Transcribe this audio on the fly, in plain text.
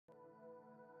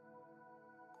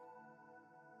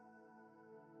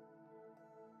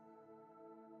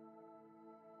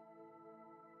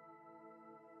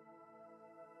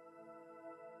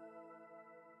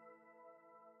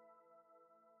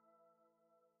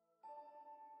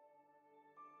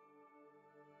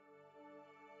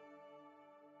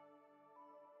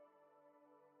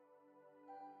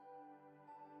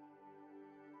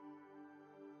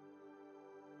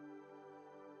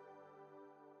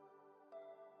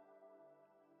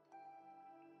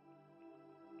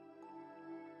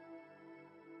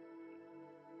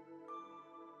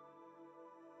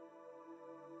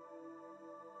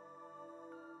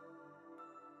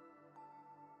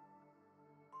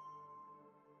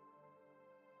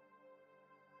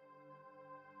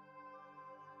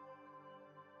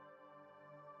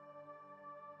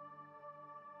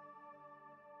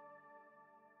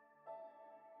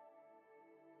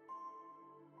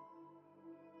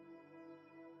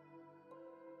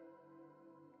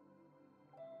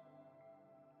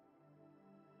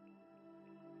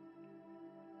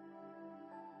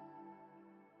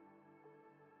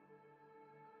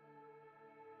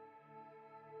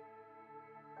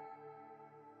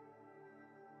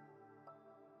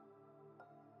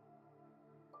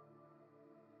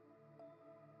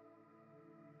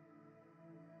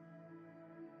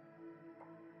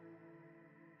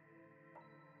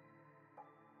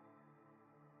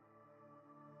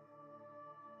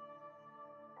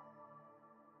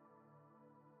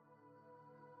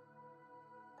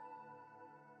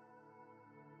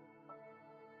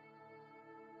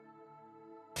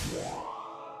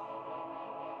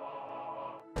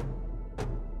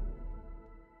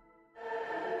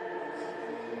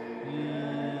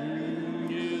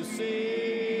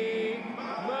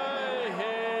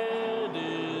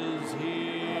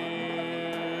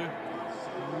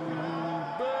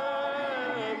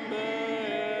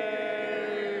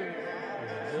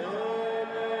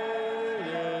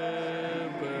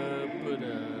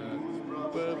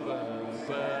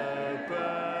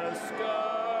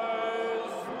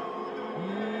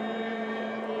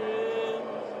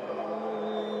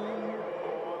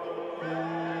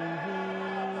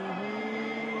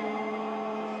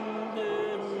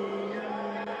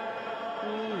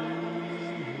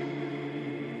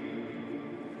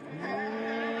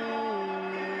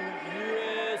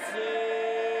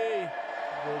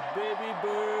baby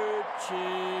bird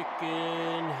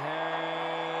chicken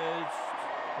hatched.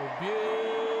 Oh,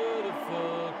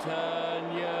 beautiful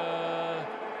Tanya,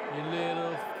 your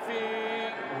little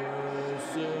feet were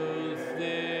so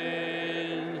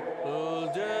thin,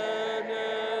 golden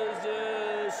as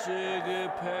a sugar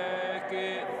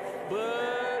packet,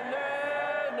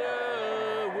 banana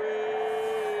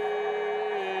whiff.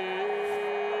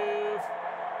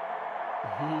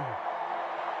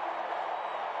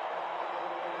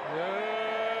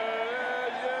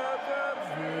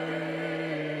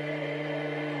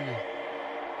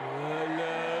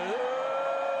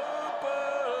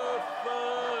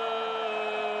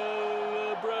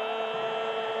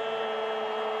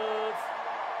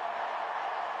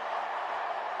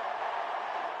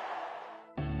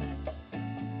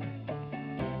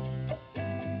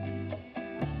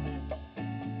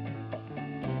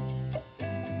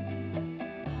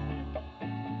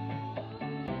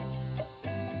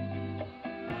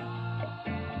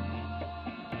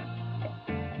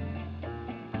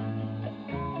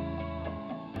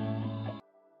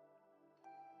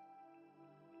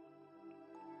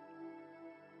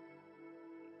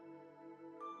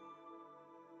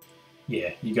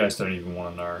 Yeah, you guys don't even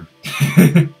want to know.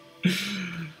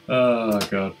 Oh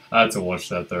god, I had to watch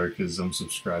that though because I'm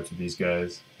subscribed to these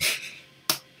guys.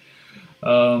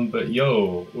 But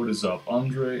yo, what is up,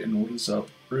 Andre, and what is up,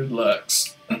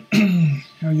 Relax?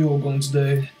 How you all going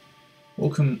today?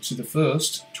 Welcome to the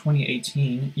first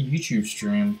 2018 YouTube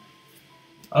stream.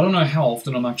 I don't know how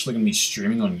often I'm actually going to be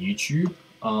streaming on YouTube.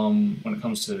 When it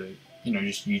comes to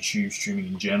just YouTube streaming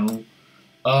in general.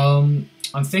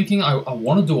 I'm thinking I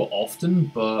want to do it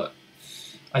often, but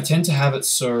I tend to have it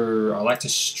so I like to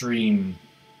stream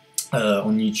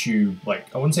on YouTube,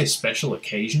 like, I wouldn't say special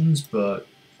occasions, but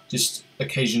just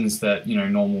occasions that,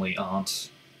 normally aren't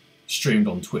streamed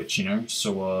on Twitch,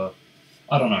 So,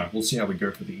 I don't know, we'll see how we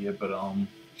go for the year, but,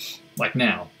 like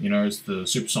now, it's the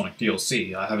Supersonic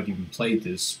DLC. I haven't even played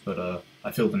this, but,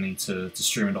 I feel the need to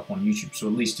stream it up on YouTube, so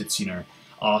at least it's,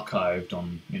 archived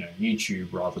on,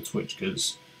 YouTube rather Twitch,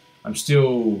 because I'm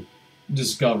still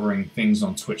discovering things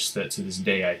on Twitch that to this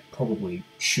day I probably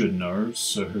should know,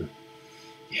 so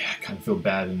yeah, I kind of feel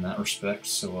bad in that respect,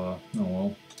 so oh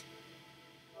well.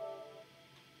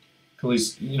 At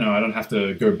least, I don't have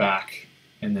to go back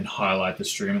and then highlight the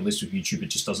stream. At least with YouTube it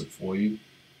just does it for you.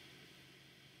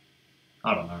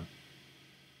 I don't know.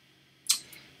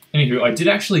 Anywho, I did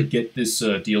actually get this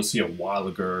DLC a while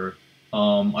ago.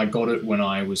 I got it when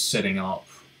I was setting up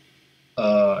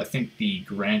I think the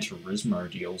Gran Turismo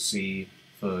DLC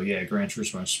for, Gran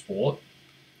Turismo Sport,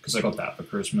 because I got that for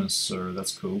Christmas, so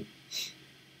that's cool.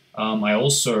 I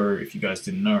also, if you guys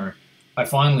didn't know, I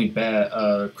finally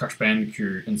bought Crash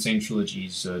Bandicoot Insane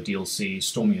Trilogy's DLC,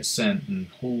 Stormy Ascent, and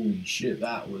holy shit,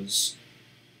 that was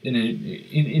an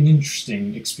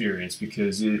interesting experience,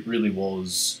 because it really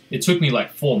was. It took me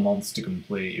like 4 months to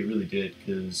complete, it really did,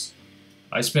 because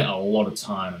I spent a lot of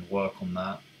time and work on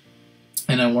that.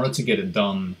 And I wanted to get it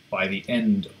done by the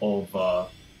end of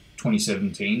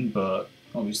 2017, but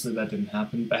obviously that didn't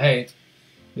happen. But hey, at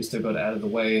least I got it out of the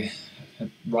way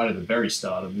right at the very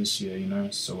start of this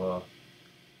year, So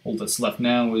all that's left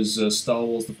now is Star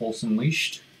Wars: The Force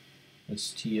Unleashed.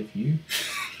 That's TFU.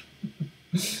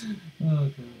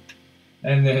 Oh god.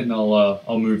 And then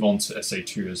I'll move on to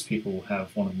SA2, as people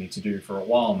have wanted me to do for a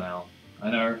while now.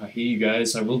 I know, I hear you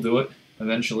guys. I will do it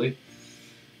eventually.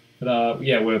 But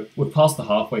yeah, we're past the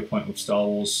halfway point with Star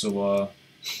Wars, so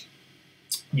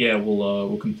yeah,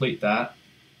 we'll complete that,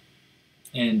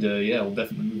 and yeah, we'll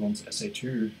definitely move on to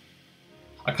SA2.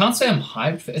 I can't say I'm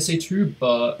hyped for SA2,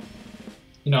 but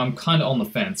I'm kind of on the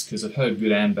fence because I've heard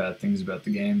good and bad things about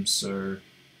the game. So,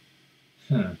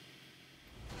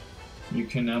 you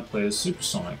can now play as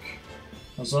Supersonic.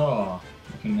 Huzzah!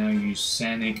 You can now use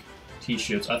Sanic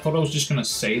t-shirts. I thought I was just gonna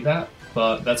say that,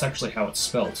 but that's actually how it's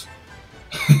spelled.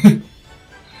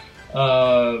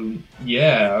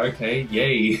 Yeah, okay,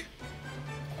 yay.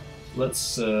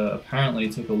 Let's apparently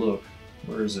take a look.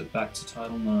 Where is it? Back to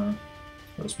title? No.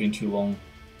 It's been too long.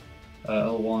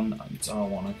 L1, it's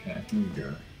R1, okay, here we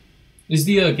go. Is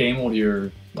the game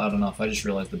audio loud enough? I just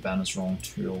realized the banner's wrong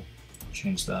too. I'll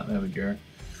change that, there we go.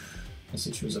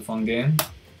 SA2 was a fun game.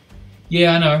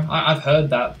 Yeah, I know, I've heard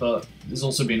that, but there's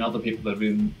also been other people that have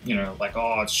been, like,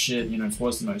 oh, it's shit, it's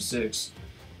worse than 06.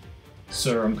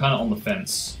 So I'm kind of on the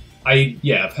fence.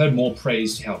 I've heard more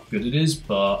praise to how good it is,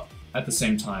 but at the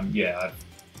same time, yeah, I've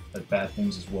heard bad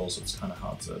things as well, so it's kind of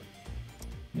hard to,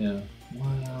 yeah.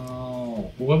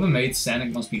 Wow. Whoever made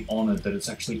Sonic must be honored that it's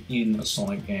actually in a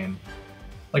Sonic game.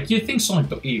 Like, you'd think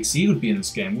Sonic.exe would be in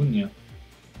this game, wouldn't you?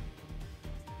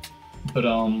 But,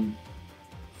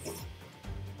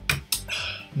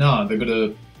 No, they're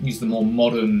gonna use the more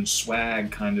modern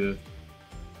swag kind of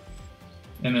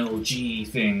MLG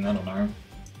thing. I don't know.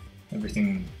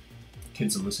 Everything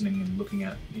kids are listening and looking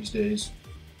at these days.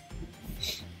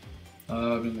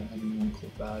 I've never had anyone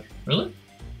clip bad. Really?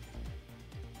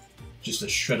 Just a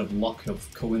shred of luck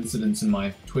of coincidence in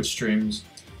my Twitch streams.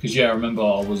 Because yeah, I remember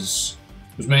it was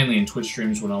mainly in Twitch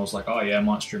streams when I was like, oh yeah, I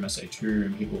might stream SA2,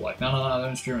 and people were like, no,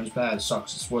 don't stream, it's bad, it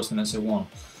sucks, it's worse than SA1.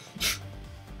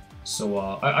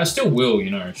 So I still will,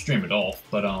 you know, stream it off,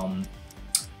 but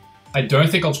I don't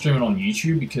think I'll stream it on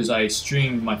YouTube because I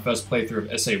streamed my first playthrough of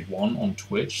SA1 on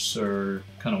Twitch, so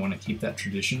kind of want to keep that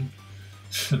tradition.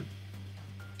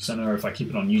 Because I know if I keep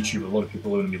it on YouTube, a lot of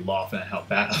people are going to be laughing at how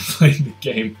bad I played the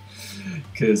game.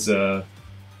 Because,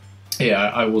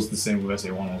 yeah, I was the same with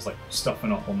SA1. I was like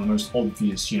stuffing up on the most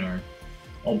obvious, you know,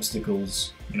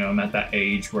 obstacles. You know, I'm at that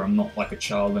age where I'm not like a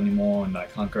child anymore, and I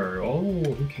can't go,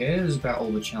 oh, who cares about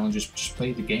all the challenges? Just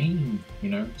play the game, you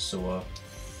know? So,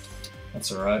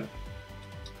 that's alright.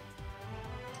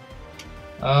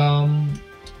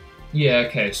 Yeah,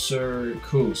 okay, so,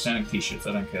 cool, Sonic t-shirts,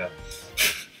 I don't care.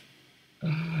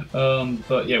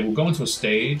 But yeah, we'll go into a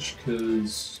stage,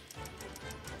 because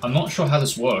I'm not sure how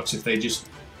this works. If they just,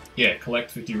 yeah,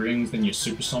 collect 50 rings, then you're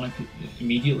supersonic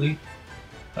immediately.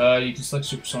 You can select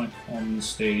supersonic on the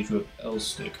stage with L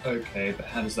stick. Okay, but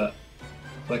how does that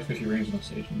collect 50 rings on the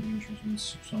stage and the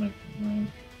supersonic rank?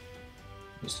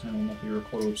 This time will not be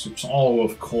recorded with supersonic. Oh,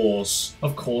 of course.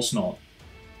 Of course not.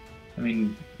 I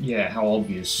mean, yeah, how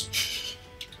obvious.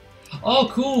 Oh,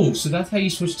 cool! So that's how you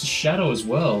switch to Shadow as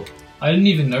well. I didn't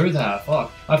even know that.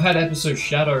 Fuck. I've had episode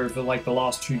Shadow for like the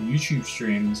last 2 YouTube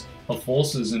streams of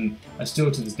Forces, and I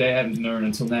still to this day haven't known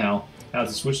until now how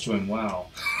to switch to him. Wow.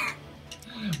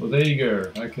 Well, there you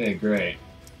go. Okay, great.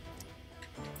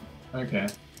 Okay.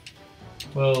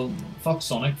 Well, fuck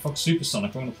Sonic, fuck Super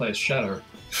Sonic. I'm gonna play as Shadow.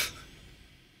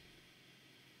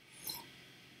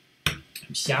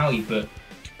 I'm sorry, but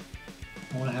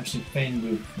I want to have some fun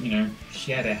with, you know,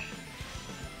 Shadow.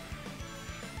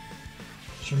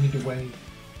 Show me the way.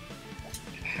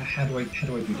 How do I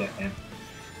do that, man?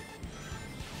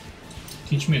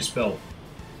 Teach me a spell.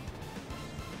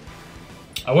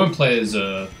 I won't play as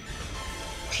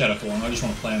Shadow for long. I just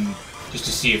want to play him just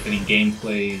to see if any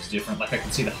gameplay is different. Like I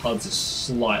can see the HUDs are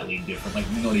slightly different,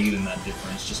 like not even that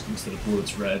different. It's just instead of blue,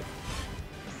 it's red,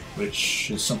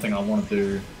 which is something I want to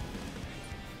do.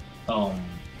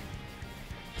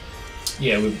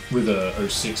 Yeah, with a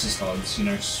 06's HUDs, you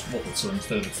know, so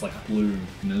instead of it's like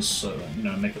blueness, so, you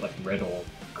know, make it like red or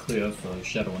clear for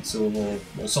Shadow and Silver,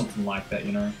 or something like that,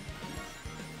 you know.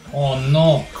 Oh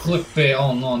no, clickbait,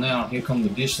 oh no, now here come the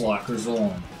dislikers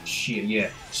on. Shit,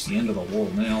 yeah, it's the end of the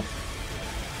world now.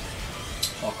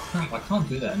 Oh crap, I can't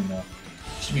do that anymore.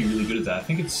 I should be really good at that. I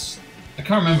think it's... I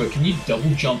can't remember, can you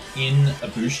double jump in a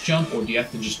boost jump, or do you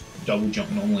have to just double jump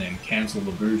normally and cancel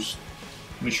the boost?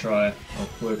 Let me try real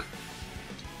quick.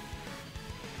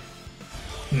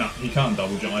 No, you can't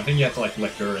double jump. I think you have to like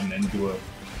let go and then do a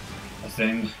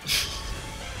thing.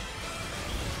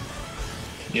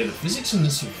 Yeah, the physics in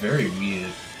this are very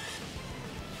weird.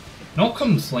 Not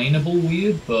complainable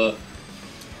weird, but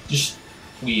just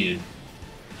weird.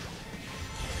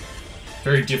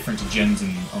 Very different to Gens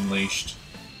and Unleashed.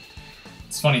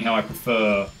 It's funny how I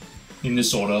prefer, in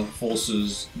this order,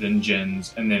 Forces, then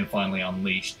Gens, and then finally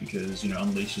Unleashed, because, you know,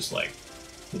 Unleashed is like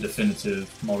the definitive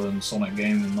modern Sonic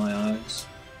game in my eyes.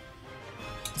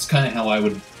 It's kind of how I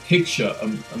would picture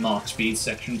a Mark Speed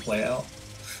section play out,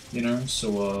 you know,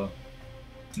 so,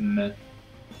 meh.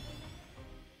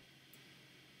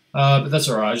 But that's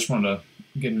alright, I just wanted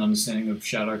to get an understanding of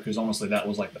Shadow, because honestly that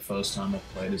was like the first time I've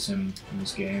played as him in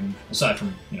this game, aside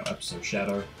from, you know, episode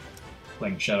Shadow,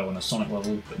 playing Shadow in a Sonic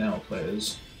level, but now I play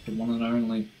as the one and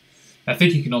only. I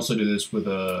think you can also do this with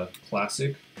a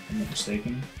Classic, if I'm not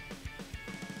mistaken.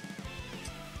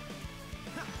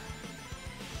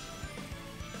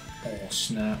 Oh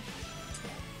snap.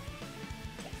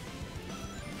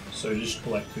 So just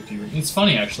collect 50 rings. It's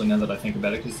funny actually now that I think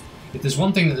about it, because if there's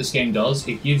one thing that this game does,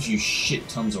 it gives you shit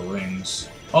tons of rings.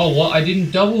 Oh, what? I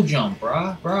didn't double jump,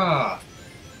 brah.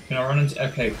 Can I run into...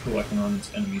 Okay, cool, I can run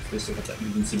into enemies. They still got that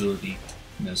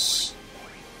invincibility-ness.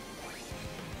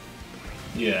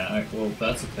 Yeah, well,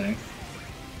 that's a thing.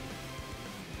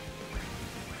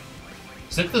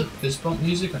 Is that the fist bump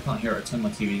music? I can't hear it. I turned my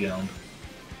TV down.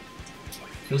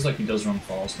 Feels like he does run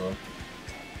faster.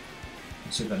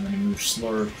 Except that then he moves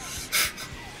slower.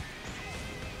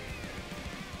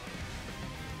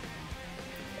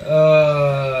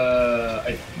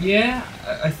 Yeah,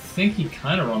 I think he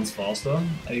kind of runs faster.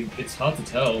 It's hard to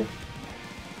tell.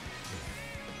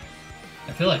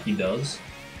 I feel like he does.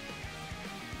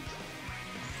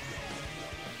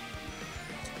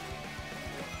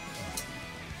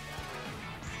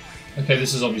 Okay,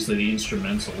 this is obviously the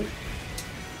instrumental.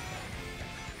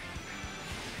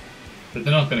 But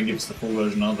they're not going to give us the full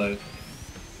version, are they?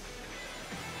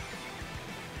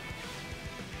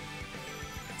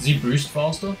 Does he boost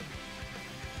faster?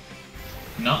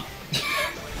 Nah.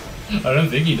 I don't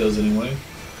think he does anyway.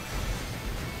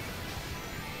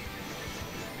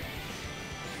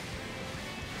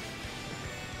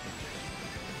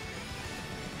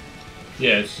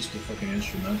 Yeah, it's just a fucking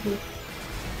instrumental.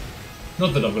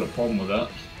 Not that I've got a problem with that.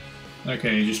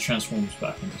 Okay, he just transforms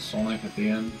back into Sonic at the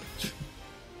end.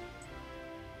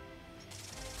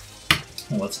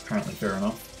 Well, that's apparently fair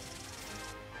enough.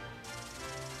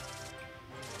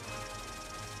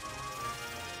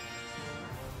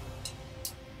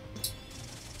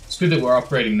 It's good that we're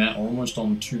upgrading that. We're almost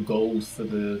on 2 gold for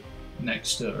the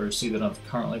next OC that I've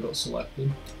currently got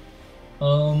selected.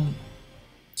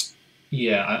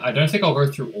 Yeah, I don't think I'll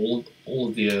go through all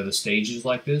of the stages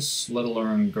like this, let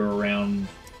alone go around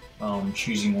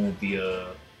choosing all of the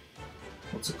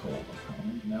what's it called? I can't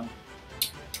remember now.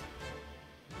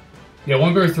 Yeah, I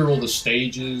won't go through all the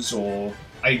stages, or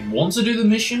I want to do the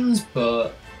missions,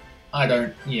 but I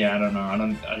don't. Yeah, I don't know. I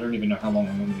don't even know how long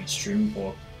I'm going to be streaming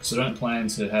for, because I don't plan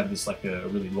to have this like a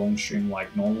really long stream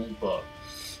like normal. But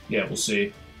yeah, we'll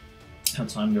see how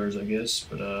time goes, I guess.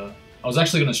 But I was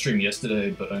actually going to stream yesterday,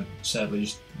 but I sadly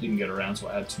just didn't get around to it.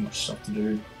 I had too much stuff to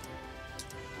do.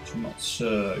 Too much,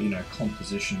 you know,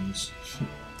 compositions.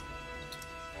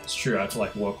 It's true, I had to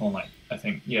like work on like, I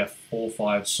think, yeah, 4 or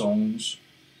 5 songs.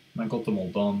 And I got them all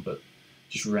done, but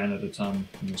just ran out of time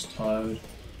and was tired.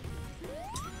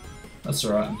 That's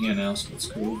alright, I'm here now, so that's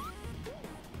cool.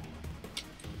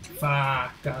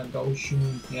 Fuck, gotta go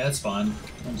soon. Yeah, that's fine.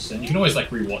 I understand. You can always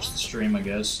like rewatch the stream, I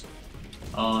guess.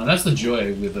 That's the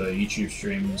joy with YouTube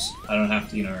streams. I don't have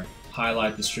to, you know,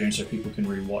 highlight the stream so people can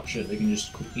rewatch it. They can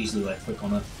just easily like click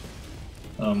on it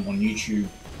on YouTube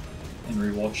and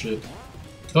rewatch it.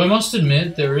 Though I must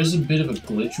admit, there is a bit of a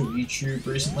glitch with YouTube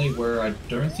recently where I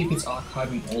don't think it's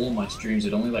archiving all of my streams.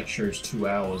 It only like shows 2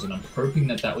 hours, and I'm hoping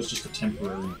that that was just a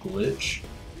temporary glitch.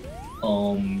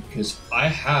 Because I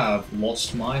have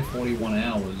lost my 41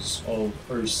 hours of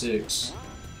 06.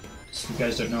 If you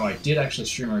guys don't know, I did actually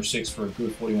stream 06 for a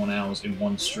good 41 hours in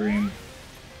one stream,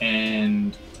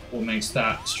 and what makes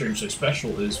that stream so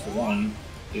special is, for one,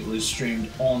 it was streamed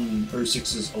on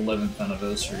 06's 11th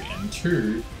anniversary, and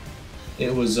 2,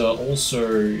 it was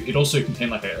it also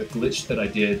contained like a glitch that I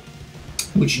did,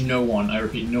 which no one, I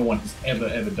repeat, no one has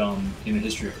ever done in the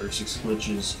history of 06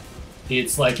 glitches.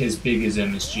 It's like as big as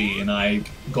MSG, and I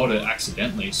got it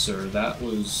accidentally, so that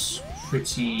was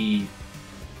pretty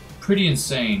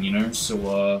insane, you know.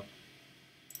 So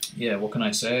yeah, what can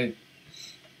I say?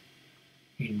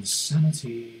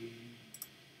 Insanity.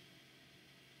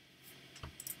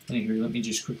 Anywho, let me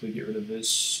just quickly get rid of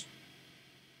this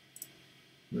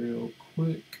real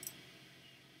quick.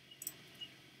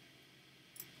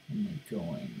 And we're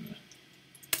going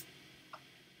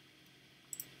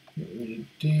get rid of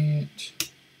that.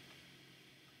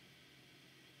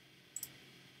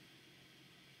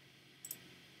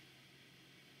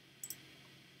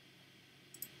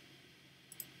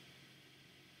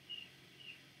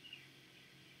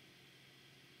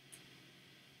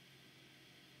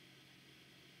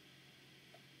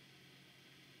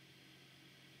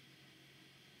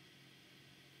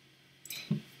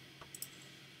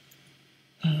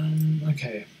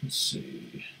 Okay, let's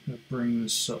see. I'm gonna bring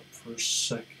this up for a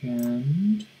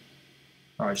second.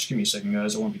 Alright, just give me a second,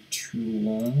 guys. It won't be too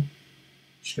long.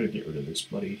 Just gotta get rid of this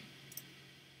bloody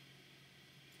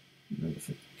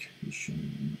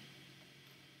notification.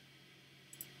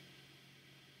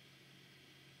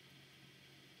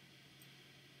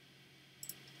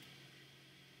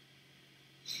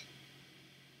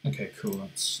 Okay, cool.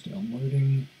 That's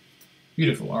downloading.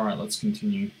 Beautiful. Alright, let's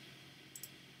continue.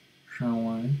 Shall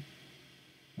I?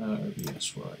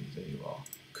 OBS, where are you? There you are.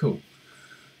 Cool.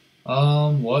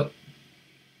 What?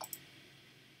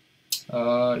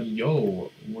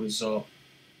 Yo, what is up?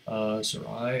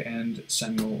 Sarai and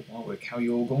Samuel Warwick, how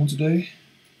you all going today?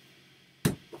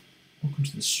 Welcome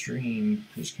to the stream.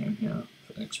 Just came here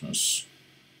for Xmas.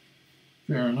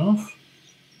 Fair enough.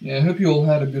 Yeah, I hope you all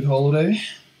had a good holiday.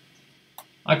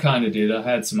 I kinda did. I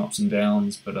had some ups and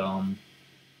downs, but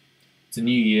it's a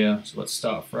new year, so let's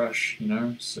start fresh, you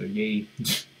know? So yay.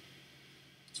 That's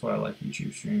why I like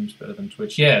YouTube streams better than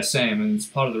Twitch. Yeah, same, and it's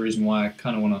part of the reason why I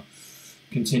kind of want to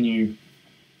continue,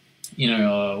 you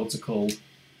know, what's it called?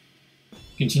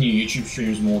 Continue YouTube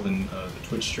streams more than the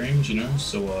Twitch streams, you know?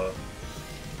 So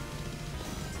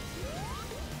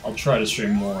I'll try to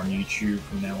stream more on YouTube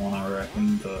from now on, I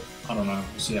reckon, but I don't know.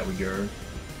 We'll see how we go.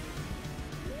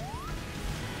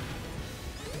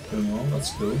 Doing well,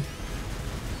 that's cool.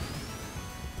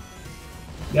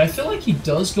 Yeah, I feel like he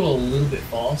does go a little bit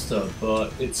faster,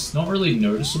 but it's not really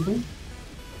noticeable.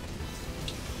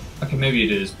 Okay, maybe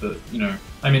it is, but, you know,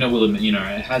 I mean, I will admit, you know,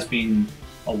 it has been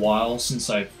a while since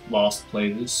I've last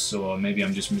played this, so maybe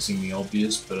I'm just missing the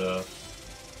obvious, but,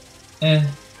 eh.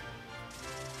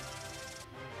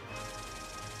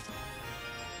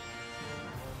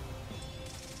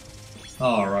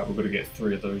 Alright, we've got to get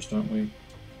 3 of those, don't we?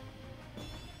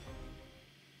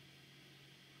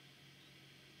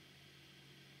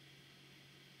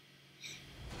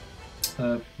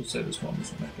 People say this one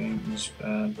was my game is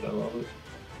bad, but I love it.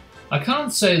 I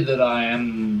can't say that I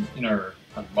am, you know,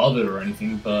 I love it or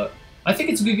anything, but I think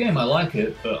it's a good game. I like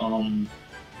it, but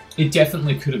it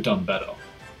definitely could have done better.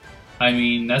 I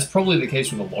mean, that's probably the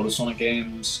case with a lot of Sonic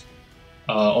games.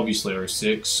 Obviously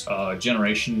 06,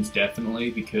 Generations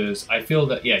definitely, because I feel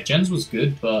that, yeah, Gens was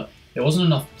good, but there wasn't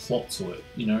enough plot to it,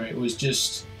 you know, it was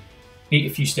just beat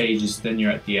a few stages, then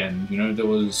you're at the end, you know,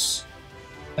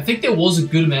 I think there was a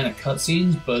good amount of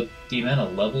cutscenes, but the amount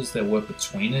of levels there were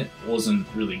between it wasn't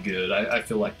really good. I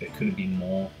feel like there could have been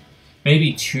more.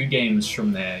 Maybe 2 games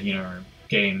from there, you know,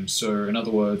 games, so in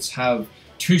other words, have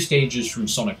 2 stages from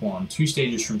Sonic 1, 2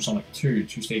 stages from Sonic 2,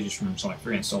 2 stages from Sonic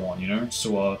 3, and so on, you know,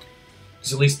 so,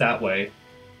 because at least that way,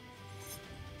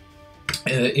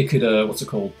 it could, what's it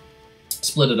called,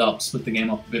 split it up, split the game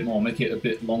up a bit more, make it a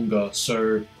bit longer,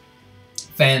 so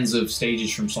fans of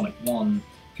stages from Sonic 1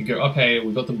 could go, okay,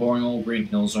 we've got the boring old Green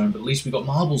Hill Zone, but at least we got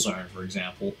Marble Zone, for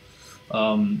example.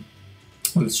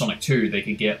 With Sonic 2, they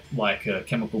could get, like, a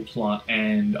Chemical Plant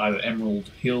and either Emerald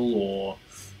Hill or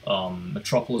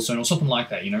Metropolis Zone or something like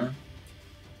that, you know?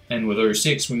 And with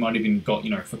 06, we might even got, you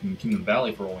know, fucking Kingdom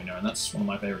Valley for all we know, and that's one of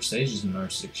my favorite stages in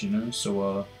 06, you know,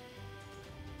 so,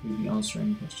 we'll be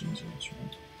answering questions, yes,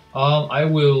 right. I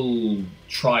will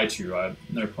try to, I have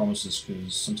no promises,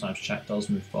 because sometimes chat does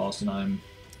move fast, and I'm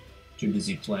too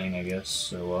busy playing, I guess,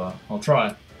 so, I'll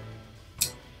try.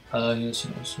 Yes,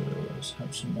 and also, let's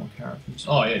have some more characters.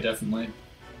 Oh, yeah, definitely.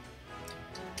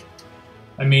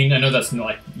 I mean, I know that's not,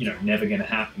 like, you know, never gonna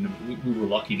happen. We were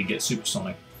lucky to get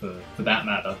Supersonic for that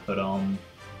matter, but,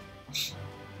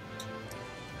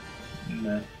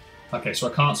 nah. Okay,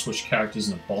 so I can't switch characters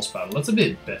in a boss battle. That's a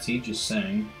bit Betty, just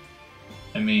saying.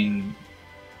 I mean,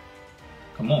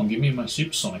 come on, give me my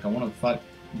Supersonic. I want to fight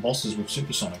bosses with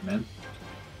Supersonic, man.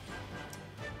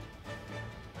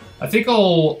 I think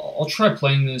I'll try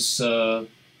playing this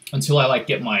until I like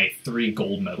get my 3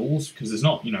 gold medals, because there's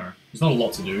not, you know, there's not a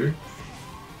lot to do.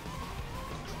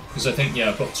 Because I think, yeah,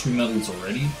 I've got 2 medals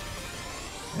already.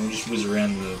 And we'll just whiz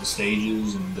around the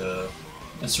stages and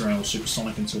mess around with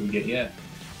Supersonic until we get, yeah,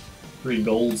 3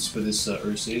 golds for this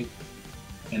OC.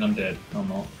 And I'm dead. I'm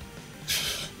not.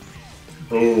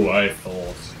 Oh, I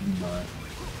thought. No.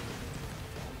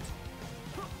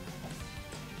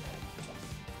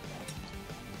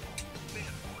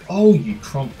 Oh, you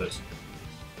crumpet.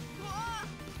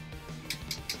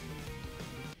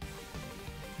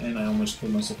 And I almost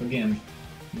killed myself again.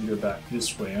 I'm gonna go back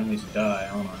this way, only to die,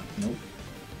 aren't I? Nope.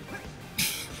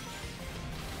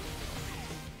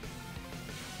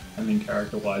 I mean,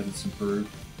 character-wise, it's improved.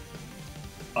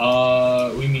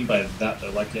 What do you mean by that,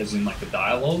 though? Like, as in, like, the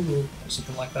dialogue, or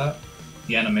something like that?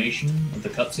 The animation of the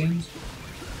cutscenes?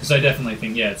 Because I definitely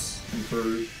think, yeah, it's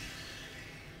improved.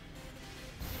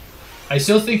 I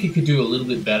still think it could do a little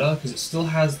bit better, because it still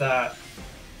has that...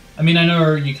 I mean, I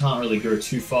know you can't really go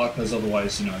too far, because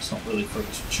otherwise, you know, it's not really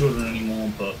focused for children anymore,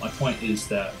 but my point is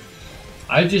that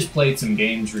I've just played some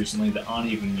games recently that aren't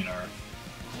even, you know,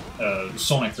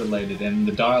 Sonic-related, and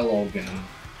the dialogue and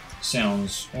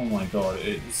sounds, oh my god,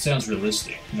 it sounds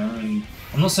realistic, you know, and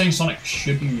I'm not saying Sonic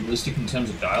should be realistic in terms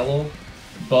of dialogue,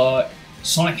 but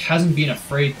Sonic hasn't been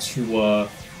afraid to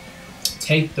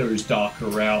take those darker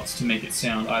routes to make it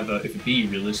sound either, if it be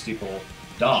realistic or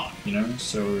dark, you know,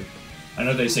 so I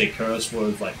know they say curse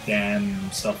words like damn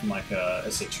and stuff in like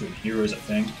SA2 and Heroes, I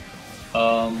think,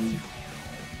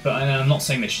 but I'm not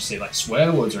saying they should say like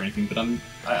swear words or anything, but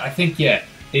I think, yeah,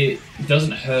 it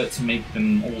doesn't hurt to make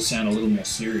them all sound a little more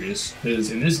serious,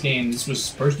 because in this game, this was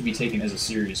supposed to be taken as a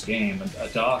serious game, a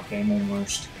dark game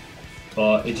almost,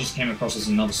 but it just came across as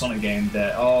another Sonic game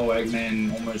that, oh,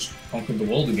 Eggman almost conquered the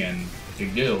world again,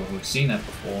 big deal, we've seen that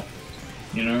before,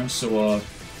 you know, so,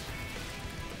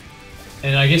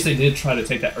 and I guess they did try to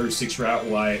take that 06 route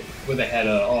where they had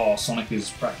oh, Sonic is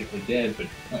practically dead, but,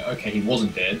 okay, he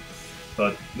wasn't dead,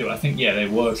 but I think, yeah, they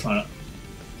were trying to,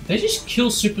 they just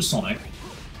kill Supersonic.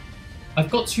 I've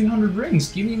got 200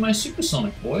 rings. Give me my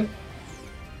Supersonic, boy.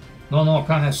 No, I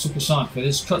can't have Supersonic for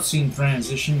this cutscene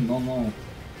transition. No.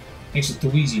 Makes it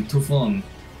too easy, too fun.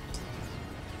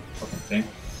 thing.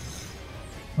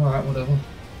 Alright, whatever.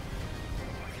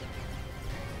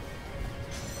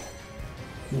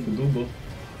 Dooba dooba.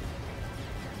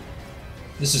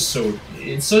 This is so...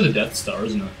 It's so the Death Star,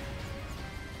 isn't it?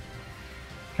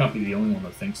 Can't be the only one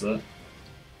that thinks that.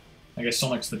 I guess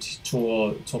Sonic's the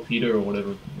torpedo or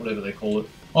whatever they call it.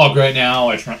 Oh, great! Now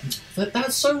I try.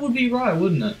 That so would be right,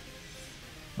 wouldn't it?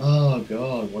 Oh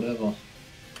god, whatever.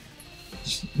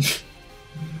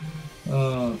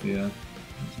 Oh dear,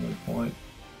 there's no point.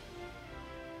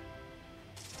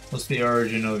 What's the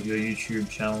origin of your YouTube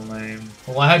channel name?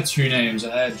 Well, I had two names.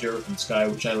 I had Jerothan Sky,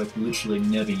 which I like literally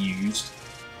never used.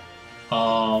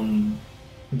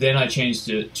 Then I changed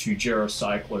it to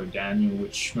Gerocyclo Daniel,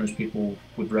 which most people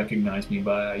would recognize me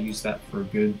by. I used that for a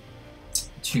good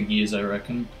 2 years, I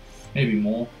reckon, maybe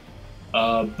more.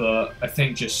 But I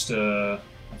think just I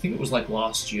think it was like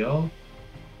last year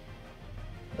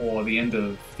or the end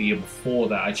of the year before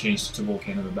that I changed it to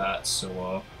Volcano the Bat.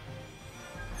 So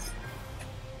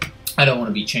I don't want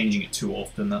to be changing it too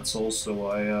often. That's all.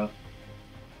 So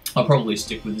I'll probably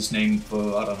stick with this name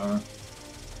for I don't know.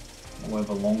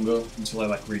 However longer, until I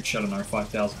like reach, I don't know,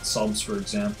 5,000 subs, for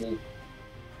example.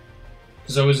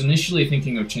 Because I was initially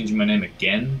thinking of changing my name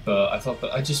again, but I thought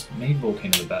that I just made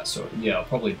Volcano the Bat, so yeah, I'll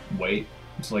probably wait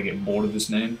until I get bored of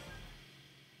this name.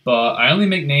 But I only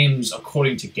make names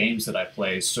according to games that I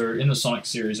play, so in the Sonic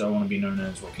series I want to be known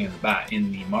as Volcano the Bat.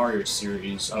 In the Mario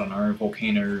series, I don't know,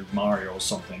 Volcano Mario or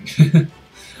something.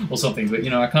 Or something, but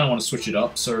you know, I kind of want to switch it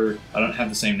up, so I don't have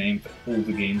the same name for all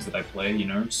the games that I play, you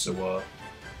know, so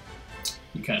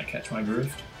you kind of catch my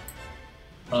drift.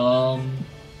 But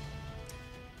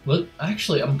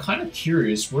actually, I'm kind of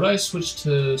curious. Would I switch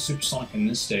to Supersonic in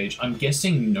this stage? I'm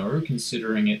guessing no,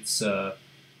 considering it's,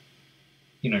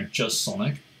 you know, just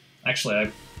Sonic. Actually,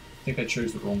 I think I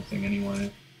chose the wrong thing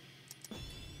anyway.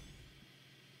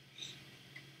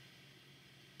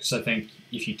 Because I think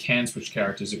if you can switch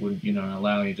characters, it would, you know,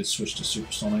 allow you to switch to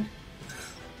Supersonic.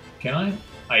 Can I?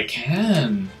 I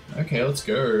can! Okay, let's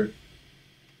go.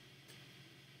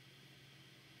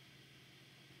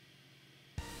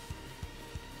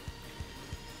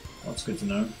 That's good to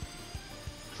know.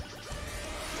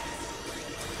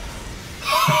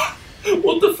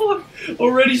 What the fuck?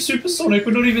 Already Supersonic?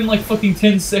 We're not even like fucking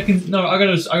 10 seconds. No, I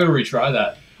gotta retry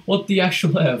that. What the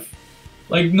actual F?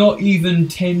 Like not even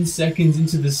 10 seconds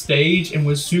into the stage and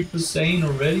we're Super Saiyan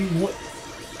already? What?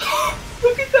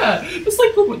 Look at that! It's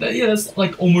like, yeah, that's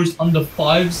like almost under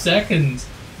 5 seconds.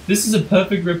 This is a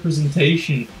perfect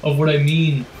representation of what I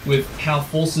mean with how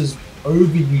Forces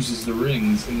overuses the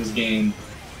rings in this game.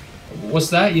 What's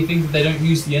that? You think that they don't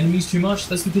use the enemies too much?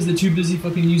 That's because they're too busy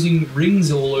fucking using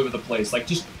rings all over the place. Like,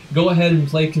 just go ahead and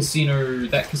play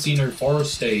that Casino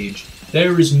Forest stage.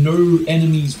 There is no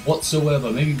enemies whatsoever.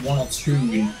 Maybe 1 or 2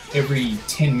 in every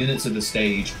 10 minutes of the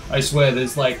stage. I swear,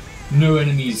 there's like no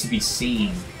enemies to be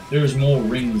seen. There's more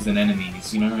rings than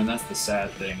enemies, you know, and that's the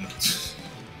sad thing.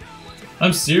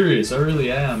 I'm serious, I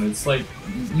really am. It's like,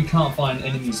 you can't find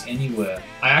enemies anywhere.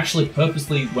 I actually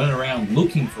purposely went around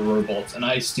looking for robots, and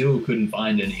I still couldn't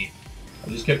find any. I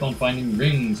just kept on finding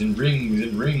rings, and rings,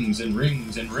 and rings, and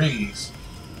rings, and rings.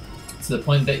 To the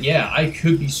point that, yeah, I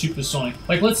could be Supersonic.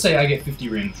 Like, let's say I get 50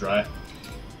 rings, right?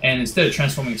 And instead of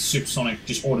transforming to Supersonic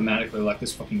just automatically like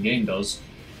this fucking game does,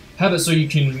 have it so you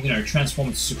can, you know, transform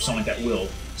into Supersonic at will.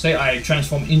 Say I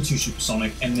transform into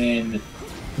Supersonic, and then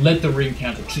let the ring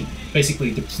counter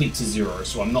basically deplete to 0,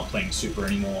 so I'm not playing Super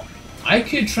anymore. I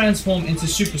could transform into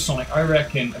Supersonic, I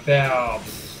reckon, about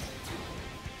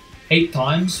 8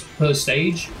 times per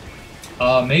stage.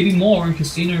 Maybe more in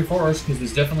Casino Forest, because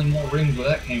there's definitely more rings where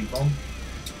that came from.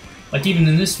 Like, even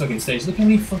in this fucking stage, look how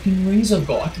many fucking rings I've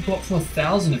got. I could go up to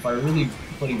 1,000 if I really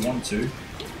bloody want to.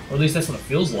 Or at least that's what it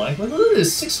feels like. Like, look at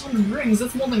this, 600 rings,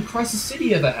 that's more than Crisis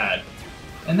City ever had.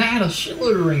 And that had a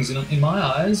shitload of rings in my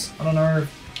eyes. I don't know if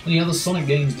any other Sonic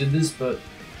games did this, but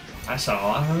I saw a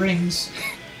lot of rings.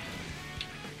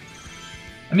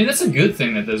 I mean, that's a good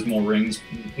thing that there's more rings.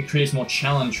 It creates more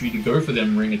challenge for you to go for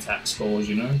them ring attack scores,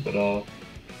 you know? But,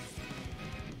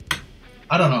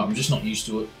 I don't know, I'm just not used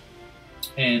to it.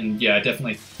 And, yeah, I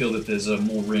definitely feel that there's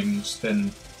more rings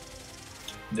than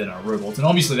robots. And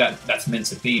obviously that's meant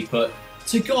to be, but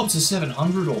to go up to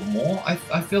 700 or more,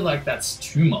 I feel like that's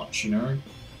too much, you know?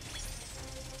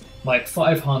 Like,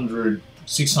 500...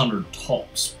 600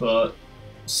 tops, but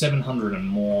 700 and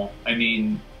more. I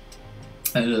mean,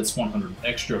 I know that's 100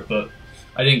 extra, but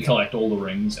I didn't collect all the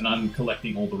rings, and I'm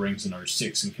collecting all the rings in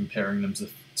 06 and comparing them to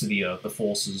the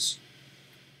Forces.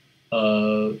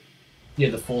 Yeah,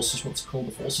 the Forces, what's it called?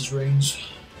 The Forces rings,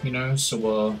 you know,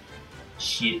 so,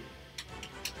 shit.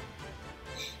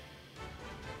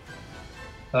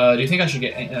 Do you think I should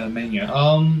get Mania?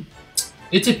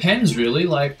 It depends really.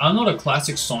 Like, I'm not a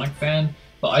classic Sonic fan,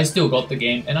 but I still got the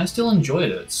game and I still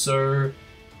enjoyed it. So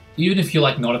even if you're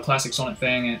like not a classic Sonic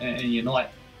fan and you're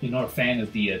not a fan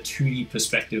of the 2D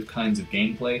perspective kinds of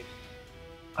gameplay,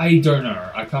 I don't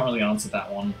know. I can't really answer that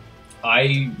one.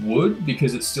 I would,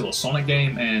 because it's still a Sonic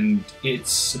game and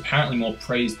it's apparently more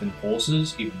praised than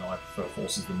Forces, even though I prefer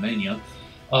Forces than Mania.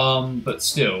 But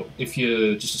still, if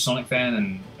you're just a Sonic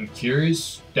fan and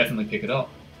curious, definitely pick it up.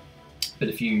 But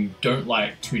if you don't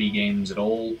like 2D games at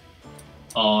all,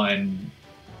 and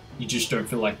you just don't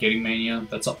feel like getting Mania,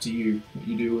 that's up to you, what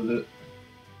you do with it.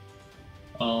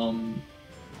 I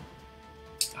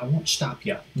won't stop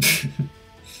ya.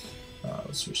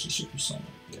 Let's switch to Supersonic,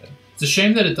 yeah. It's a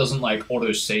shame that it doesn't like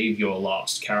auto-save your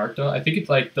last character. I think it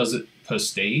like does it per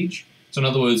stage. So in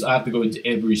other words, I have to go into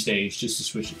every stage just to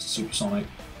switch it to Supersonic.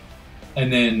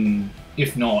 And then,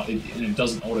 if not, and it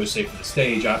doesn't auto-save for the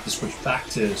stage, I have to switch back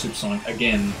to Supersonic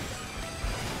again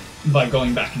by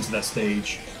going back into that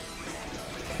stage.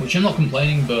 Which I'm not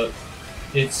complaining, but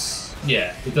it's,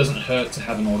 yeah, it doesn't hurt to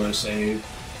have an auto-save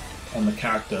on the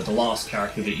character, the last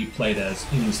character that you played as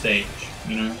in the stage,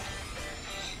 you know?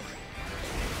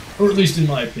 Or at least in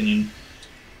my opinion.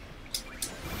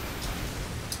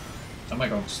 Am I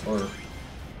going slow?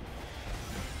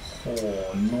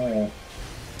 Oh no.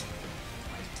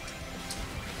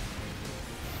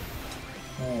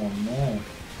 Oh no.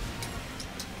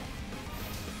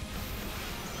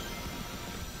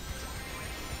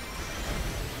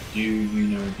 Do you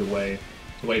know the way?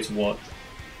 The way to what?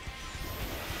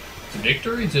 To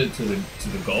victory? To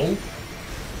the goal?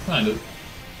 Kind of.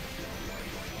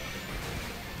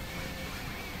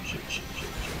 Shit.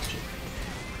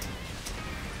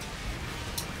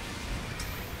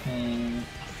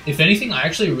 If anything, I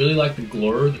actually really like the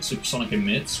glow that Supersonic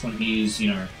emits when he's,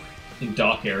 you know, in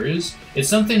dark areas. It's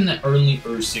something that only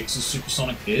 06's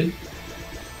Supersonic did.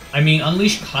 I mean,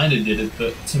 Unleashed kinda did it,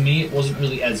 but to me it wasn't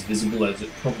really as visible as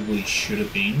it probably should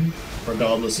have been,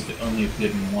 regardless if it only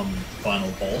appeared in one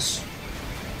final boss.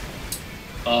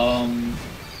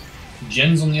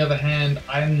 Gens, on the other hand,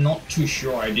 I'm not too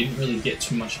sure. I didn't really get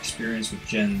too much experience with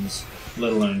Gens,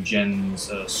 let alone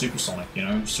Gens Supersonic, you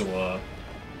know, so,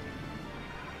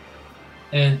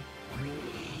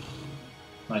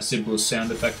 My simplest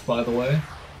sound effect, by the way.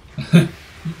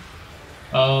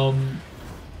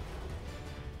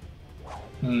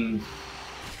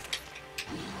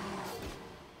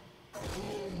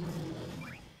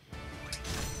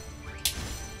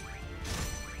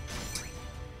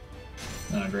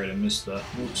 Oh great, I missed that.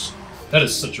 Whoops. That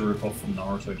is such a ripoff from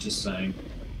Naruto, just saying.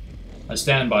 I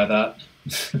stand by that.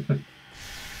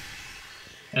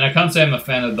 And I can't say I'm a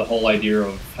fan of the whole idea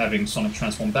of having Sonic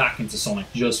transform back into Sonic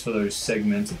just for those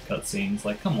segmented cutscenes.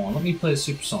 Like, come on, let me play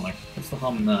Super Sonic. What's the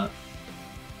harm in that?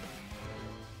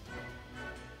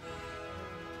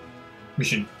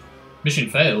 Mission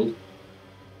failed?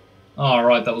 Oh,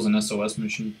 right, that was an SOS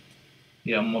mission.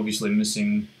 Yeah, I'm obviously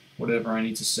missing whatever I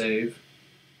need to save.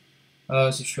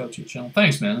 Subscribe to your channel.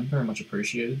 Thanks, man. Very much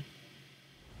appreciated.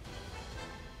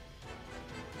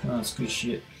 Oh, that's good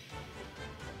shit.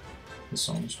 The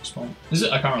song's just fun. Is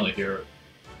it? I can't really hear it.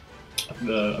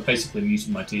 I basically muted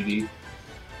my TV,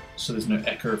 so there's no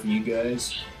echo for you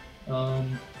guys.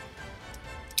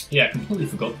 Yeah, I completely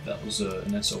forgot that was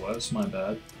an SOS. My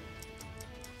bad.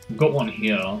 We've got one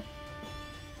here,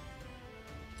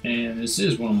 and this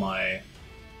is one of my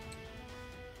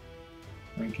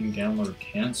ranking download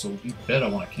cancelled. You bet I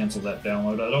want to cancel that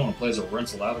download. I don't want to play as a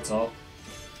rental avatar.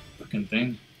 Fucking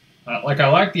thing. I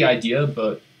like the idea,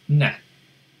 but nah.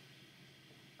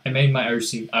 I made my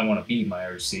OC. I want to be my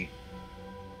OC.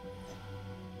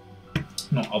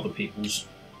 Not other people's.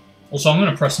 Also, I'm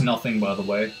going to press nothing, by the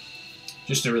way.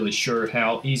 Just to really show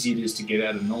how easy it is to get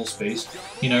out of null space.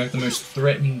 You know, the most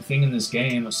threatening thing in this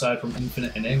game, aside from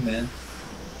Infinite and Eggman.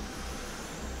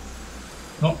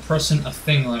 Not pressing a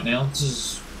thing right now. This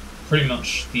is pretty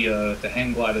much the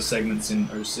hang glider segments in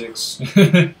 06.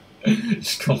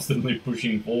 Just constantly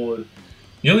pushing forward.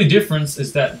 The only difference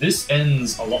is that this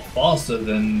ends a lot faster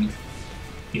than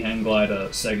the hang glider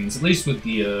segments. At least with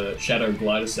the shadow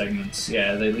glider segments,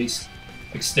 yeah, they at least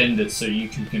extend it so you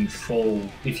can control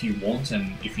if you want,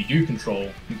 and if you do control,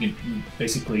 you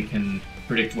basically can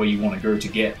predict where you want to go to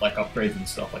get like upgrades and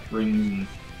stuff, like rings and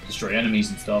destroy enemies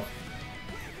and stuff.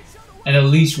 And at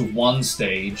least with one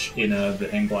stage in the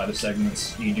hang glider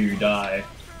segments, you do die,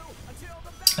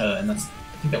 and that's,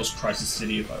 I think that was Crisis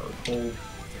City if I recall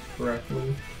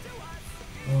correctly.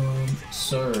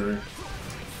 So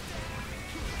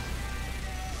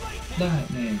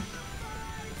lightning.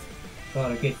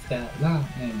 Gotta get that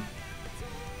lightning.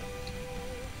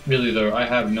 Really though, I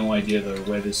have no idea though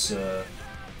where this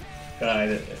guy,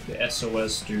 the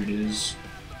SOS dude is.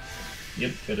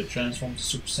 Yep, gotta transform to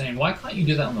Super Saiyan. Why can't you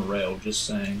do that on the rail? Just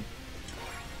saying.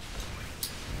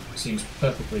 Seems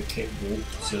perfectly capable.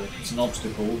 It's an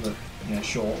obstacle that, yeah,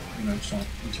 sure, you know, it's not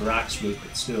interacts with,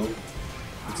 but still,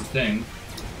 it's a thing.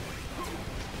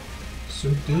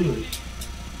 So good.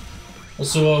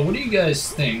 Also, what do you guys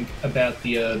think about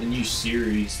the new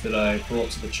series that I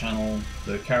brought to the channel,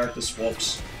 the character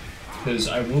swaps? Because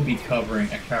I will be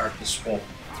covering a character swap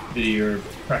video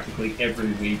practically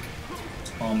every week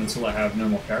until I have no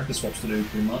more character swaps to do,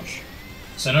 pretty much.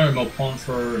 So I know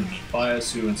Mopontra and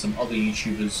Biasu and some other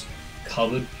YouTubers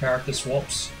covered character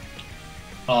swaps,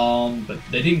 but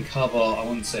they didn't cover, I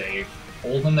wouldn't say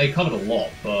all of them, they covered a lot,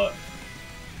 but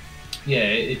yeah,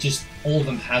 it just, all of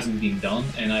them hasn't been done,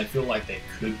 and I feel like they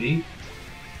could be.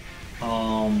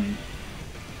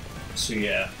 So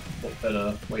yeah, what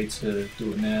better way to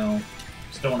do it now?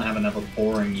 Just don't want to have another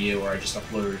boring year where I just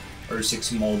upload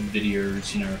 06 mod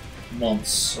videos, you know,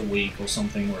 once a week or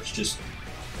something, where it's just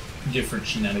different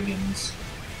shenanigans,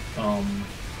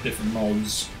 different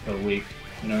mods per week,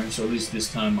 you know. So at least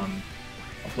this time I'm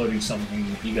uploading something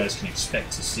that you guys can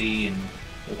expect to see and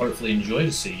will hopefully enjoy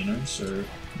to see, you know. So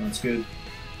that's good.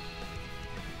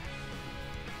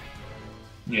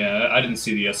 Yeah, I didn't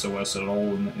see the SOS at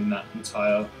all in that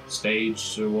entire stage,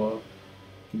 so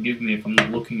forgive me if I'm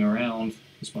not looking around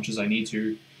as much as I need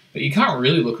to. But you can't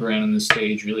really look around in this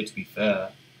stage, really, to be fair.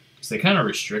 Because they kind of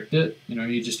restrict it, you know,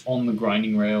 you're just on the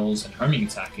grinding rails and homing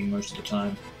attacking most of the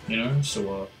time, you know,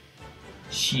 so,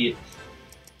 shit.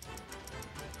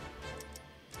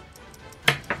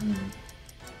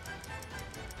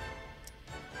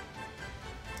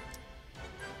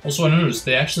 Also, I noticed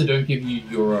they actually don't give you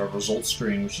your results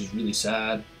screen, which is really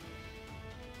sad.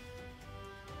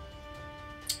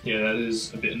 Yeah, that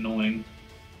is a bit annoying.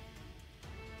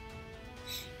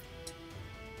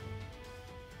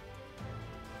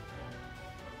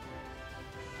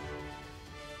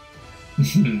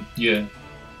 Yeah.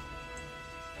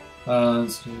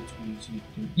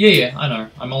 Yeah, I know.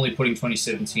 I'm only putting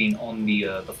 2017 on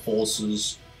the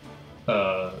Forces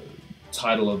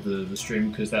title of the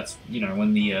stream because that's, you know,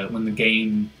 when the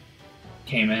game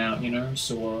came out, you know.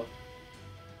 So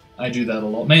I do that a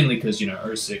lot, mainly because, you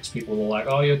know, 06 people are like,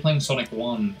 oh, you're playing Sonic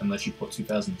 1 unless you put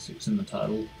 2006 in the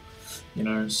title, you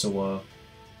know. So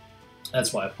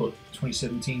that's why I put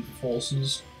 2017 for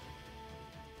Forces.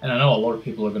 And I know a lot of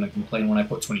people are going to complain when I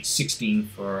put 2016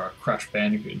 for Crash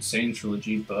Bandicoot Insane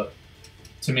Trilogy, but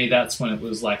to me that's when it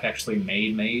was like actually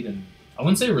made, and I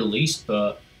wouldn't say released,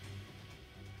 but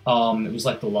it was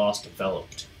like the last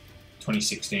developed,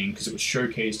 2016, because it was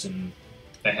showcased and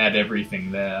they had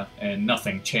everything there, and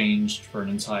nothing changed for an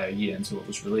entire year until it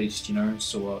was released, you know,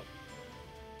 so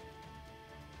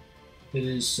it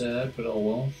is sad, but oh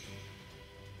well.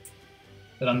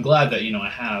 But I'm glad that, you know, I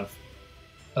have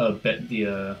bet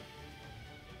the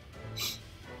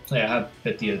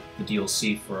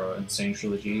DLC for Insane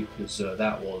Trilogy, because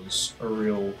that was a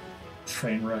real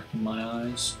train wreck in my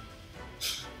eyes.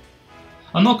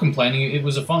 I'm not complaining, it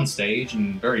was a fun stage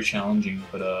and very challenging,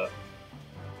 but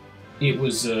it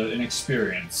was an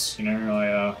experience, you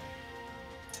know.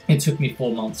 It took me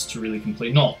 4 months to really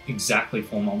complete, not exactly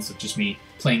 4 months of just me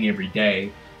playing every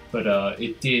day, but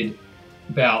it did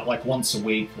about like once a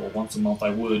week or once a month I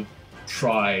would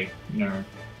try, you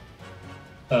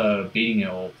know, beating it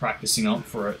or practicing up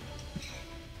for it.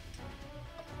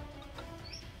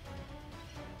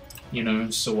 You know,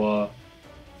 so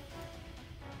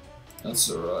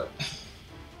that's alright.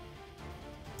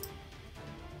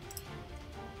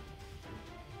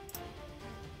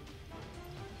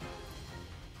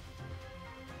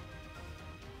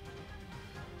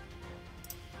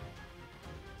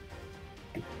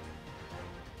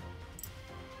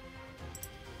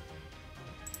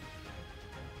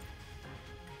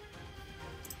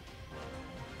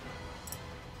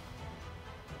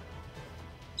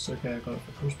 It's okay, I got it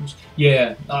for Christmas.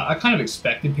 Yeah, I kind of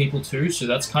expected people to, so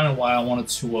that's kind of why I wanted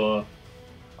to,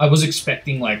 I was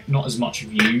expecting, like, not as much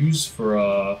views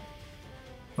for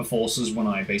Forces when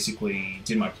I basically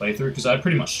did my playthrough, because I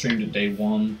pretty much streamed it day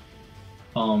one,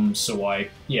 so I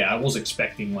was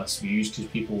expecting less views, because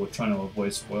people were trying to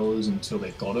avoid spoilers until they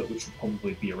got it, which would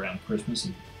probably be around Christmas,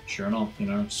 and sure enough, you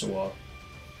know, so,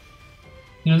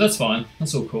 you know, that's fine,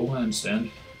 that's all cool, I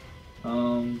understand.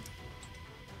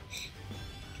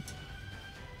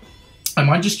 I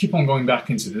might just keep on going back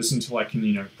into this until I can,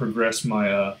 you know, progress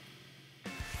my,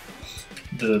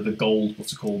 the gold,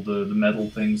 what's it called, the medal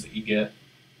things that you get.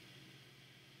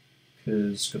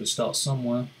 Because gotta start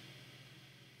somewhere.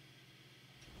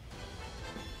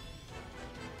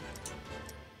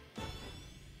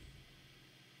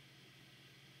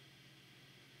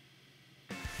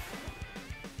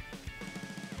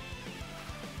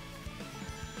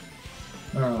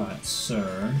 Alright,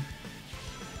 so...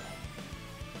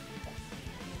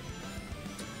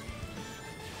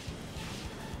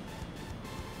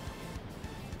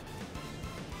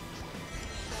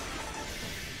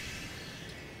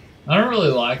 I don't really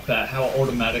like that, how it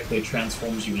automatically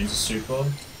transforms you into Super.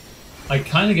 I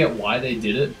kind of get why they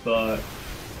did it, but...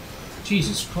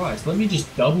 Jesus Christ, let me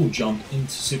just double jump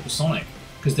into Supersonic.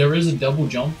 Because there is a double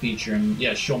jump feature, and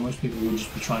yeah, sure, most people would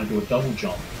just be trying to do a double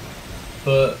jump.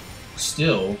 But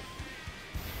still,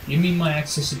 give me my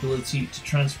accessibility to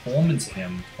transform into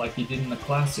him, like you did in the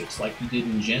classics, like you did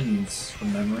in Gens,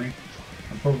 from memory.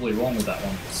 I'm probably wrong with that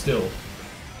one, but still.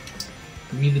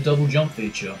 Give me the double jump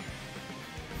feature.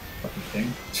 Fucking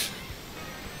thing.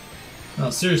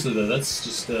 No, seriously though, that's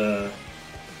just,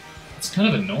 it's kind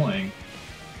of annoying.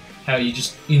 How you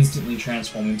just instantly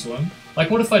transform into him. Like,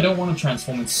 what if I don't want to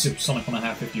transform into Supersonic when I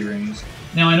have 50 rings?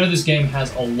 Now, I know this game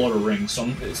has a lot of rings, so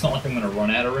it's not like I'm going to run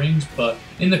out of rings, but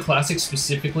in the classics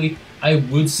specifically, I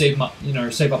would save my,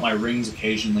 save up my rings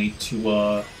occasionally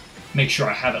to make sure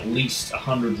I have at least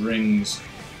 100 rings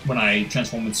when I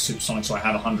transform into Supersonic, so I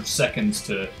have 100 seconds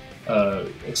to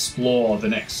explore the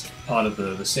next part of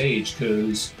the stage,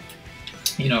 because,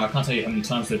 I can't tell you how many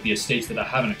times there'd be a stage that I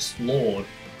haven't explored,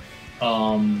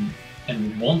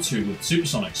 and want to with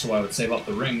Supersonic, so I would save up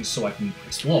the rings so I can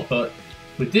explore. But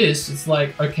with this, it's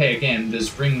like, okay, again,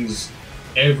 there's rings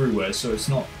everywhere, so it's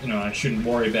not, I shouldn't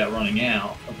worry about running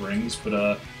out of rings,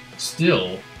 but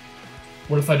still,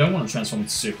 what if I don't want to transform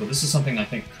into Super? This is something I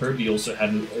think Kirby also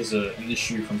had as an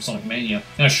issue from Sonic Mania.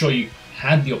 Now, sure, you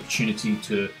had the opportunity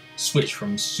to switch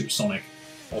from Supersonic,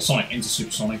 or Sonic into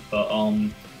Supersonic, but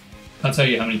can't tell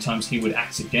you how many times he would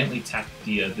accidentally tap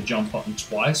the jump button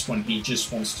twice when he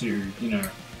just wants to,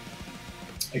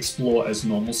 explore as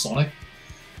normal Sonic,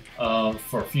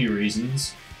 for a few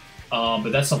reasons. But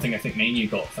that's something I think Mania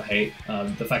got for hate.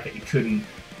 The fact that you couldn't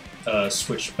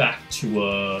switch back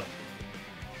to,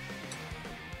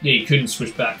 you couldn't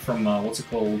switch back from, what's it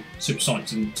called, Supersonic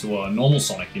to normal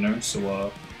Sonic,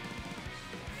 so,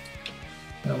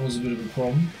 that was a bit of a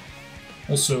problem.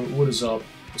 Also, what is up,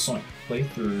 the Sonic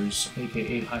playthroughs,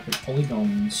 aka Hyper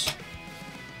Polygons?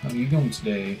 How are you going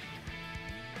today?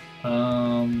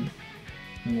 And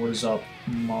what is up,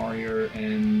 Mario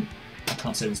and I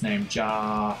can't say his name,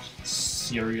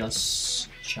 Sirius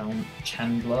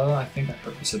Chandler? I think I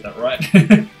hope I said that right.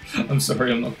 I'm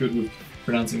sorry, I'm not good with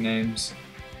pronouncing names.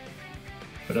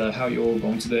 But how are you all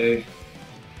going today?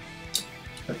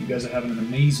 Hope you guys are having an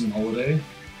amazing holiday.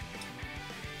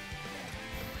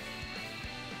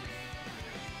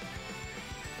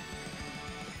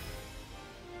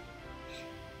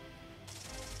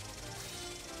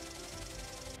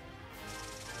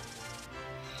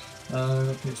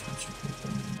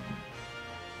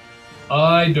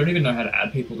 I don't even know how to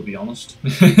add people, to be honest.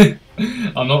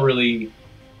 I'm not really,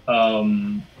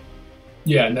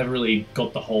 yeah, I never really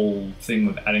got the whole thing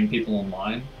with adding people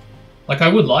online. Like, I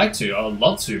would like to, I would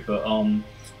love to, but,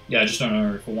 yeah, I just don't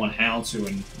know, for one, how to,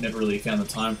 and never really found the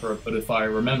time for it. But if I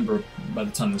remember by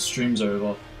the time the stream's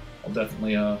over, I'll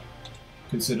definitely,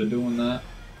 consider doing that.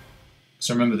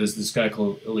 So I remember there's this guy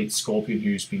called Elite Scorpion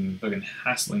who's been fucking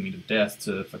hassling me to death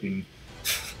to fucking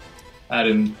add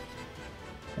him.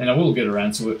 And I will get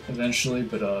around to it eventually,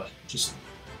 but just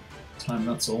time,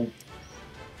 that's all.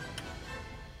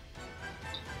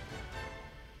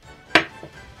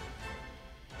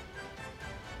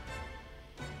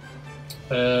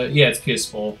 Yeah, it's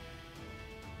PS4.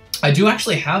 I do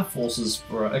actually have Forces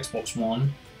for Xbox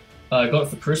One. I got it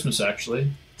for Christmas,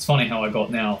 actually. It's funny how I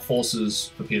got now Forces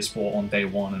for PS4 on day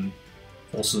one and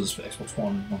Forces for Xbox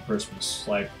One on Christmas.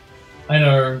 Like, I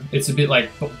know, it's a bit like,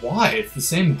 but why? It's the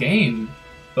same game.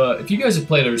 But if you guys have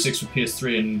played 06 for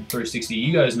PS3 and 360,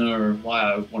 you guys know why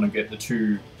I want to get the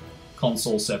two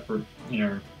console separate,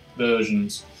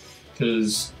 versions.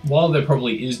 Because while there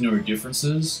probably is no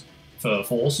differences for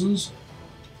Forces,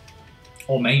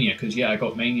 or Mania, because yeah, I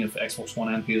got Mania for Xbox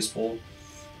One and PS4.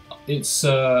 It's,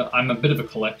 I'm a bit of a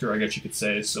collector, I guess you could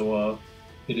say, so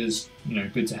it is,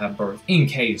 good to have both, in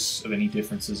case of any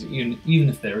differences, even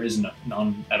if there is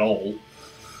none at all.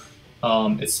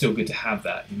 It's still good to have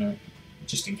that,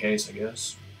 just in case, I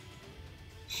guess.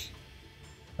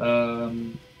 Got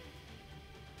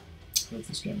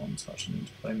this game on touch, I need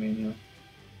to play Mania.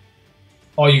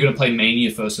 Oh, you're gonna play Mania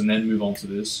first and then move on to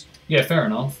this? Yeah, fair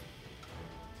enough.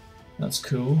 That's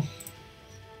cool.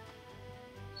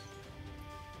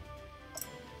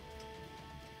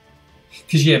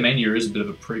 Because, yeah, Mania is a bit of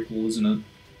a prequel, isn't it?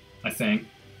 I think.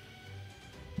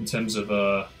 In terms of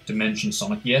Dimension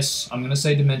Sonic. Yes, I'm going to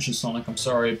say Dimension Sonic, I'm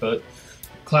sorry, but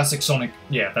Classic Sonic,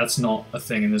 yeah, that's not a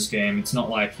thing in this game. It's not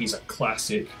like he's a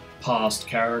classic past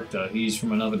character. He's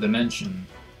from another dimension.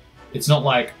 It's not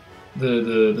like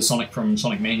the Sonic from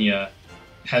Sonic Mania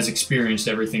has experienced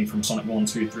everything from Sonic 1,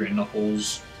 2, 3, and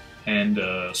Knuckles, and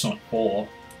Sonic 4.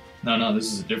 No,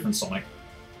 this is a different Sonic.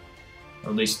 Or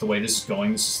at least the way this is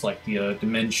going, this is like the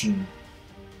dimension,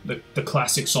 the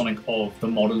classic Sonic of the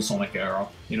modern Sonic era,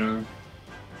 you know?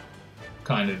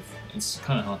 Kind of. It's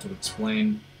kind of hard to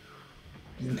explain.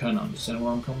 You can kind of understand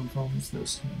where I'm coming from. It's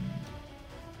this.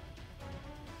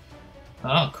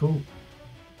 Ah, cool.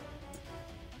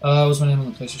 What's my name on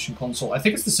the PlayStation console? I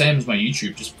think it's the same as my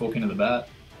YouTube, just talking to the bat.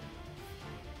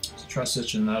 So try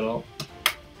searching that up.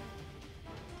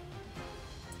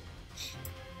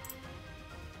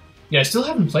 Yeah, I still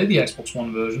haven't played the Xbox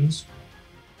One versions.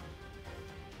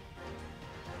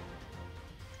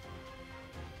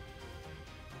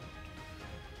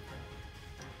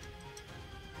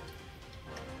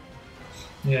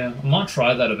 Yeah, I might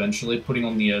try that eventually, putting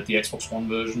on the Xbox One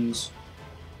versions.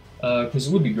 Because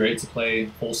it would be great to play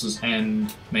Forces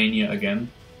and Mania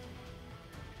again.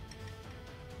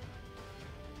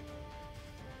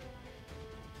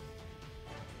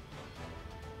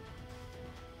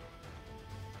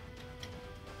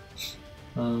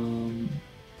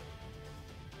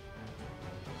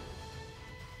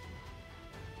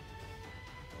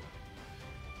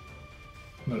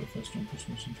 First on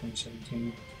Christmas in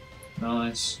 2017.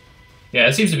 Nice. Yeah,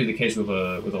 it seems to be the case with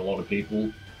a lot of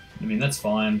people. I mean, that's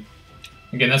fine.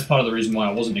 Again, that's part of the reason why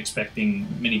I wasn't expecting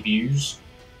many views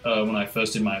when I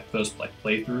first did my first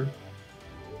playthrough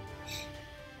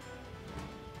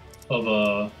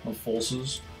of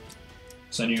Forces.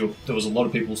 So I knew there was a lot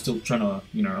of people still trying to,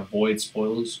 you know, avoid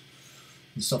spoilers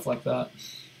and stuff like that.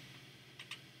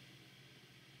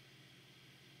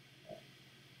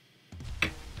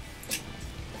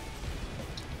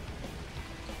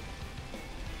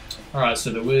 Alright,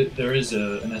 so there is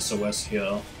an SOS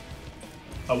here.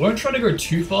 I won't try to go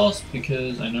too fast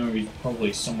because I know he's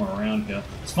probably somewhere around here.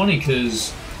 It's funny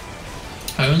because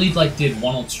I only did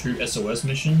 1 or 2 SOS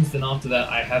missions, then after that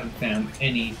I haven't found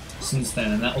any since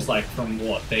then, and that was like from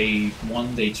what, day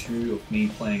 1, day 2 of me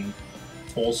playing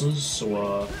Forces,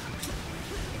 so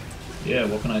yeah,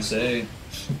 what can I say?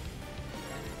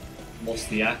 Lost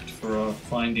the act for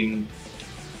finding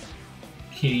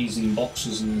keys and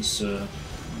boxes in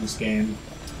this game.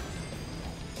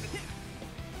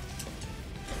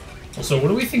 Also, what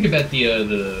do we think about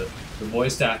the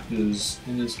voice actors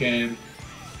in this game?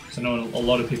 Because I know a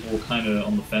lot of people were kind of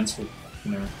on the fence with,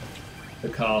 you know, the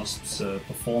cast's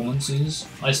performances.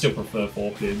 I still prefer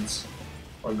 4Kids,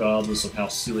 regardless of how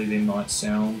silly they might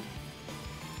sound.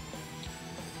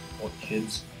 What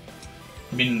kids?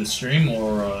 I mean in the stream,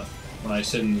 or when I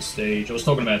said in the stage, I was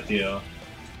talking about the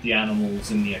animals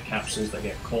in the capsules that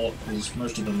get caught, because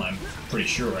most of them, I'm pretty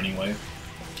sure anyway,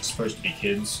 are supposed to be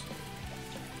kids.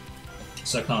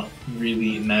 So I can't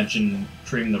really imagine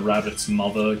Cream the Rabbit's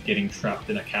mother getting trapped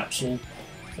in a capsule.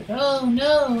 It's like, oh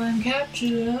no, I'm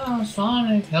captured, oh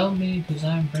Sonic, help me, because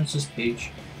I'm Princess Peach.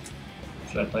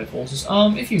 Should I play Forces?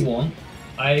 If you want.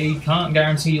 I can't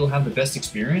guarantee you'll have the best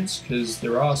experience, because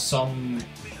there are some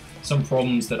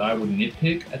problems that I would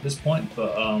nitpick at this point,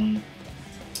 but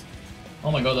oh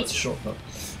my god, that's a shortcut.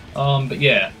 But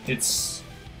yeah, it's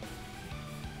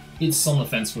on the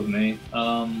fence with me.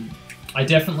 I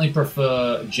definitely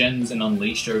prefer Gens and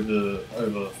Unleashed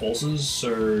over Forces,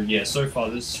 so yeah, so far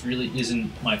this really isn't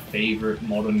my favorite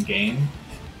modern game.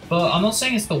 But I'm not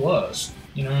saying it's the worst.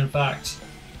 You know, in fact,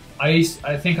 I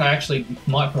think I actually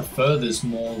might prefer this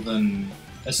more than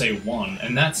SA1,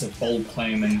 and that's a bold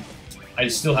claim, and I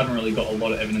still haven't really got a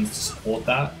lot of evidence to support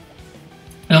that.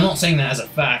 And I'm not saying that as a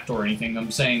fact or anything,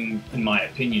 I'm saying in my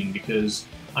opinion, because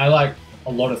I like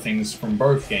a lot of things from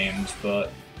both games,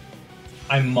 but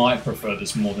I might prefer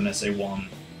this more than SA1.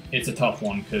 It's a tough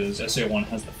one, because SA1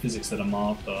 has the physics that I'm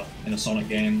after in a Sonic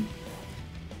game,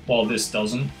 while this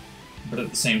doesn't. But at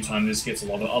the same time, this gets a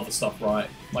lot of other stuff right,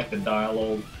 like the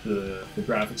dialogue, the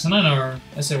graphics. And I know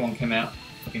SA1 came out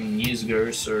fucking years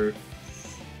ago, so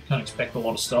can't expect a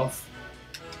lot of stuff.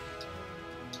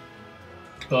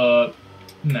 But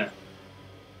nah.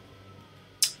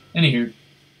 Anywho.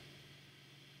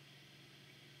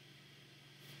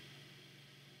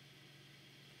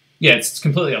 Yeah, it's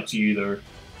completely up to you though,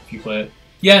 if you play it.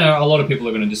 Yeah, no, a lot of people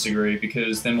are going to disagree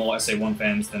because they're more SA1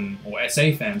 fans than, or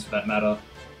SA fans for that matter,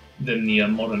 than the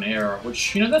modern era,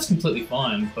 which, you know, that's completely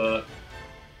fine, but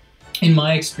in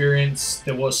my experience,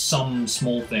 there was some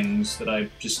small things that I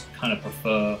just kind of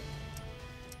prefer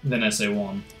than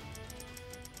SA1.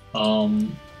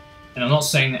 And I'm not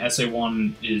saying that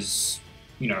SA1 is,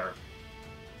 you know,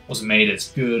 wasn't made as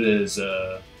good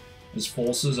as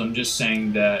Forces. I'm just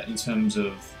saying that in terms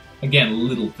of again,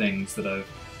 little things that I've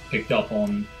picked up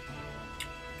on.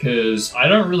 Because I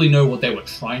don't really know what they were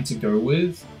trying to go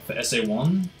with for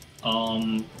SA1.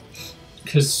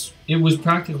 Because it was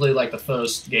practically like the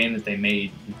first game that they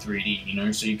made in 3D, you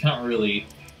know? So you can't really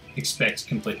expect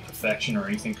complete perfection or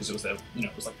anything because it was their, you know,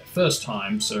 it was like their first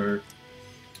time. So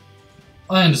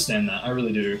I understand that, I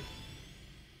really do.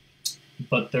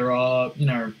 But there are, you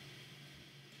know,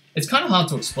 it's kind of hard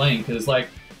to explain because, like,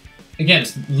 again,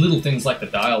 it's little things like the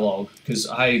dialogue, because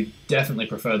I definitely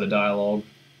prefer the dialogue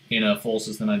in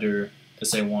Forces than I do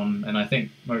SA1, and I think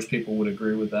most people would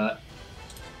agree with that.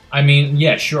 I mean,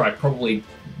 yeah, sure, I probably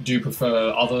do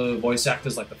prefer other voice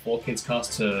actors like the 4Kids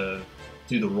cast to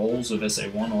do the roles of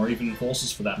SA1, or even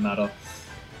Forces for that matter,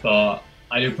 but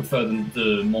I do prefer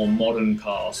the more modern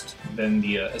cast than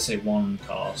the SA1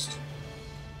 cast.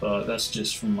 But that's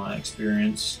just from my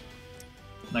experience.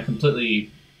 And I completely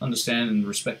understand and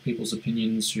respect people's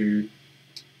opinions who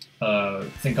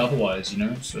think otherwise, you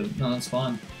know? So, no, that's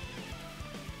fine.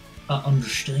 I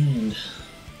understand.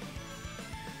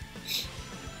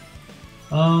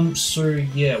 So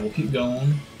yeah, we'll keep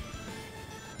going.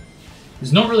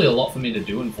 There's not really a lot for me to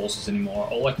do in Forces anymore.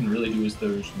 All I can really do is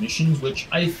those missions, which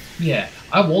I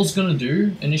was gonna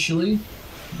do initially,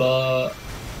 but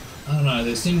I don't know,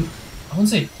 they seem, I wouldn't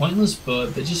say pointless,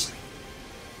 but they're just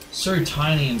so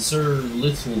tiny and so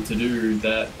little to do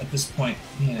that at this point,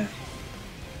 yeah.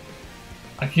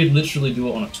 I could literally do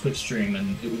it on a Twitch stream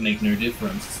and it would make no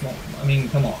difference. It's not, I mean,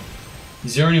 come on.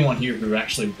 Is there anyone here who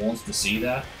actually wants to see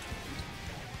that?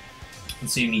 And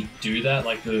see me do that?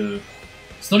 Like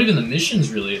it's not even the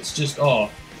missions really, it's just, oh,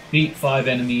 beat 5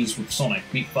 enemies with Sonic,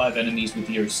 beat 5 enemies with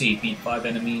the OC, beat 5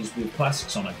 enemies with Classic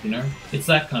Sonic, you know? It's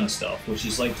that kind of stuff, which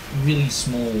is like really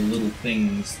small little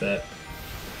things that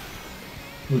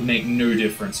would make no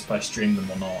difference if I streamed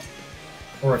them or not.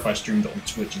 Or if I streamed it on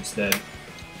Twitch instead.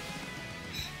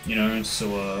 You know,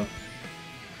 so,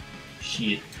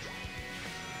 shit.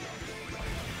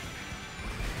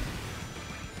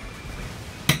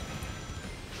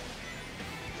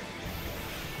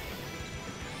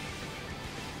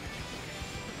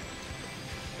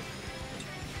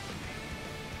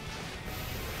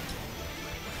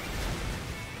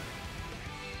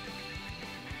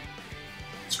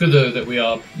 It's good though that we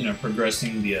are, you know,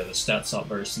 progressing the stats up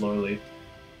very slowly.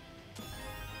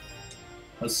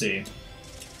 Let's see.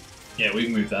 Yeah, we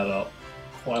can move that up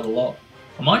quite a lot.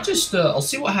 I might just, I'll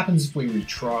see what happens if we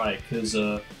retry, because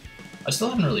I still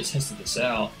haven't really tested this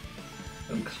out.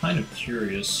 I'm kind of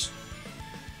curious.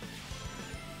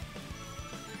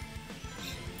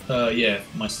 Yeah,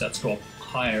 my stats go up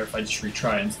higher if I just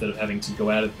retry instead of having to go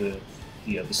out of the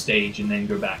stage and then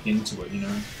go back into it, you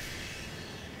know?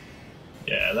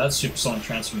 Yeah, that supersonic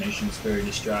transformation is very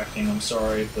distracting, I'm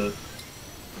sorry, but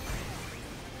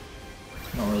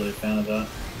not really a fan of that.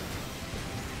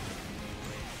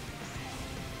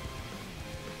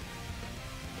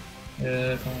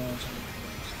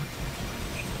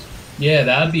 Yeah,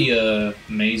 that'd be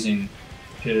amazing,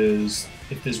 because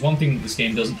if there's one thing that this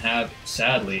game doesn't have,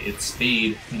 sadly, it's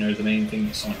speed, you know, the main thing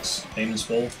that Sonic's famous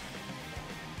for.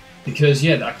 Because,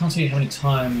 yeah, I can't tell you how many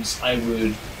times I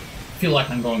would feel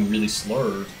like I'm going really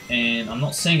slow, and I'm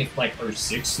not saying it's like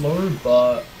 06 slow,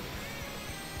 but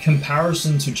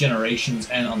comparison to Generations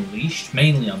and Unleashed,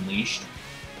 mainly Unleashed,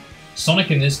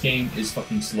 Sonic in this game is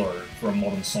fucking slow for a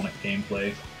modern Sonic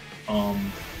gameplay.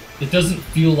 It doesn't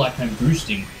feel like I'm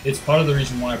boosting. It's part of the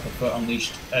reason why I prefer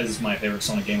Unleashed as my favorite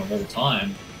Sonic game of all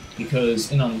time,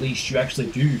 because in Unleashed you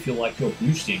actually do feel like you're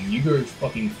boosting. You go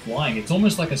fucking flying. It's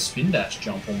almost like a spin dash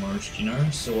jump almost, you know?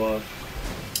 So,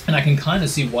 and I can kind of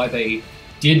see why they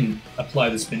didn't apply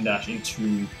the spin dash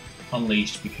into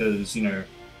Unleashed, because, you know,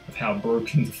 of how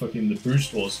broken the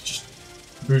boost was.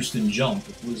 Just boost and jump.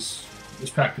 It was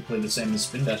practically the same as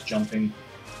spin dash jumping.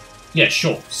 Yeah,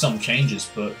 sure, some changes,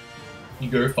 but you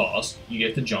go fast, you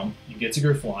get to jump, you get to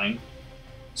go flying.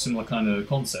 Similar kind of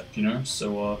concept, you know?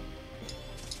 So,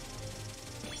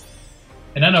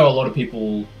 and I know a lot of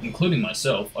people, including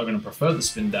myself, are going to prefer the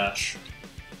spin dash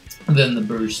than the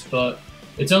boost, but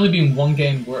it's only been one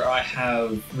game where I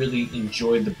have really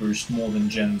enjoyed the boost more than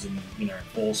Gens and, you know,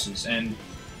 Forces, and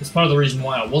it's part of the reason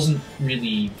why I wasn't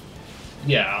really,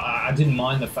 yeah, I didn't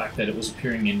mind the fact that it was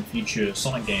appearing in future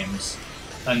Sonic games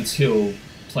until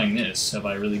playing this. Have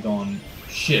I really gone,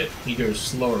 shit, he goes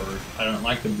slower, I don't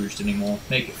like the boost anymore,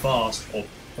 make it fast, or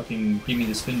fucking give me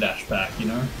the spin dash back, you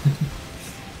know?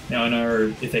 Now I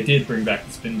know if they did bring back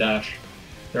the spin dash,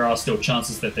 there are still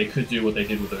chances that they could do what they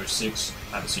did with 06,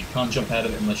 have it so you can't jump out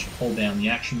of it unless you hold down the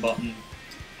action button,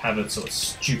 have it so it's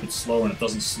stupid slow and it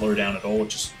doesn't slow down at all,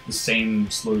 just the same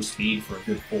slow speed for a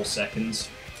good 4 seconds.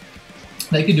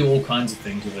 they could do all kinds of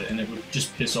things with it, and it would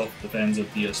just piss off the fans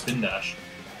of the spin dash.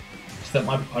 So that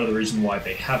might be part of the reason why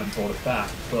they haven't brought it back.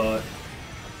 But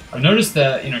I've noticed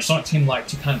that, you know, Sonic Team like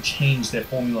to kind of change their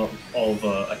formula of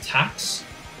attacks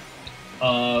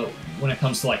when it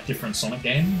comes to like different Sonic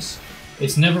games.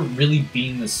 It's never really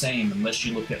been the same unless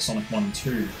you look at Sonic 1 and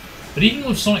 2. But even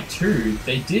with Sonic 2,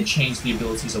 they did change the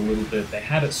abilities a little bit. They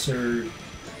had it so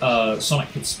Sonic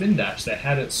could spin dash. They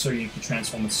had it so you could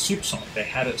transform into Super Sonic. They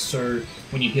had it so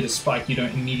when you hit a spike, you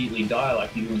don't immediately die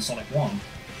like you do in Sonic 1.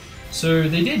 So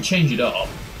they did change it up,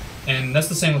 and that's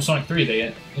the same with Sonic 3.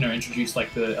 They, you know, introduced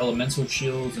like the elemental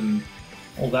shields and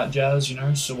all that jazz, you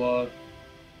know. So,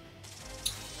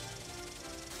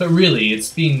 but really,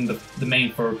 it's been the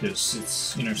main focus.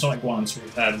 It's, you know, Sonic 1 and 2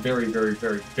 had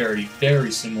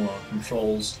very similar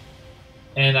controls.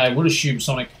 And I would assume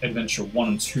Sonic Adventure 1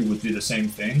 and 2 would do the same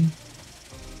thing.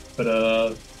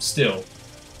 But, still.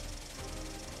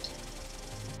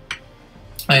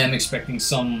 I am expecting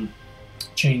some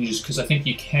changes, because I think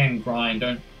you can grind,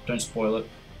 don't spoil it.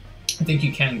 I think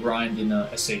you can grind in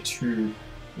SA2. It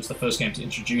was the first game to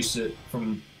introduce it,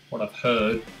 from what I've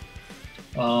heard.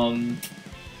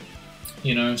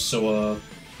 You know, so,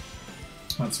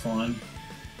 that's fine.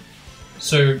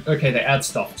 So, okay, they add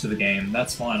stuff to the game.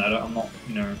 That's fine. I'm not,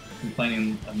 you know,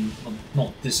 complaining. I'm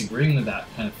not disagreeing with that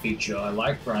kind of feature. I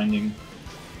like grinding.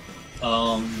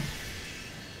 And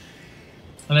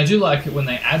I do like it when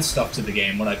they add stuff to the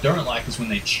game. What I don't like is when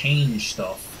they change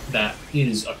stuff that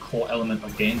is a core element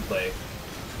of gameplay.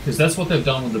 Because that's what they've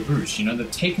done with the boost, you know? They've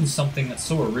taken something that's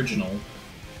so original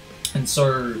and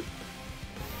so,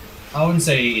 I wouldn't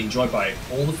say enjoyed by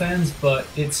all the fans, but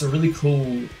it's a really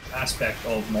cool aspect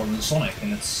of modern Sonic,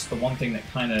 and it's the one thing that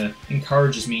kind of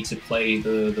encourages me to play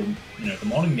the you know, the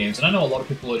modern games. And I know a lot of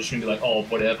people are just going to be like, oh,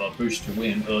 whatever, boost to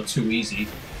win, or too easy.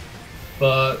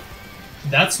 But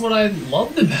that's what I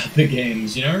loved about the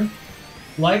games, you know?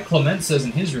 Like Clement says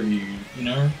in his review, you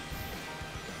know,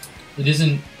 it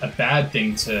isn't a bad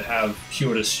thing to have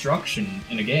pure destruction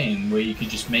in a game where you could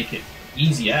just make it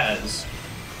easy as.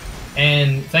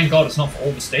 And thank God it's not for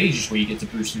all the stages where you get to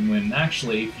boost and win.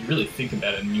 Actually, if you really think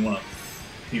about it and you want to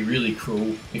be really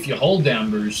cruel, if you hold down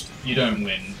boost, you don't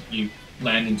win. You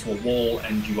land into a wall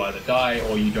and you either die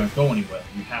or you don't go anywhere.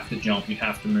 You have to jump, you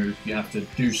have to move, you have to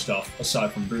do stuff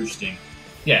aside from boosting.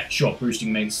 Yeah, sure,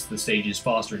 boosting makes the stages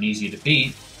faster and easier to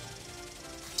beat,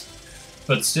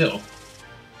 but still.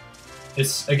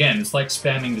 It's, again, it's like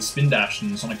spamming the spin dash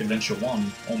in Sonic Adventure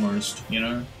 1, almost, you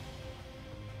know?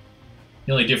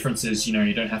 The only difference is, you know,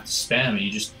 you don't have to spam it, you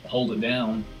just hold it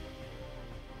down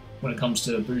when it comes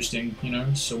to boosting, you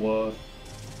know? So,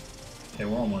 okay,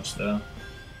 we're almost there.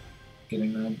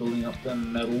 Getting there, building up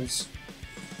them medals.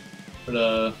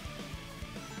 But,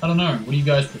 I don't know, what do you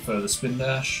guys prefer, the spin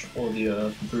dash or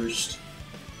the boost?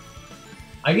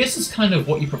 I guess it's kind of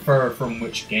what you prefer from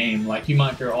which game. Like, you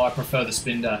might go, oh, I prefer the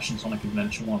spin dash in Sonic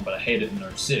Adventure 1, but I hate it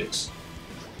in 06.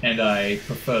 And I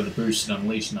prefer the boost in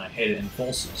Unleashed, and I hate it in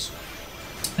Forces.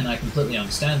 And I completely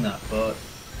understand that, but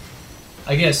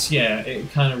I guess, yeah,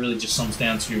 it kind of really just sums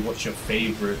down to what's your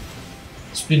favorite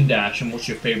spin dash and what's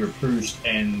your favorite boost,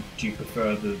 and do you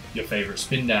prefer your favorite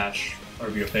spin dash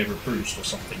over your favorite boost or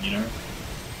something, you know?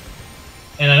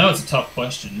 And I know it's a tough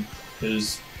question,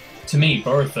 because to me,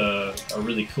 both are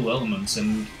really cool elements,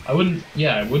 and I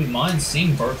wouldn't mind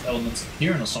seeing both elements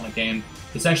appear in a Sonic game.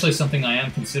 It's actually something I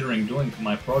am considering doing for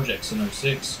my projects in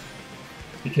 06.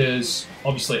 Because,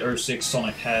 obviously, 06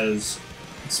 Sonic has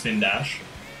spin dash,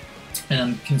 and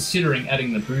I'm considering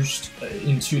adding the boost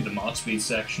into the Mark Speed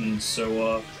section,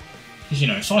 so, because, you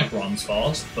know, Sonic runs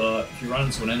fast, but if you run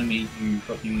into an enemy, you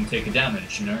fucking take a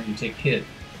damage, you know, you take hit.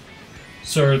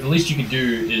 So, the least you can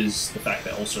do is the fact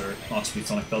that also Mark Speed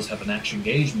Sonic does have an action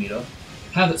gauge meter,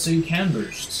 have it so you can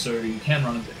boost, so you can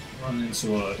run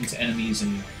into enemies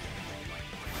and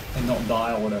not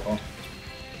die or whatever.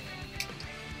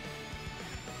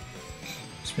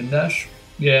 Spin dash?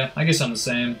 Yeah, I guess I'm the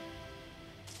same.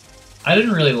 I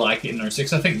didn't really like it in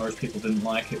 06. I think most people didn't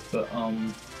like it, but,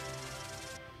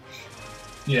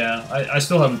 yeah, I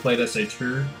still haven't played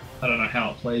SA2. I don't know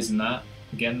how it plays in that.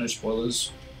 Again, no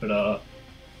spoilers. But,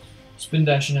 spin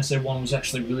dash in SA1 was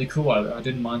actually really cool. I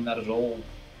didn't mind that at all.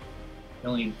 The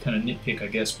only kind of nitpick, I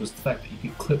guess, was the fact that you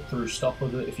could clip through stuff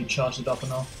with it if you charged it up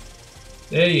enough.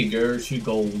 There you go, 2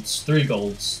 golds. 3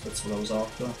 golds, that's what I was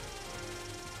after.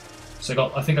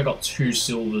 So I think I got 2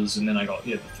 silvers, and then I got,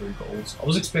 yeah, the 3 golds. I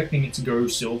was expecting it to go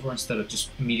silver instead of just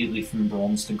immediately from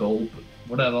bronze to gold, but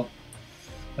whatever.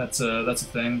 That's a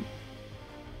thing.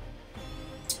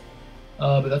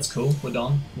 But that's cool. We're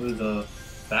done with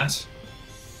that.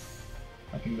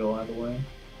 I can go either way.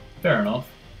 Fair enough.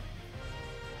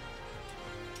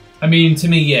 I mean, to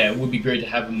me, yeah, it would be great to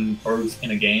have them both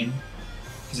in a game,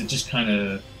 because it just kind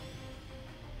of,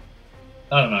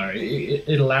 I don't know,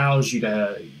 it allows you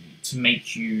to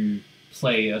make you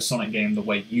play a Sonic game the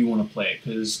way you want to play it,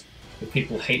 because if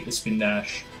people hate the spin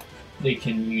dash, they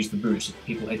can use the boost. If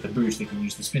people hate the boost, they can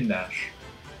use the spin dash,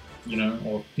 you know,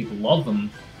 or if people love them,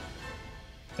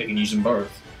 they can use them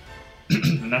both.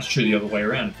 And that's true the other way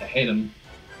around. If they hate them,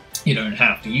 you don't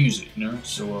have to use it, you know,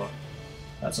 so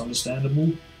that's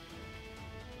understandable.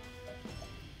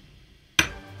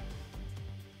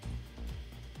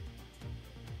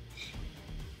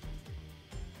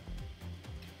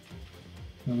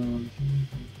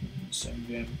 Same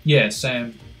game. Yeah,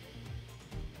 same.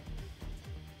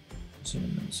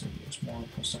 More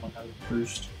plus someone has a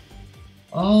boost.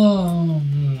 Oh,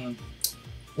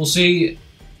 well, see,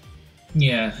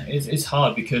 yeah, it's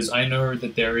hard because I know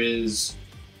that there is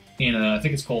in I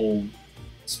think it's called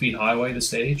Speed Highway, the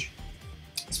stage.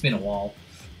 It's been a while.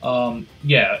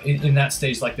 Yeah, in that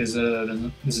stage, like there's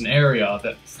an area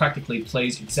that practically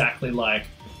plays exactly like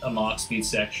a Mark Speed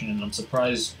section, and I'm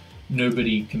surprised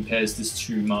nobody compares this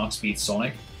to Mark Speed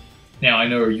Sonic. Now I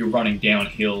know you're running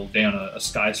downhill down a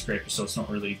skyscraper, so it's not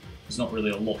really there's not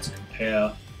really a lot to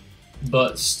compare,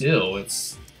 but still,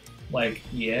 it's like,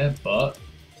 yeah, but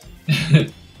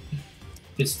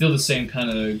it's still the same kind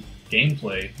of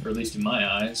gameplay, or at least in my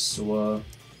eyes. So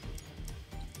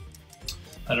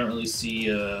I don't really see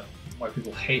why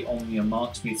people hate on the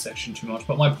Mark Speed section too much.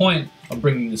 But my point of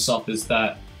bringing this up is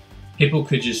that people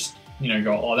could just, you know,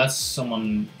 go, oh, that's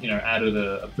someone, you know, added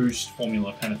a boost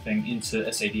formula kind of thing into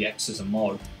SADX as a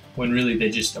mod, when really they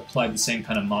just applied the same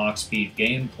kind of Mark Speed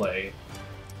gameplay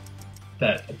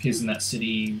that appears in that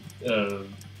city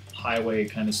highway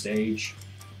kind of stage,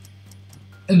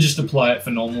 and just apply it for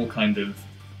normal kind of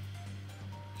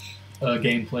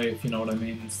gameplay, if you know what I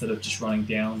mean, instead of just running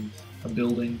down a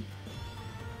building.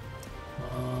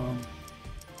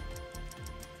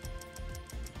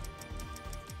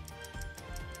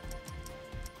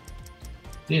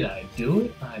 Did I do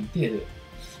it? I did it.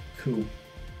 Cool.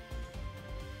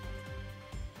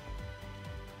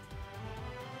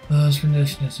 Spin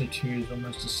dash in SA2 is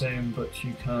almost the same, but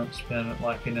you can't spam it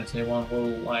like in SA1.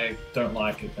 Well, I don't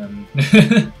like it then.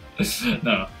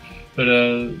 No. But,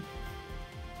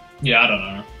 yeah, I don't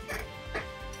know.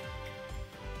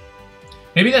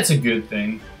 Maybe that's a good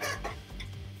thing,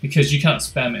 because you can't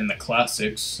spam it in the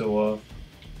classics, so,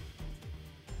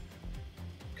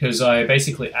 because I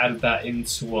basically added that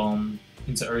into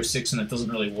 06 and it doesn't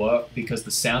really work, because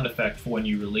the sound effect for when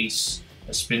you release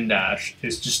a spin dash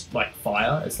is just like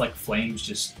fire. It's like flames,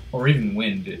 just, or even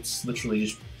wind. It's literally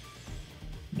just,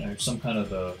 you know, some kind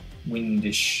of a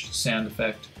windish sound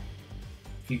effect,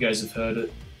 if you guys have heard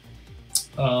it.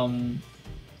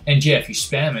 And yeah, if you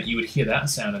spam it, you would hear that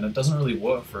sound, and it doesn't really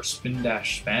work for a spin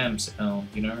dash spam sound,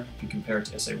 you know, if you compare it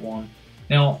to SA1.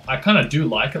 Now, I kind of do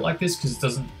like it like this,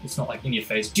 because it's not like in your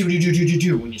face, do when you're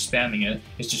spamming it.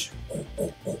 It's just,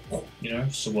 you know,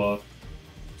 so,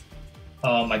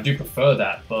 I do prefer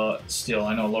that, but still,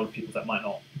 I know a lot of people that might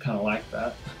not kind of like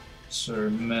that.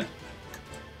 So, meh.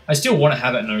 I still want to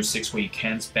have it in 06 where you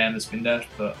can spam the spin dash,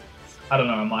 but I don't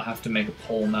know, I might have to make a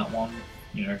poll on that one,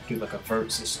 you know, do like a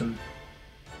vote system.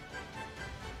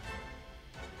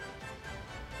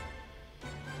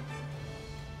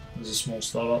 There's a small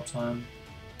startup time.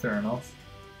 Fair enough.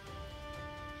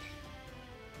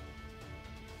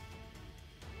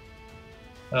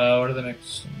 What are the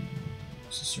next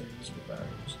necessary visible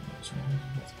barriers?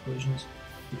 Collisions?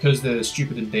 Because they're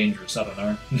stupid and dangerous, I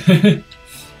don't know.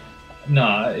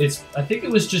 Nah, I think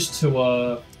it was just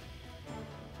to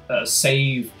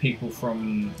save people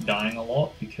from dying a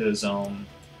lot, because a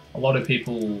lot of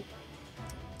people,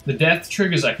 the death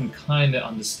triggers I can kind of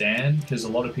understand, because a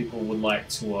lot of people would like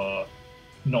to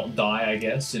not die, I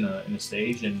guess, in a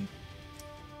stage, and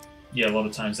yeah, a lot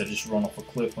of times they just run off a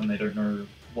cliff when they don't know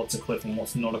what's a cliff and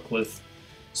what's not a cliff.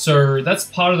 So that's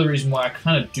part of the reason why I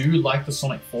kind of do like the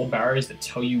Sonic 4 barriers that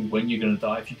tell you when you're going to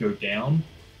die if you go down.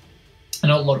 I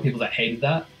know a lot of people that hated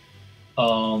that,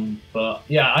 but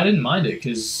yeah, I didn't mind it,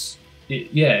 because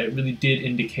it really did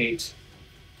indicate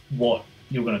what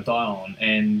you're going to die on,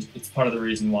 and it's part of the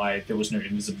reason why there was no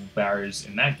invisible barriers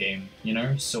in that game, you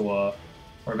know, so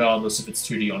regardless if it's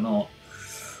 2D or not.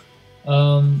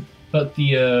 But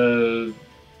the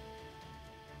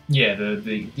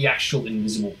actual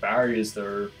invisible barriers,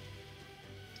 they're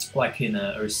like in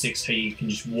 06, how you can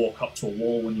just walk up to a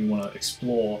wall when you want to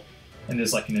explore, and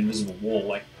there's like an invisible wall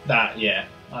like that. Yeah,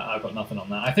 I've got nothing on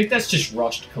that. I think that's just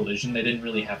rushed collision. They didn't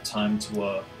really have time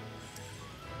to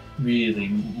really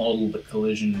model the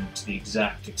collision to the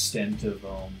exact extent of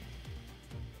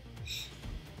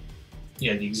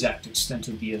yeah, the exact extent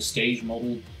of the stage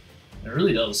model. It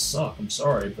really does suck, I'm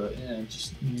sorry, but yeah,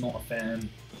 just not a fan.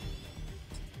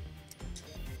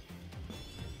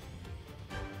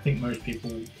 I think most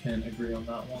people can agree on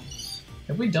that one.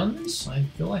 Have we done this? I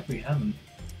feel like we haven't.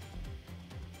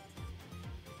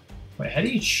 Wait, how do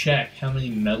you check how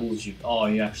many medals you've... Oh,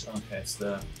 you actually... Okay, it's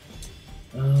there.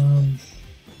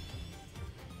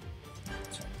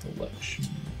 Collection.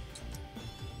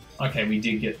 Okay, we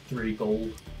did get 3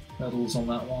 gold medals on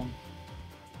that one.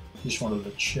 Just wanted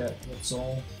to check, that's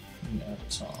all. New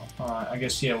avatar. Alright, I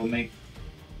guess, yeah, we'll make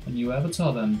a new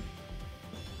avatar then.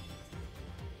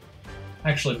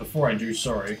 Actually, before I do,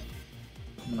 sorry,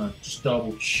 I'm gonna just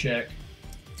double check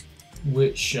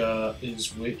which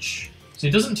is which. So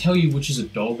it doesn't tell you which is a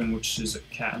dog and which is a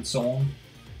cat and so on.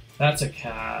 That's a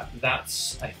cat,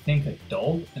 that's, I think, a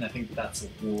dog, and I think that's a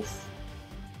wolf.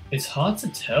 It's hard to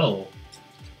tell.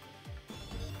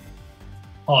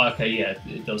 Oh, okay, yeah,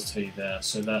 it does tell you there.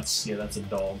 So that's, yeah, that's a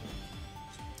dog.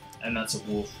 And that's a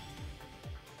wolf.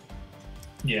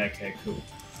 Yeah, okay, cool.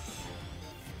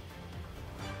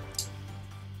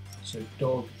 So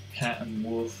dog, cat, and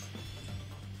wolf.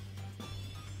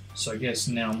 So I guess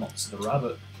now I'm up to the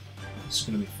rabbit. It's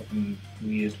gonna be fucking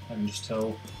weird, I can just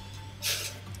tell.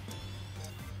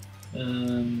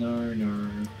 No.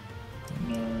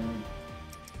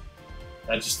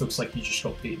 That just looks like he just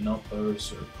got beaten up though,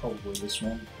 so probably this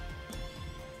one.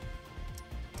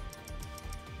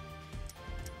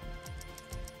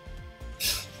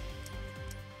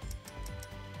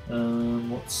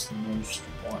 What's the most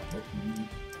white looking?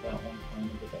 That one kind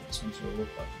of, but that seems to look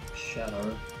like a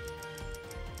shadow.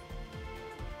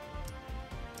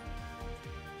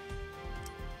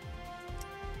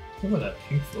 Look at that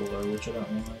pink fill though, which I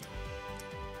don't like.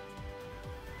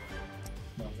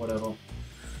 No, whatever.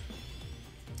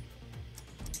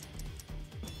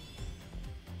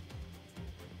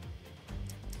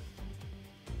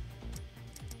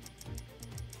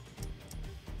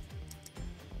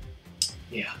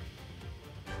 Yeah.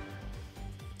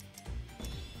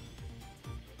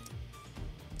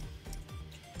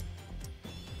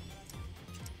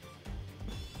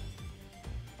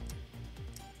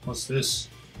 What's this?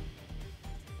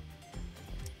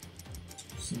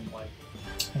 Seems like...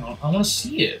 Hang on, I want to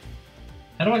see it.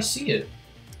 How do I see it?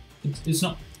 It's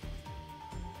not...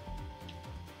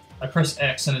 I press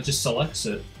X and it just selects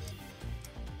it.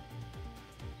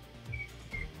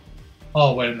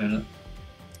 Oh, wait a minute.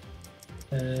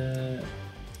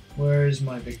 Where is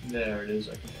my big... There it is,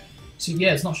 okay. See,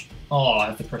 yeah, it's not... Oh, I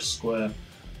have to press square.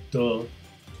 Duh.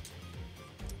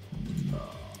 No.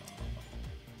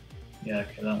 Yeah,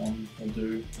 okay, that one will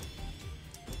do.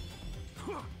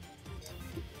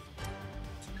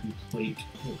 Complete.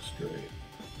 Looks great.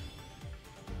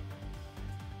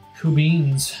 Cool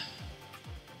beans.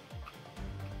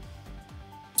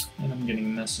 And I'm getting a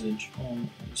message on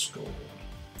Discord.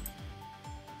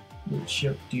 What's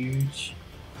up, dudes?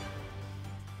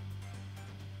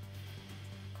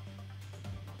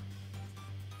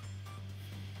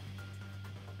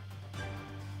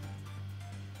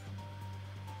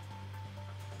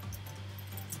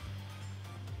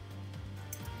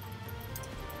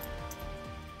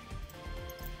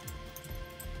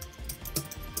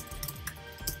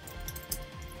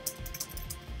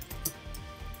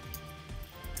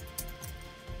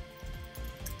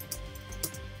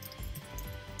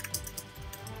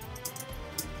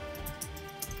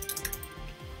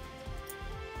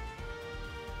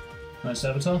 Nice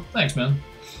avatar. Thanks, man.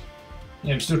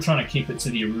 Yeah, I'm still trying to keep it to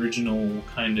the original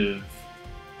kind of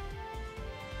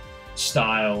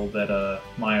style that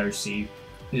my OC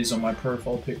is on my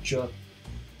profile picture.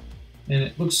 And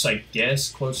it looks, I guess,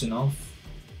 close enough,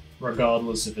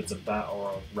 regardless if it's a bat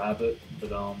or a rabbit,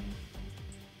 but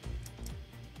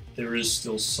there is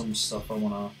still some stuff I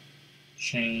want to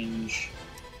change.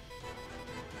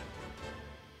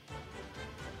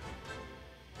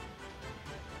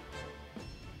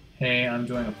 Hey, I'm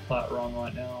doing a plat run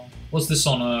right now. Was this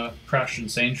on a Crash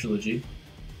Insane trilogy?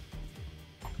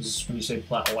 Because when you say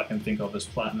plat, all I can think of is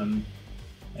platinum,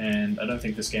 and I don't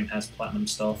think this game has platinum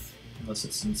stuff unless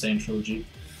it's Insane trilogy.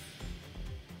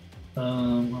 Where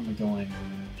am I going?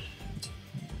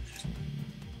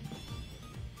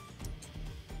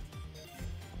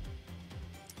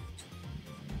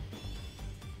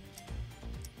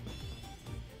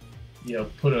 Yeah,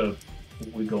 put a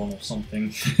wig on or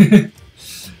something.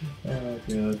 Oh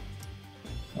god.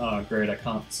 Oh great, I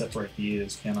can't separate the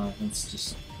ears, can I? That's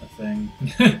just a thing.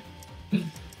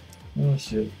 Oh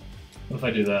shit. What if I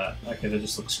do that? Okay, that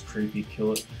just looks creepy,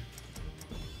 kill it.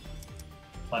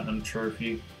 Platinum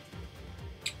trophy.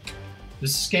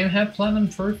 Does this game have platinum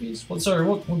trophies? Sorry,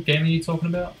 what game are you talking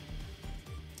about?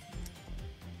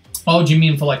 Oh, do you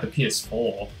mean for like the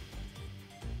PS4?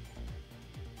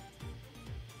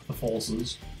 The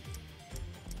Forces.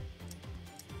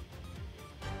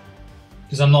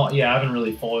 Because I haven't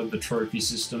really followed the trophy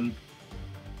system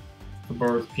for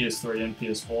both PS3 and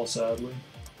PS4, sadly.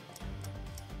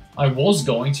 I was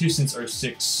going to, since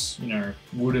 06, you know,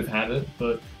 would have had it,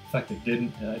 but the fact it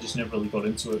didn't, I just never really got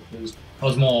into it, because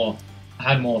I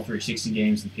had more 360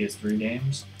 games than PS3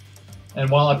 games. And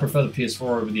while I prefer the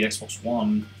PS4 over the Xbox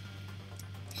One,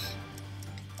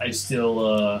 I still,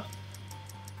 I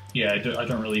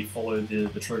don't really follow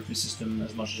the trophy system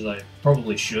as much as I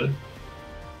probably should.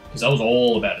 Because I was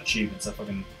all about achievements. I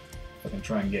fucking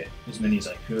try and get as many as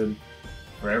I could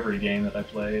for every game that I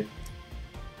played.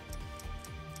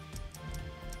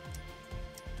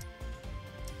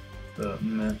 But,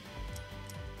 meh.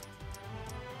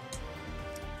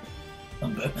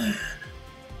 I'm Batman.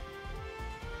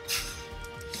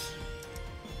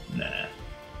 Nah.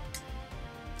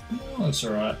 Oh, that's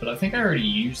alright, but I think I already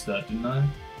used that, didn't I?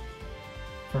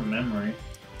 From memory.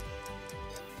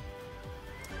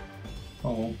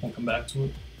 Oh well, we'll come back to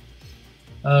it.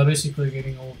 Basically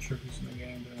getting all trophies in the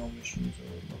game, doing all missions or...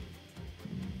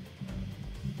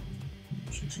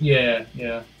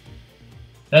 Yeah.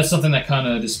 That's something that kind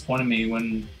of disappointed me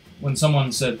when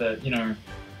someone said that, you know,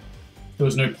 there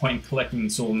was no point in collecting the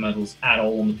silver medals at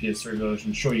all on the PS3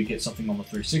 version. Sure, you get something on the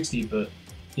 360, but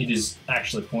it is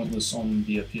actually pointless on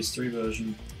the PS3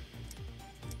 version.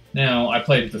 Now, I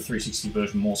played the 360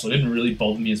 version more, so it didn't really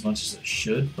bother me as much as it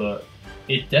should, but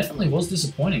it definitely was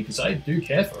disappointing, because I do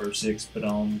care for 06, but,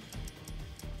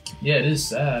 yeah, it is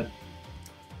sad.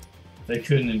 They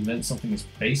couldn't invent something as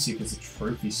basic as a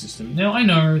trophy system. Now, I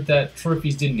know that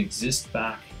trophies didn't exist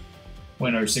back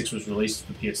when 06 was released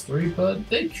for PS3, but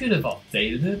they could have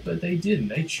updated it, but they didn't.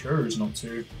 They chose not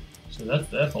to. So that's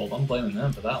their fault. I'm blaming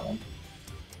them for that one.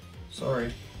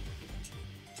 Sorry.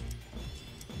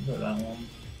 Go that one.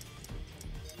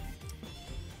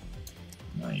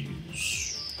 I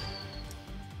use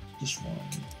this one.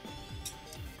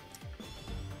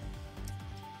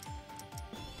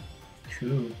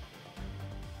 Cool.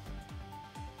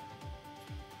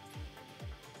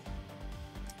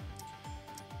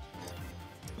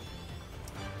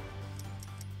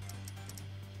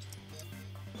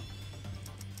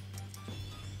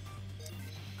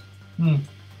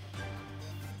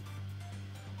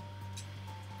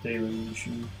 Daily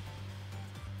mission.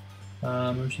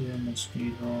 Mostly in the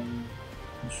speed run.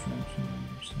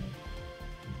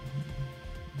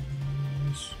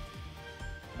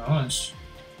 Nice.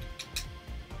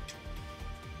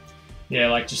 Yeah,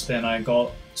 like just then I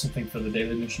got something for the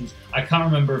daily missions. I can't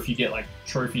remember if you get like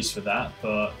trophies for that,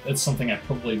 but it's something I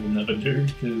probably will never do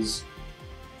because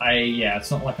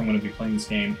it's not like I'm going to be playing this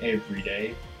game every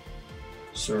day.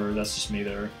 So that's just me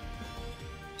there.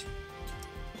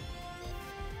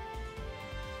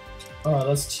 Alright,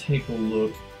 let's take a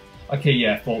look. Okay,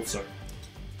 yeah, Forza.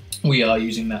 We are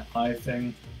using that eye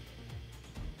thing.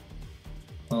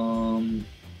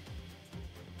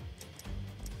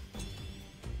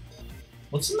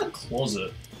 What's in the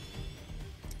closet?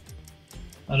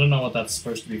 I don't know what that's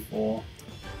supposed to be for.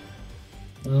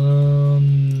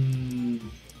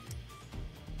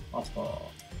 Upper.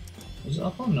 Was it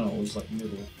upper? No, it was like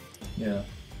middle. Yeah.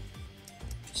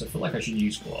 So I feel like I should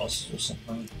use glasses or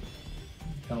something.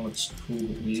 Kind of looks cool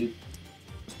but weird.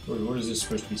 What is this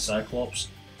supposed to be? Cyclops?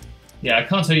 Yeah, I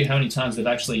can't tell you how many times they've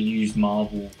actually used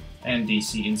Marvel and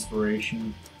DC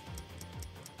inspiration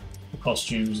for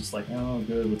costumes. It's like, oh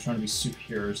good, we're trying to be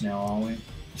superheroes now, aren't we?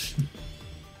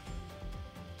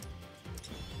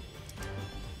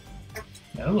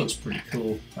 Yeah, that looks pretty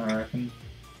cool, I reckon.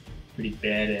 Pretty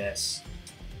badass.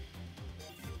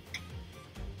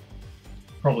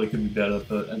 Probably could be better,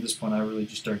 but at this point I really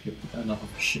just don't give enough of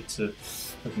a shit to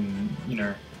fucking, you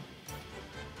know,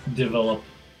 develop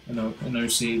an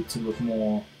OC to look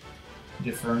more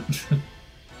different.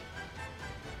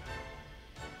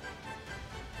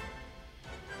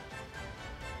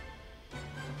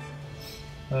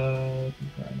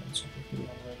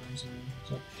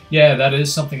 Yeah, that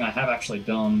is something I have actually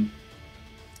done.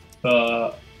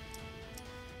 But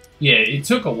yeah, it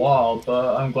took a while,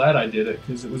 but I'm glad I did it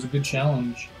because it was a good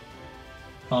challenge.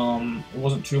 It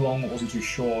wasn't too long, it wasn't too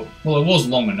short. Well, it was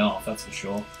long enough, that's for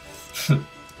sure.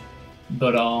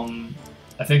 But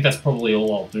I think that's probably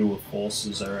all I'll do with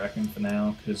Forces, I reckon, for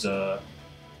now, because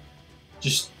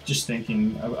just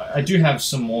thinking, I do have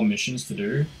some more missions to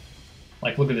do.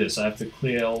 Like, look at this, I have to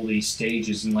clear all these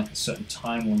stages in like a certain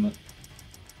time limit.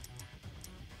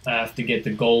 I have to get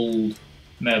the gold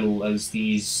medal as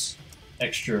these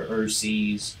extra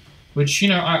OCs, which, you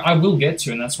know, I will get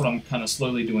to, and that's what I'm kind of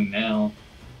slowly doing now.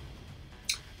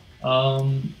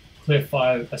 Clear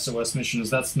 5 SOS missions,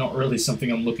 that's not really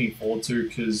something I'm looking forward to,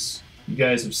 because you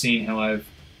guys have seen how I've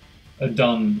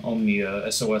done on the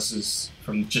SOSs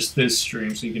from just this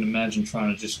stream, so you can imagine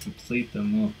trying to just complete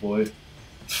them. Oh boy.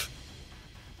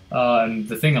 And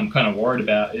the thing I'm kind of worried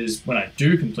about is when I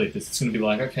do complete this, it's going to be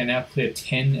like, okay, now clear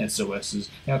 10 SOSs,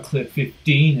 now clear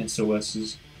 15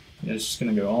 SOSs. You know, it's just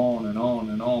going to go on and on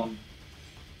and on.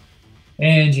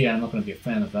 And yeah, I'm not going to be a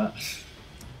fan of that.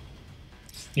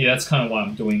 Yeah, that's kind of why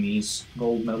I'm doing these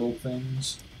gold medal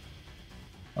things.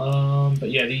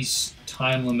 But yeah, these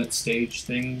time limit stage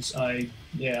things, I'm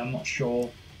not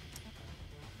sure.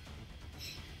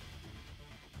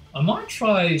 I might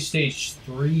try stage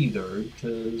 3 though,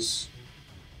 because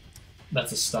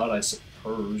that's a start, I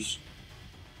suppose.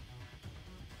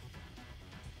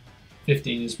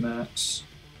 15 is max.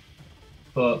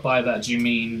 But by that, do you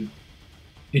mean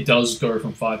it does go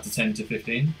from 5 to 10 to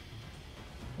 15?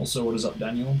 Also, what is up,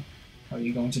 Daniel? How are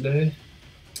you going today?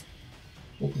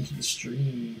 Welcome to the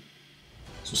stream.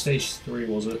 So stage 3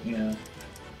 was it? Yeah.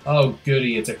 Oh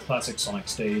goody, it's a classic Sonic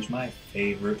stage, my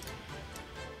favorite.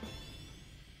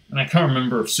 And I can't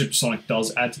remember if Supersonic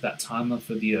does add to that timer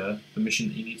for the mission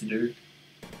that you need to do.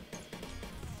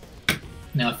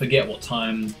 Now I forget what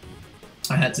time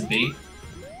I had to beat,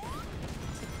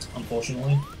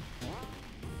 unfortunately.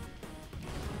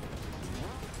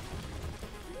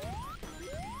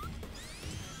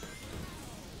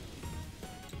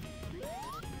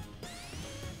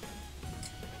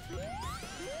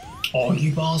 Oh,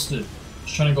 you bastard! I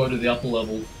was trying to go to the upper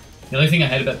level. The only thing I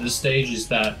hate about this stage is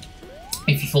that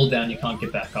if you fall down, you can't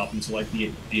get back up until like the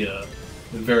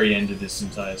very end of this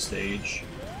entire stage.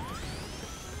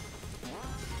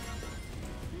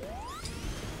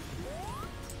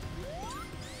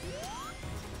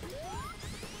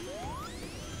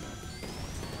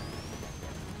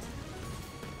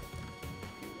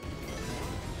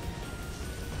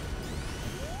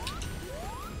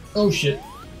 Oh shit.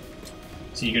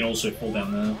 So you can also fall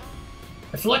down there.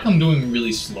 I feel like I'm doing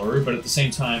really slow, but at the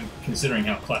same time, considering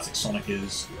how classic Sonic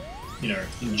is, you know,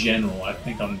 in general, I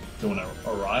think I'm doing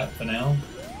alright for now.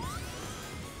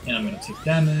 And I'm going to take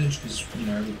damage, because, you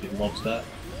know, everybody loves that.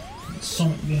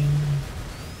 Sonic game.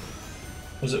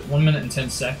 Was it 1 minute and 10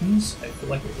 seconds? I feel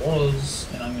like it was,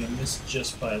 and I'm going to miss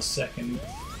just by a second. You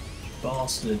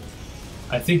bastard.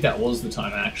 I think that was the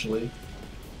time, actually.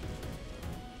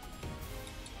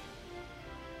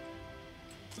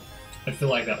 I feel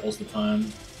like that was the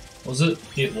time. Was it?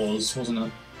 It was, wasn't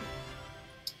it?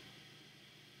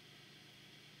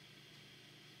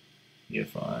 Year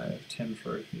 5, 10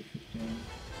 trophy, 15.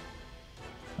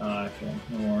 Ah, okay,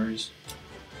 no worries.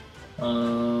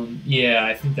 Yeah,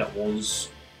 I think that was...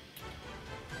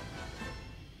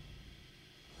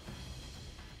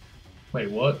 Wait,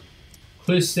 what?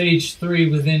 Clear stage 3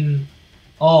 within...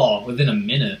 Oh, within a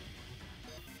minute.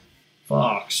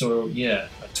 Fuck, so yeah,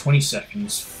 like 20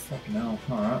 seconds. Fucking hell,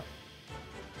 alright.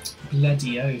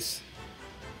 Bloody oath.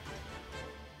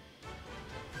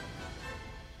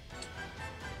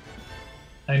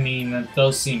 I mean, that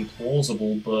does seem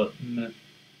plausible, but... Meh.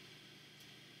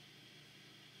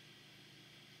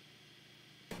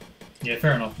 Yeah,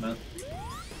 fair enough, man.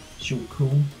 Sure,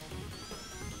 cool.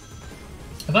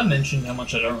 Have I mentioned how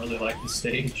much I don't really like this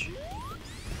stage?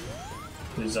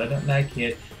 Because I don't like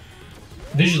it.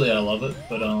 Visually I love it,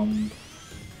 but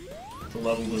the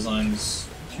level design's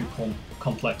too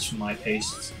complex for my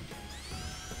tastes.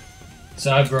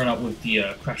 So I've grown up with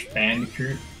the Crash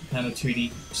Bandicoot kind of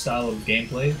 2D style of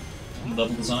gameplay and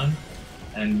level design,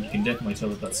 and you can definitely tell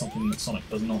that that's something that Sonic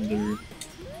does not do.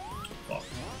 Fuck.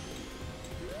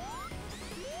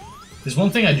 There's one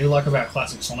thing I do like about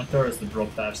classic Sonic though, is the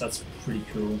drop dash. That's pretty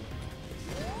cool.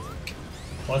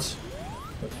 Plus,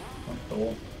 front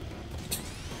door.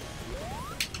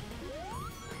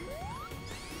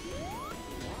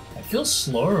 I feel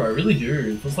slower, I really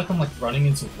do. It feels like I'm like running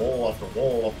into wall after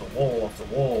wall after wall after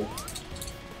wall.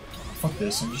 Fuck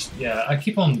this, I'm just, yeah, I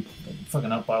keep on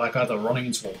fucking up by like either running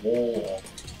into a wall or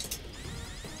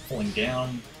falling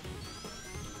down.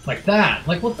 Like that,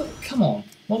 like what the, come on,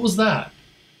 what was that?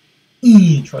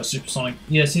 Try Supersonic.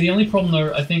 Yeah, see the only problem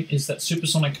though, I think, is that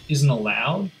Supersonic isn't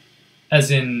allowed.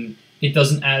 As in, it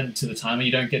doesn't add to the timer,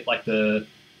 you don't get like the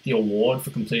award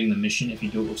for completing the mission if you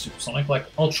do it with Supersonic. Like,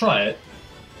 I'll try it.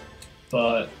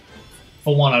 But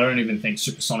for one, I don't even think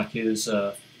Supersonic is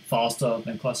faster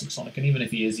than Classic Sonic, and even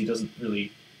if he is, he doesn't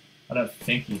really... I don't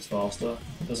think he's faster.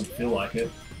 It doesn't feel like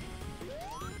it.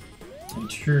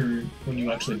 And two, when you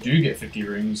actually do get 50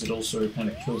 rings, it also kind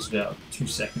of kills about 2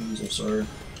 seconds or so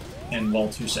And while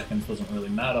 2 seconds doesn't really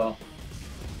matter,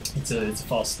 it's a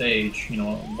fast stage, you know,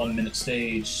 a 1 minute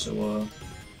stage, so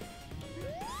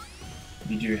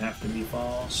you do have to be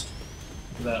fast.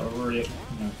 Look at that, we're already at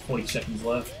 40 seconds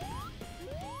left.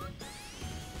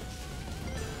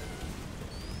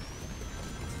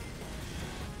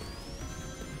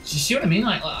 Do you see what I mean?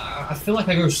 I feel like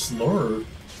I go slower.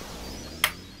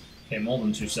 Okay, more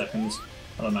than 2 seconds.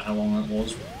 I don't know how long that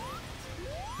was, but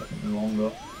definitely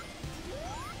longer.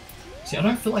 See, I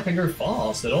don't feel like I go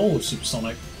fast at all with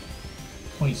Supersonic.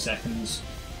 20 seconds.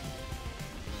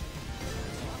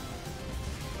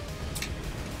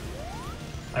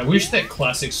 I wish that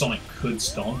Classic Sonic could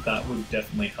stomp, that would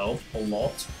definitely help a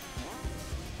lot.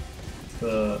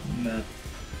 But, meh.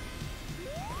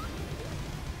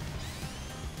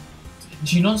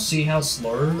 Do you not see how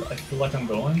slow I feel like I'm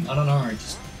going? I don't know, I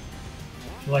just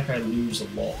feel like I lose a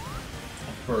lot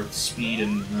of both speed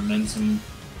and momentum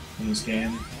in this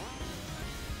game.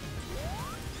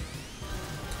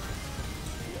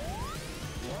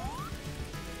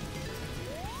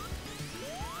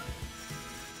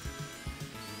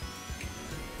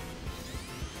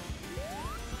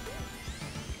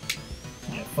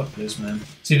 Fuck this, man.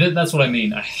 See, that's what I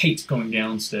mean. I hate going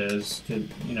downstairs to,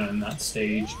 you know, in that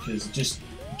stage, because it just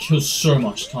kills so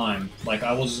much time. Like,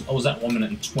 I was at 1 minute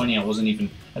and 20, I wasn't even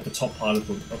at the top part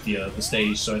of the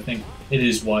stage, so I think it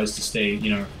is wise to stay,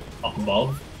 you know, up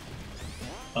above.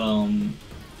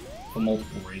 For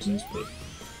multiple reasons, but...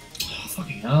 Oh,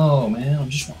 fucking hell, man.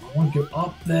 I want to go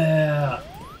up there!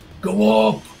 Go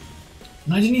up!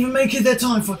 And I didn't even make it that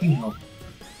time, fucking hell.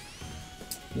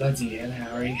 Bloody hell,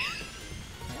 Harry.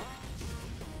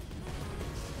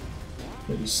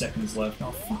 30 seconds left.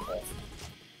 Oh, fuck off.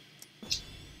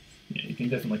 Yeah, you can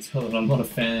definitely tell that I'm not a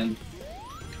fan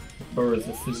of both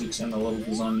the physics and the level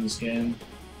design in this game.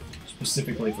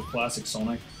 Specifically for Classic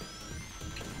Sonic.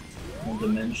 Or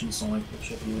Dimension Sonic,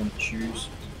 whichever you want to choose.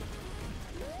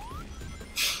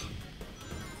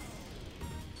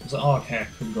 It's like, oh, okay, I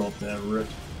could go up there, rip.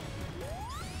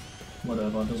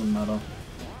 Whatever, it doesn't matter.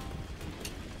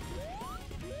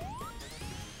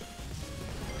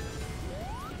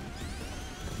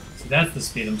 That's the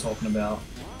speed I'm talking about.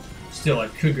 Still, I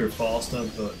could go faster,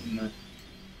 but, you know.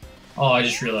 Oh, I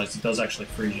just realized it does actually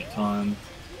freeze your time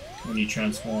when you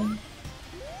transform.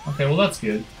 Okay, well that's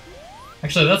good.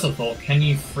 Actually, that's a thought. Can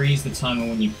you freeze the timer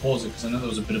when you pause it? Because I know there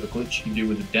was a bit of a glitch you can do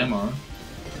with the demo.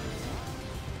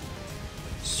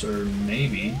 So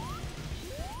maybe.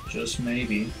 Just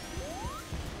maybe.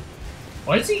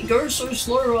 Why does he go so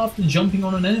slow after jumping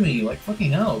on an enemy? Like,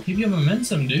 fucking hell. Keep your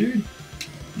momentum, dude.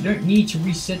 You don't need to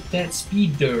reset that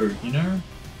speed though, you know?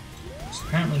 It's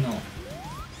apparently not.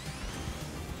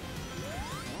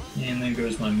 And there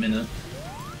goes my minute.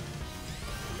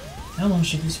 How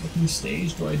much of this fucking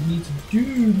stage do I need to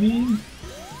do, man?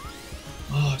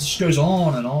 Oh, it just goes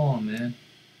on, man.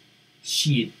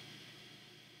 Shit.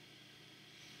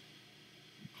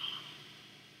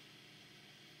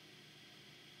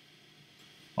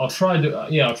 I'll try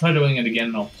doing it again,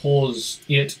 and I'll pause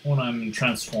it when I'm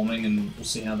transforming, and we'll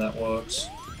see how that works.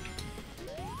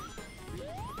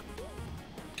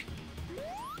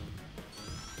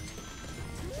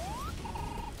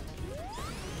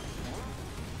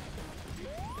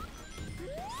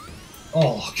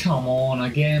 Oh, come on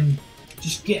again.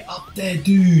 Just get up there,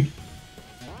 dude.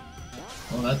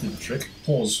 Oh, that did the trick.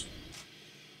 Pause.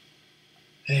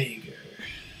 There you go.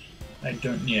 I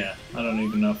don't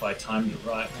even know if I timed it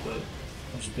right, but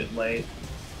I was a bit late.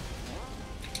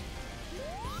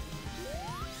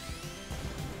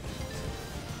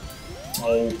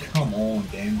 Oh, come on,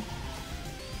 game.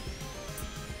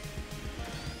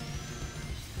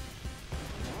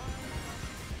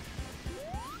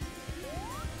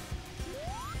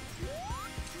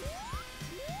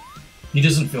 He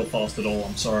doesn't feel fast at all,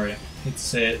 I'm sorry. I hate to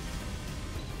say it.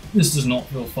 This does not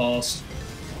feel fast.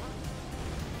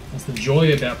 That's the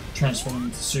joy about transforming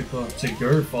into Super, to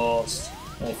go fast,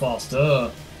 or faster.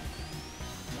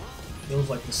 Feels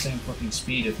like the same fucking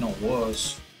speed, if not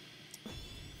worse.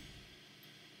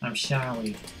 I'm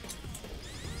sorry.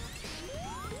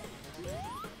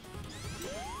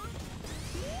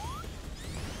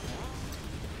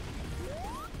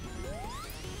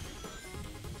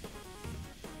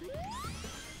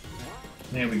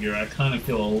 There we go, I kind of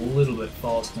feel a little bit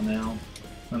faster now.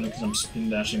 Only because I'm spin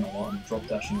dashing a lot and drop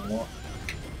dashing a lot.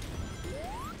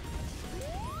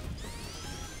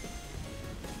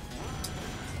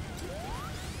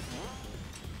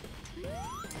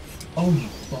 Oh, you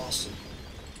bastard.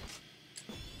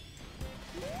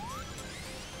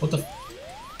 What the?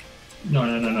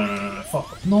 No,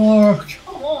 fuck. No,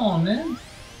 come on, man.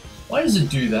 Why does it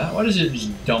do that? Why does it just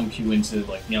dump you into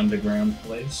like the underground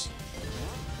place?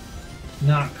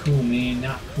 Not cool, man.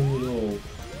 Not cool at all.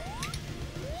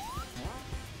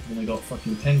 Only got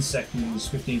fucking 10 seconds,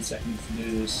 15 seconds to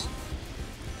do this.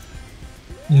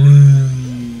 No,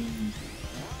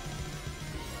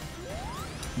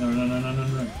 no, no, no, no,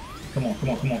 no. Come on, come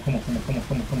on, come on, come on, come on, come on,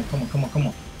 come on, come on, come on, come on, come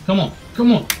on, come on,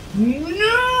 come on.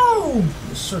 No!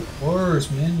 It's so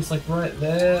close, man. It's like right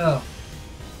there.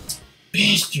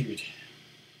 Bastard.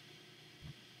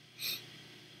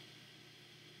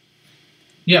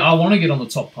 Yeah, I want to get on the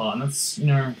top part, and that's, you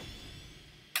know,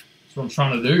 that's what I'm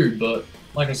trying to do, but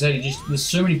like I said, there's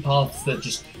so many paths that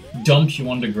just dump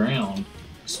you underground.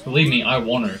 Just believe me, I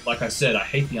want to. Like I said, I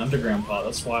hate the underground part.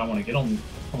 That's why I want to get on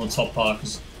the top part,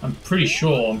 because I'm pretty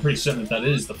certain that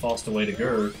is the faster way to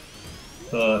go.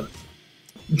 But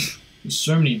there's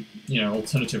so many, you know,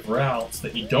 alternative routes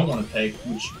that you don't want to take,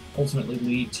 which ultimately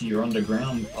lead to your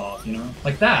underground path, you know?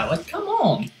 Like that, like, come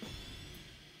on!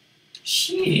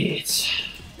 Shit!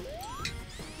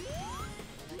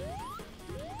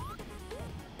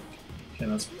 Okay,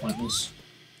 that's pointless.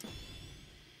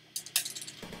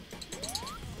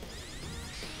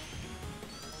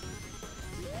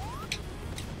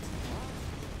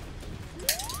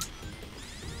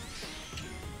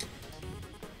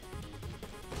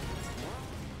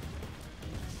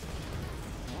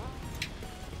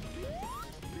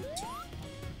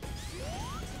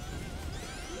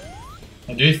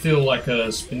 I do feel like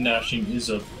spin dashing is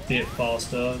a bit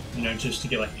faster, you know, just to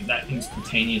get like that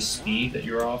instantaneous speed that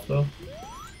you're after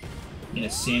in a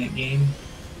scenic game.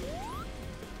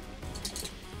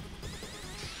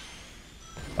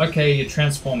 Okay, you're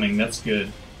transforming, that's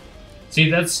good. See,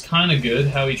 that's kind of good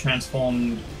how he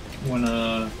transformed when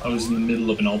I was in the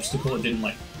middle of an obstacle. It didn't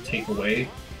like take away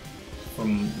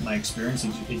from my experience,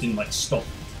 it didn't like stop.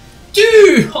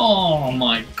 Dude! Oh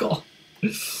my god!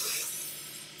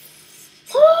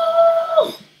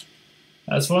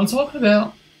 That's what I'm talking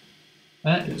about.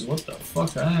 That is what the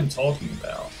fuck I am talking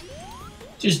about.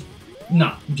 Just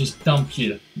dump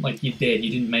you like you're dead.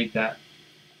 You didn't make that.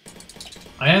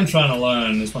 I am trying to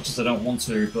learn as much as I don't want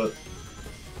to, but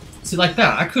see, like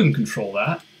that, I couldn't control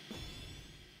that.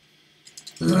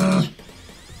 Ugh.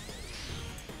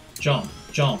 Jump,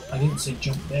 jump. I didn't say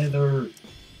jump there though.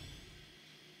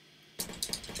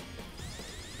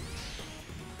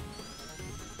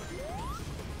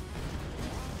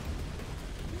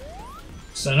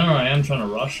 So I know I am trying to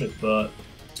rush it, but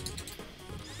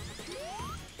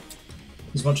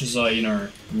as much as I, you know,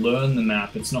 learn the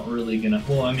map, it's not really gonna,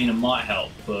 well, I mean, it might help,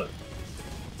 but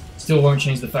still won't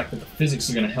change the fact that the physics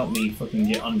are gonna help me fucking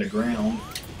get underground,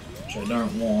 which I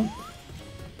don't want.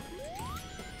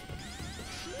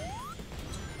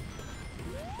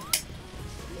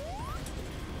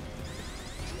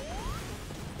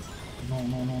 No,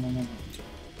 no, no, no, no.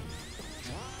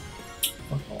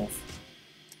 Fuck off.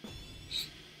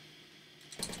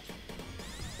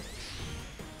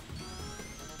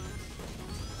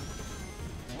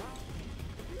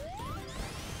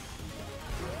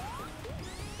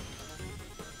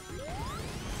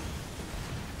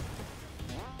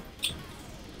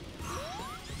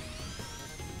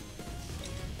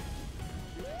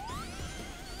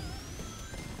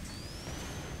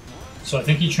 So I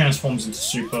think he transforms into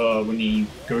Super when he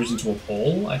goes into a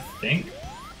ball, I think.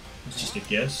 It's just a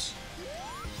guess.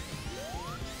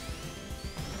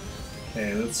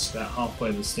 Okay, that's about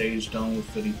halfway the stage done with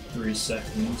 33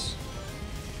 seconds.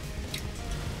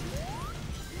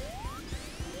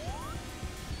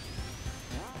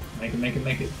 Make it, make it,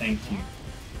 make it, thank you.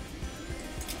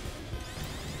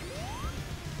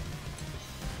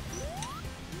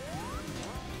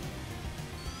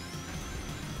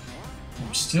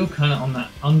 I'm still kind of on that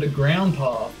underground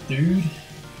path, dude.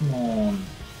 Come on.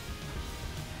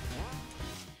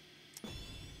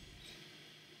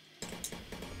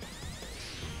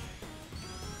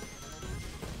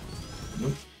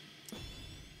 Nope.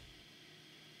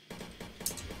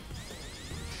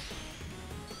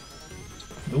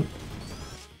 Nope.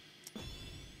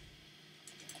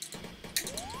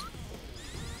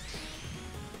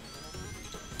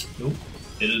 Nope.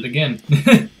 Did it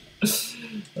again.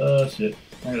 Oh shit.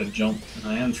 I gotta jump.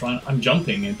 And I'm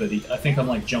jumping it, but I think I'm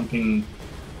like jumping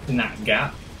in that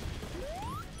gap.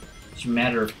 It's a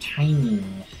matter of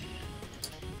timing.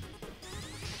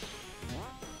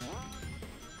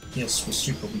 Yes, with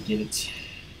Super we get it.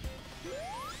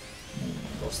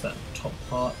 Oh, lost that top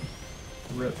part.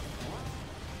 Rip.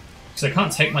 Because I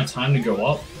can't take my time to go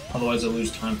up, otherwise I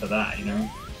lose time for that, you know?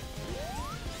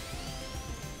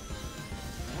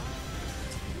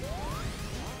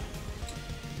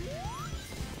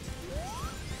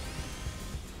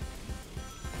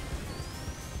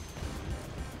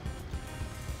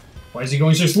 Why is he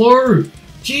going so slow?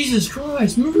 Jesus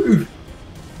Christ, move!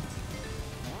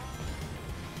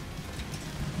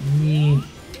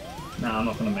 Nah, I'm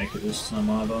not gonna make it this time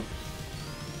either.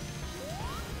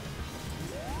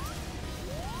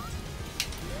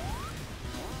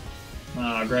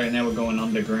 Ah, great, now we're going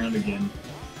underground again.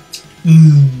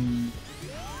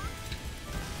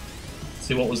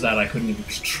 See, what was that? I couldn't even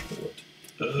control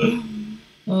it.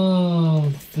 Oh,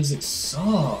 physics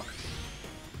suck.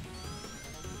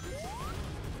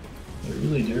 They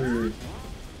really do.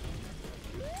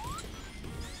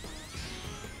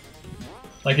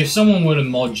 Like, if someone were to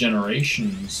mod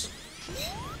Generations,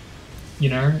 you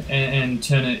know, and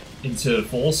turn it into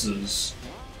Forces,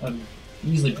 I'd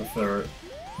easily prefer it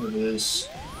over this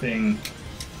thing.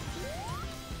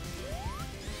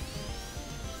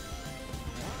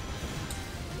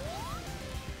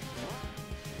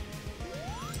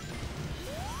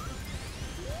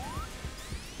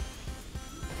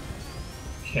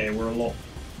 Okay, we're a lot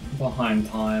behind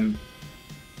time,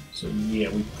 so yeah,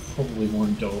 we probably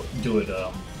won't do it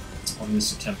on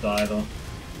this attempt either.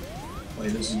 Way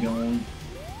this is going.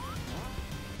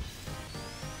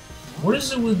 What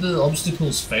is it with the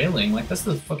obstacles failing? Like, that's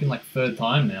the fucking, like, third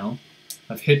time now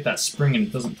I've hit that spring and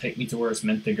it doesn't take me to where it's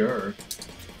meant to go.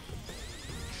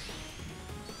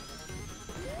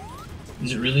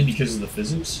 Is it really because of the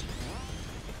physics?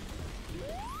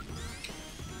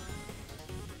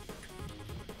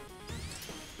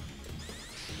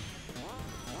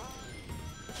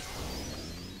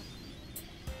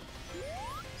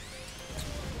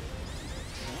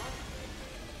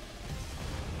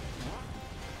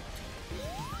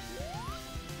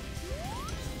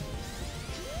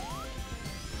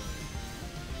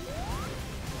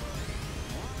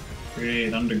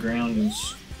 Great, underground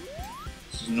is...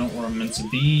 This is not where I'm meant to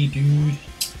be, dude.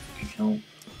 Fucking hell.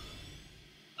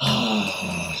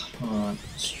 Alright,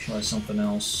 let's try something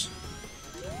else.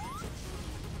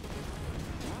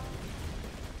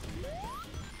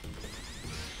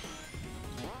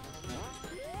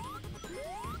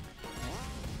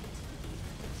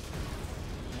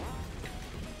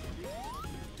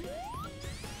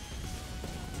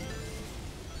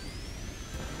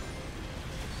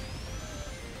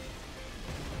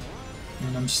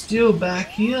 And I'm still back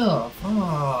here.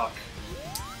 Fuck.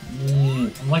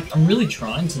 I'm really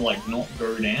trying to like not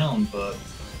go down, but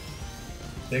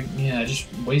yeah, I just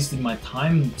wasted my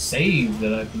time save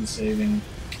that I've been saving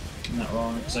in that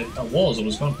wrong. Because I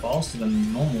was going faster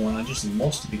than normal, and I just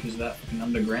lost it because of that fucking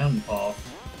underground path.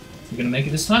 We're gonna make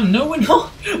it this time? No, we're not.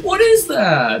 What is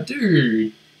that,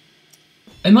 dude?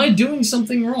 Am I doing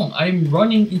something wrong? I'm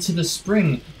running into the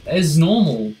spring as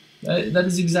normal. That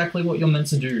is exactly what you're meant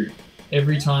to do.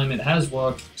 Every time it has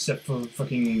worked, except for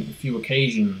fucking a few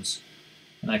occasions.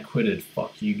 And I quitted.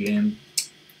 Fuck you, game.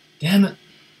 Damn it.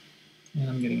 And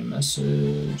I'm getting a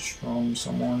message from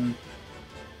someone.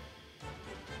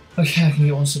 Okay, I can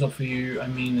get one set up for you. I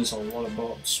mean, there's a lot of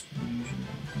bots.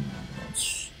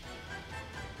 Bots.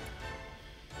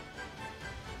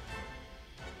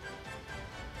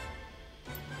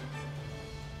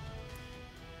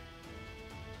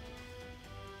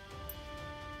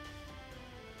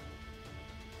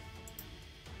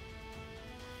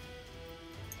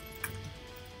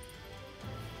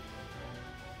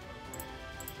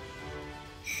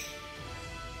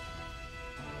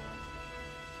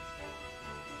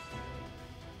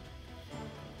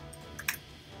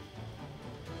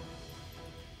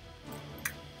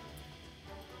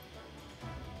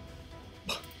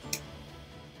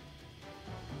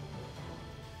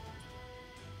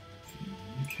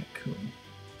 Okay, cool.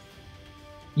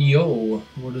 Yo,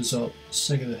 what is up,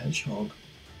 Sega the Hedgehog?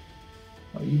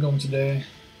 How are you going today?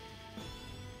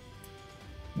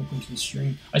 Welcome to the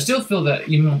stream. I still feel that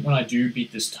even when I do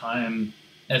beat this time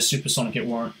as Supersonic, it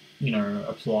won't, you know,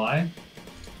 apply.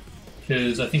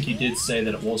 Because I think you did say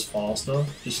that it was faster,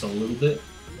 just a little bit.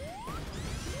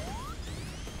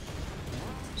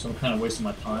 So I'm kind of wasting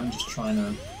my time just trying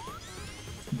to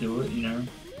do it, you know.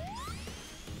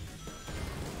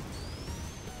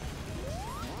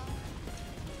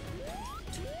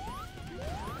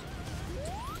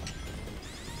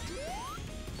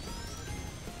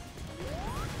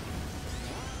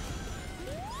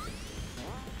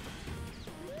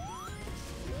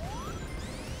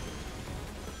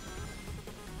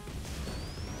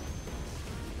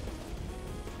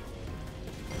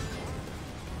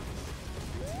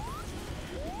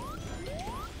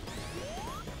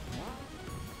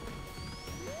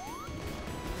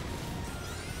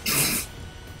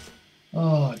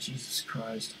 Oh, Jesus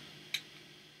Christ.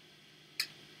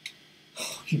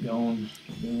 Keep going,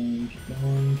 keep going, keep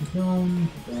going, keep going,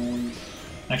 keep going.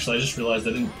 Actually, I just realized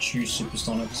I didn't choose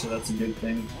Supersonic, so that's a good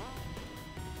thing.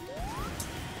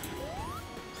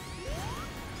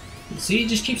 But see, it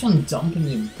just keeps on dumping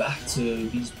me back to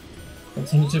these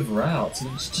alternative routes,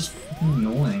 and it's just fucking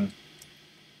annoying.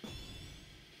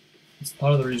 It's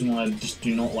part of the reason why I just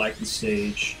do not like the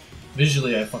stage.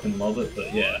 Visually, I fucking love it,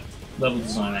 but yeah, level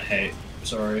design I hate.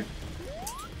 Sorry.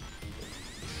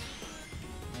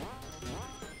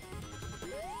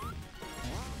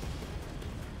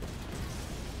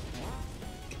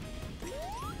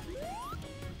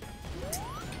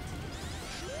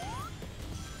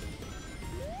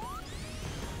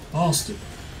 Bastard.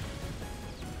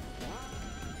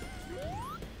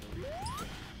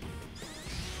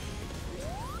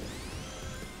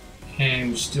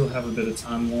 And we still have a bit of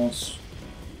time loss.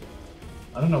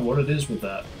 I don't know what it is with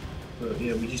that, but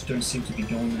yeah, we just don't seem to be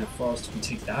going that fast if we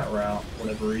take that route, for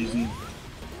whatever reason.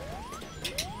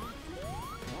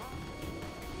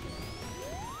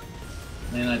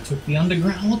 And I took the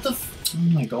underground. What the f— oh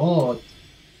my god.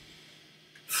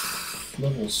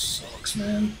 Level sucks,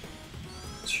 man.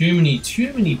 Too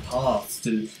many paths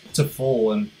to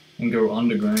fall and go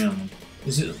underground.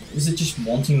 Is it just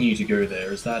wanting you to go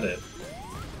there? Is that it?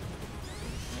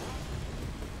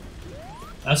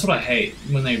 That's what I hate,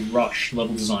 when they rush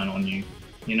level design on you,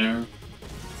 you know?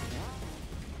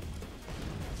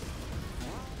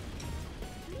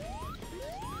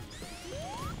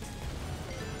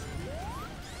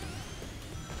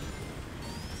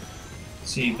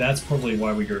 See, that's probably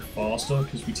why we go faster,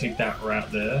 because we take that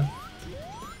route there.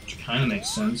 Which kind of makes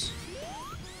sense.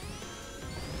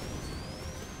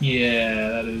 Yeah,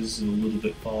 that is a little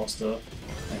bit faster,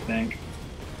 I think.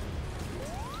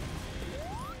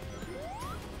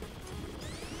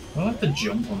 I like the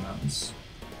jump on that. It's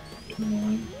a bit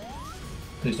annoying.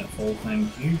 Please don't fall,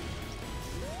 thank you.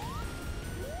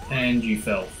 And you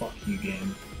fell. Fuck you,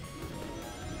 game.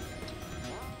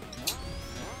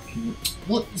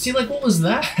 What? See, like, what was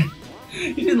that?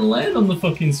 You didn't land on the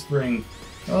fucking spring.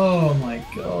 Oh my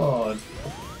god.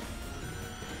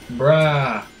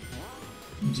 Bruh.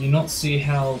 Do you not see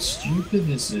how stupid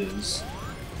this is?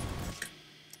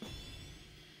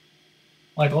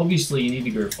 Like, obviously you need to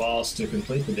go fast to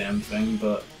complete the damn thing,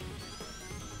 but...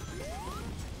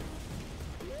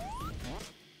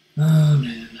 oh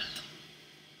man.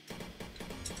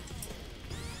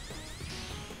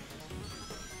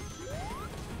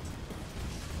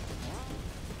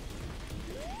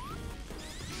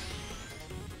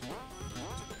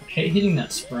 I hate hitting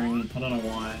that spring. I don't know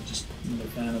why, I'm just not a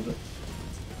fan of it.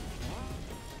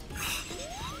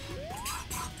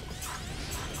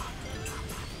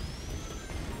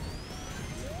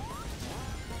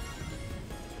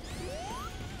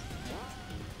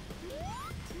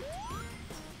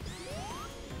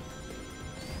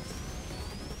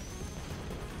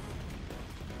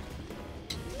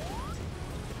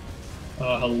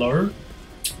 Hello?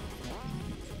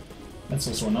 That's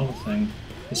also another thing.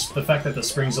 The fact that the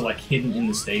springs are like hidden in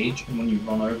the stage, and when you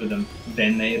run over them,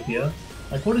 then they appear.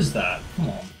 Like, what is that? Come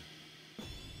on.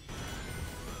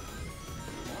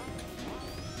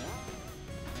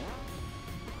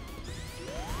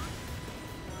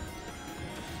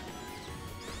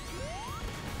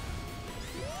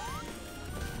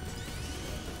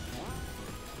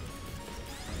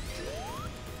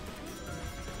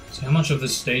 So how much of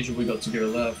this stage have we got to go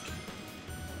left?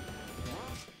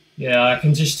 Yeah, I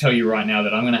can just tell you right now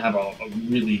that I'm going to have a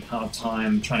really hard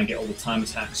time trying to get all the time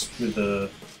attacks with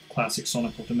the classic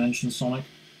Sonic or Dimension Sonic.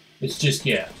 It's just,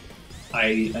 yeah,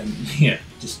 yeah,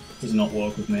 just does not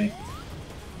work with me.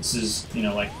 This is, you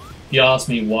know, like, if you ask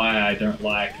me why I don't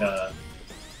like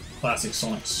classic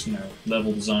Sonic's, you know,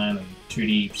 level design and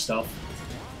 2D stuff,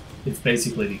 it's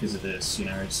basically because of this, you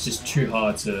know, it's just too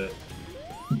hard to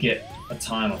get a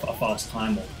fast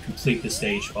time or complete the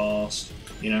stage fast,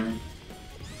 you know?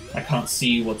 I can't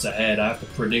see what's ahead, I have to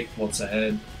predict what's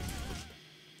ahead.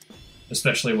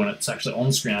 Especially when it's actually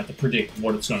on screen, I have to predict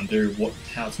what it's going to do,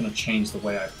 how it's going to change the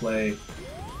way I play.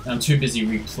 And I'm too busy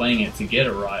replaying it to get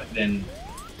it right than,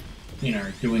 you know,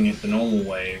 doing it the normal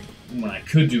way, when I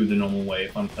could do it the normal way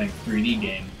if I'm playing a 3D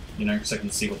game, you know, because I can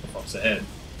see what the fuck's ahead.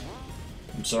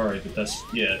 I'm sorry, but that's,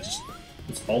 yeah, just,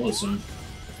 it's bothersome.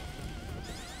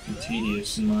 And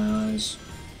tedious in my eyes.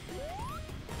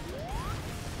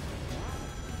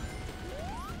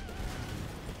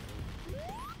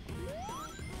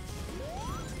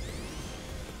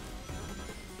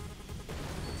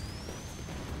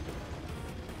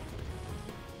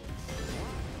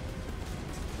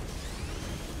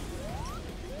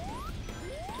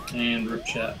 And rip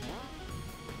chat.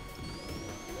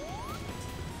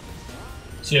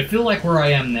 See, I feel like where I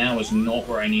am now is not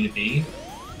where I need to be,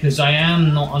 Because I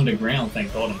am not underground,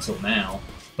 thank God, until now.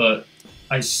 But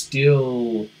I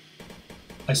still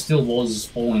was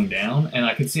falling down, and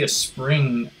I could see a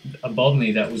spring above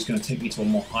me that was going to take me to a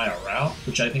more higher route,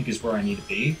 which I think is where I need to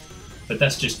be. But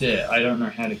that's just it. I don't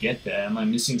know how to get there. Am I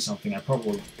missing something? I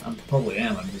probably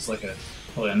am. I mean, there's like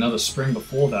probably another spring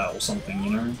before that or something,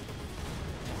 you know?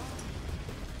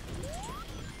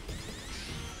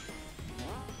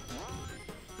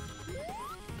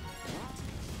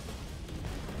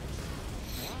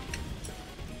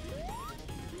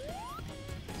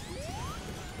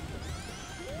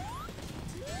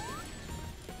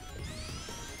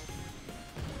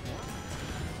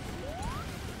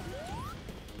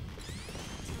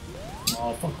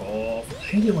 Oh, fuck off. I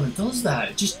hate it when it does that.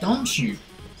 It just dumps you.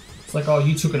 It's like, oh,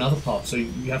 you took another path, so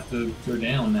you have to go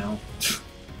down now.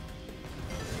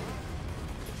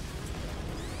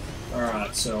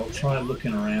 Alright, so I'll try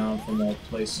looking around for more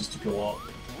places to go up.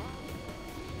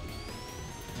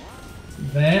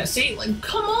 There. See, like,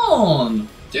 come on!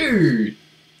 Dude!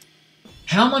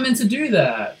 How am I meant to do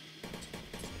that?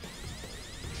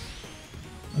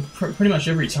 Pretty much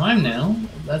every time now.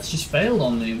 That's just failed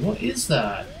on me. What is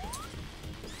that?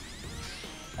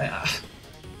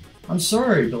 I'm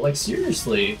sorry, but like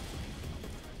seriously,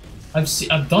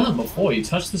 I've done it before. You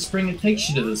touch the spring, it takes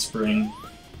you to the spring.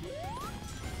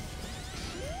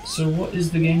 So what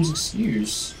is the game's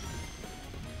excuse?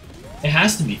 It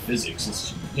has to be physics.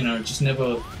 It's, you know, it just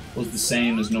never was the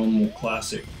same as normal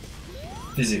classic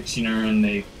physics, you know, and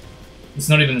it's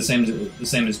not even the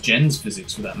same as Gen's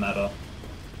physics for that matter.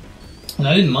 And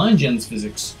I didn't mind Gen's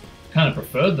physics, kind of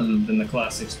preferred them than the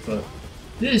classics, but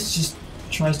this just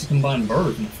tries to combine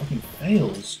both and it fucking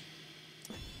fails.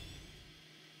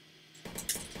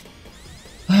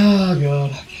 Oh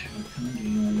god, okay, I'm coming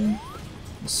in.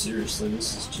 Seriously,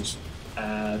 this is just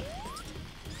bad.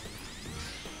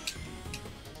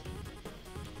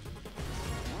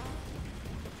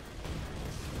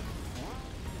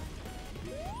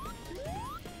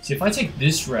 See, if I take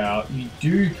this route, you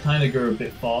do kind of go a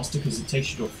bit faster because it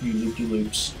takes you to a few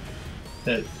loopy-loops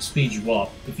that speed you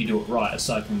up if you do it right,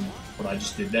 aside from what I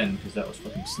just did then, because that was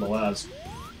fucking slow as.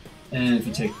 And if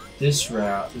you take this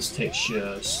route, this takes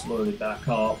you slowly back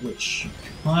up, which you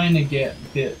kind of get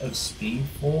a bit of speed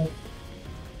for.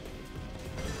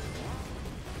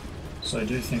 So I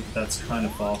do think that's kind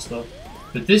of faster.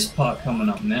 But this part coming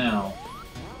up now,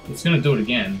 it's going to do it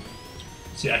again.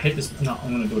 See, I hit this. No,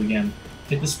 I'm going to do it again.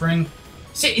 Hit the spring.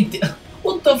 See,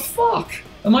 what the fuck?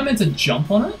 Am I meant to jump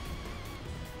on it?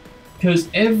 Because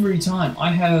every time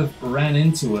I have ran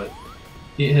into it,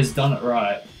 it has done it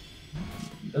right.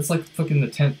 That's like fucking the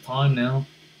 10th time now.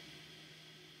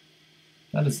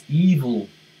 That is evil.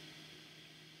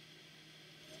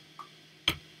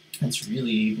 That's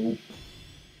really evil.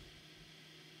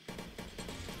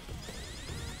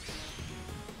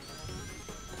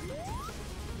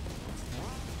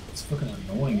 It's fucking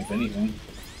annoying, if anything.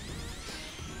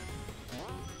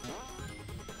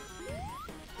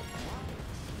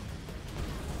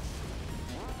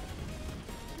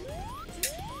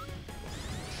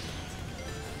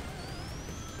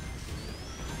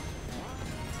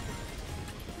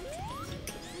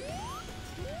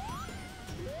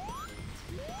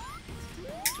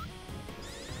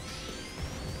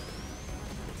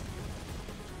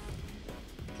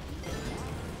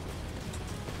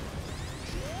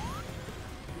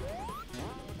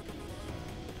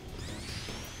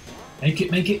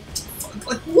 Make it.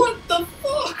 Like, what the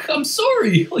fuck? I'm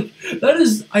sorry. Like, that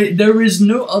is. There is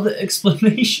no other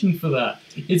explanation for that.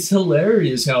 It's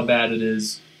hilarious how bad it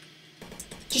is.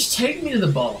 Just take me to the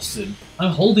bastard.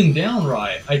 I'm holding down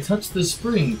right. I touched the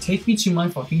spring. Take me to my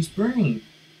fucking spring.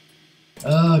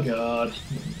 Oh god.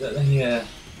 Yeah.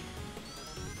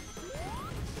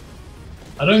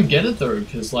 I don't get it though,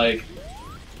 because like,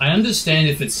 I understand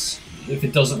if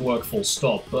it doesn't work full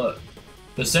stop, but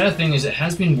the sad thing is it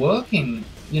has been working,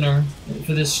 you know,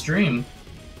 for this stream.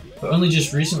 But only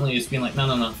just recently it's been like,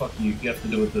 no, fuck you. You have to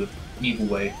do it the evil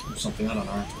way or something, I don't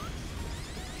know.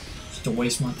 Just to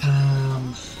waste my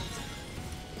time.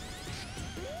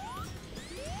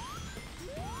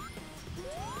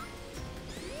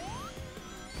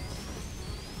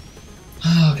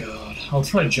 Oh god. I'll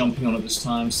try jumping on it this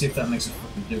time, see if that makes a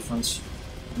fucking difference.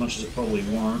 As much as it probably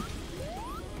won't.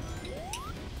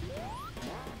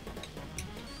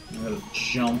 I gotta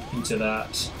jump into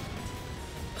that.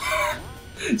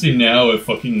 See, now it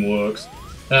fucking works.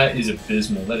 That is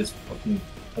abysmal. That is fucking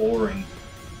boring.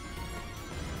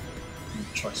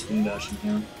 Try spin dashing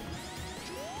here.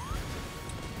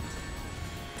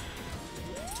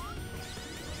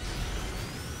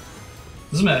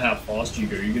 Doesn't matter how fast you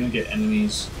go, you're gonna get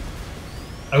enemies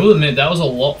I will admit that was a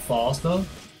lot faster,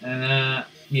 and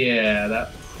yeah,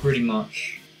 that pretty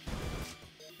much.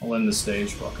 I'll end the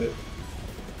stage, fuck it.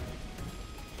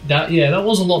 That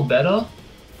was a lot better,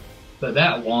 but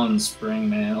that one spring,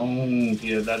 man, oh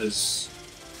yeah, that is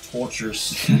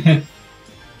torturous.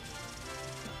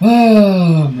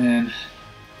 Oh man,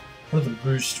 what the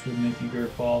boost would make you go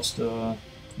faster?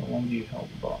 The longer you held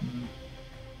the button,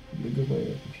 would be a good way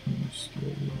to become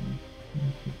skilled.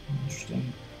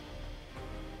 Interesting.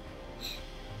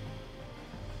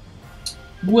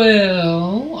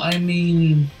 Well, I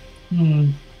mean,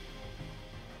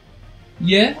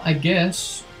 yeah, I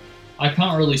guess. I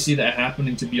can't really see that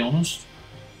happening, to be honest.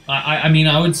 I mean,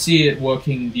 I would see it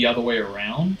working the other way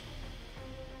around.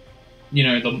 You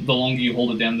know, the longer you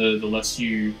hold it down, the less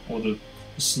you, or the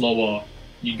slower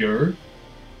you go.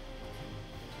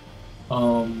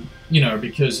 You know,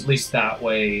 because at least that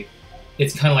way,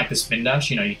 it's kind of like the spin dash.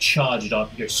 You know, you charge it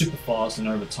up, you go super fast, and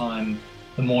over time,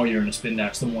 the more you're in a spin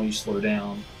dash, the more you slow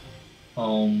down.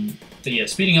 But yeah,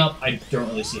 speeding up, I don't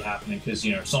really see happening because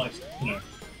Sonic's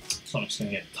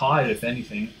gonna get tired if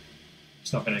anything.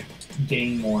 It's not gonna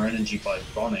gain more energy by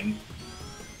running.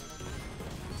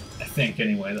 I think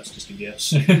anyway. That's just a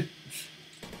guess.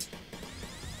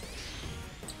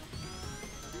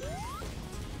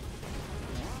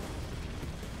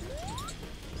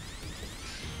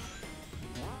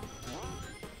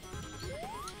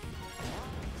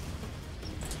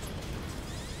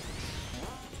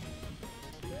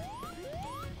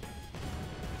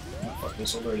 Fuck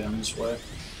this, I'll go down this way.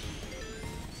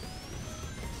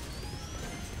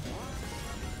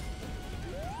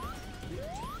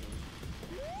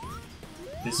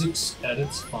 Physics at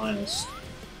its finest.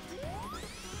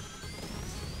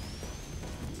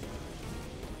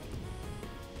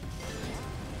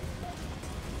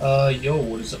 Yo,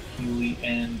 what is up, Healy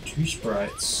and Two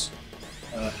Sprites?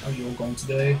 How you all going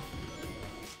today?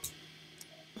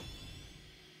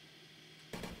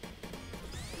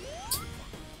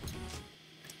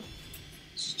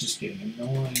 This is just getting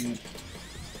annoying.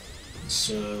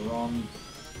 Let's run.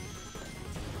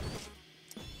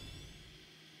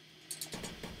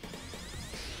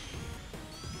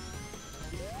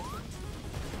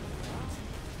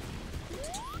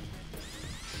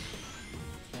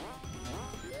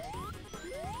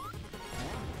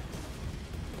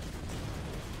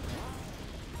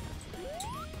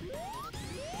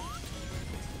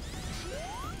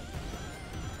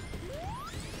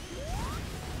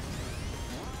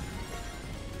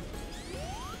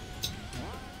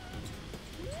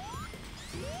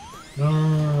 No,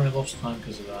 I lost time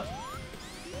because of that.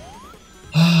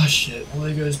 Ah, shit. Well,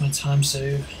 there goes my time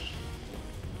save.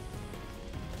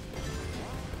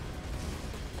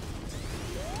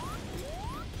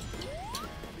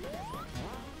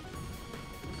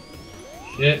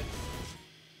 Shit.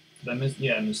 Did I miss?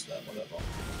 Yeah, I missed that. Whatever.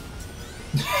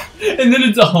 And then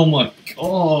it's oh my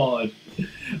god.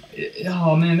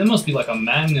 Oh man, there must be like a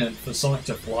magnet for Sonic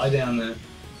to fly down there.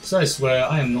 So I swear,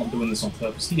 I am not doing this on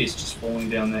purpose. He is just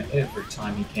falling down there every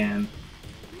time he can.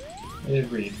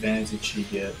 Every advantage he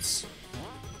gets.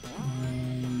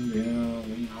 Yeah,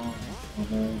 we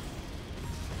know.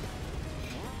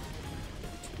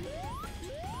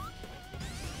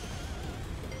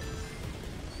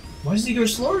 Why does he go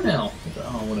slower now?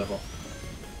 Oh, whatever.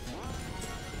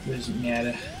 Doesn't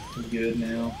matter. We're good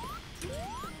now.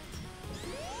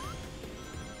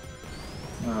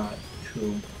 Alright,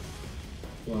 cool.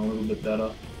 Going a little bit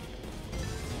better.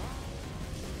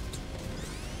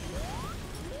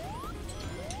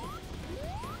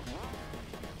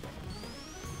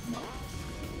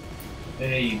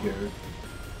 There you go.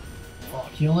 Oh,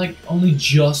 he like only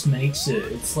just makes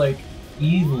it. It's like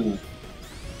evil.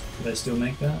 Did I still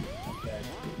make that? Okay.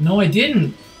 No, I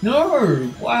didn't.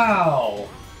 No. Wow.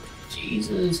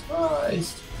 Jesus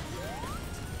Christ.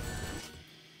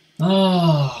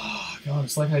 Oh. God,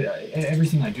 it's like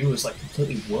everything I do is like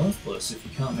completely worthless if you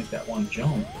can't make that one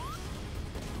jump.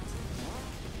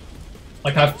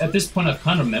 Like at this point, I've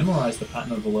kind of memorized the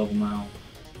pattern of the level now,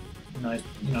 and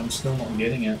I'm still not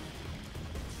getting it.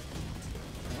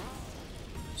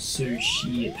 So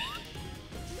shit.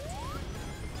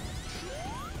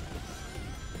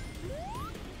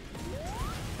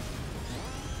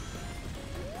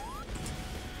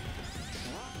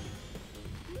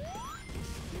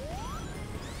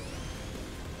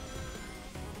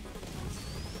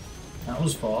 That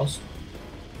was fast.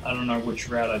 I don't know which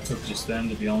route I took just then,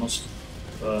 to be honest,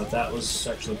 but that was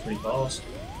actually pretty fast.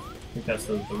 I think that's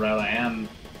the route I am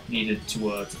needed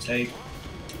to take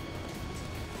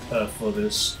for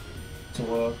this to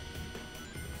work.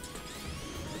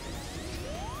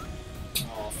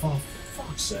 Oh, for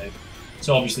fuck's sake.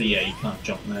 So obviously, yeah, you can't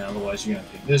jump there, otherwise you're going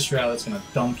to take this route, that's going to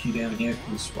dump you down here,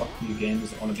 because fuck you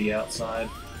gamers that want to be outside.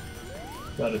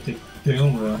 Gotta take the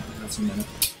down route, that's a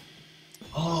minute.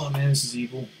 Oh man, this is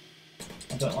evil.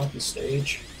 I don't like this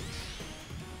stage.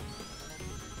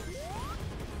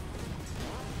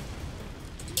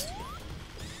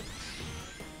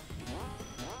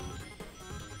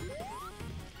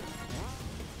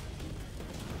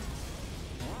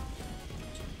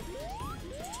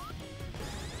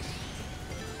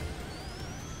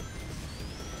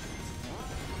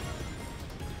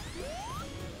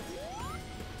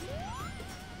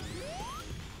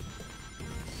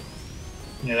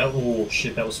 Yeah, oh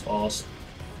shit, that was fast.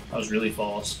 That was really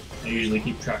fast. I usually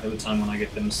keep track of the time when I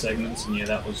get them segments, and yeah,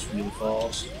 that was really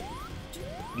fast.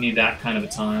 You need that kind of a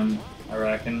time, I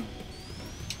reckon.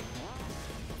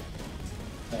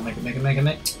 Oh, make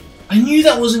it. I knew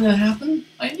that wasn't gonna happen!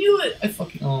 I knew it! I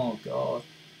fucking... Oh, God.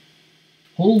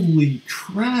 Holy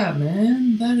crap,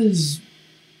 man. That is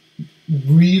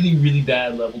really, really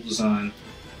bad level design.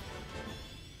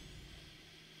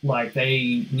 Like,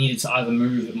 they needed to either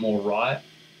move it more right.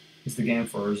 Is the game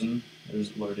frozen? Or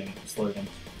is it loading? It's loading.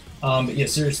 But yeah,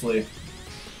 seriously.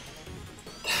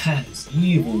 That is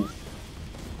evil.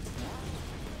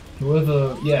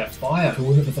 Whoever... Yeah, fire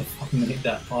whoever the fuck made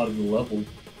that part of the level.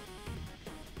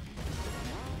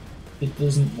 It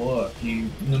doesn't work.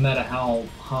 No matter how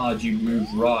hard you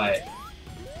move right.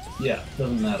 Yeah,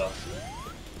 doesn't matter.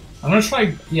 I'm gonna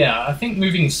try... Yeah, I think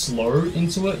moving slow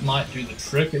into it might do the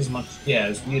trick as much... Yeah,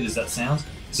 as weird as that sounds.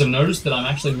 Because I've noticed that I'm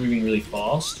actually moving really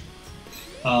fast.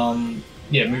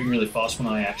 Yeah, moving really fast when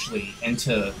I actually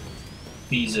enter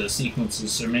these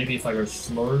sequences. So maybe if I go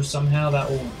slow somehow, that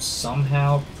will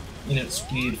somehow, in its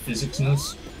weird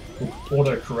physicsness, will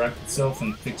auto-correct itself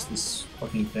and fix this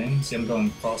fucking thing. See, I'm going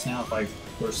fast now. If I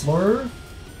go slower,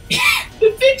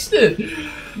 it fixed it!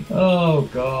 Oh,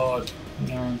 God.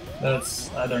 No, that's...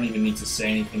 I don't even need to say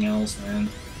anything else, man.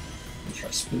 I'll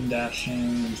try spin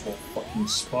dashing into a fucking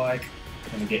spike.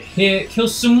 Gonna get hit. Kill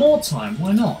some more time.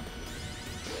 Why not?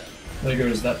 There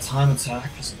goes that time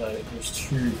attack. So there's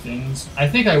two things. I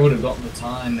think I would have gotten the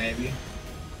time, maybe.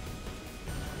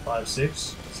 5,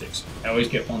 6? 6. I always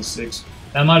get 1, 6.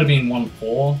 That might have been 1,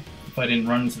 4 if I didn't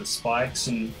run into the spikes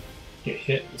and get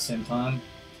hit at the same time.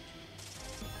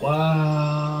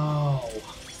 Wow.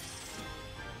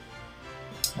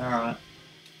 Alright.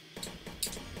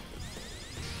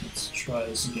 Let's try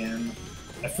this again.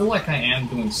 I feel like I am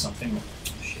doing something...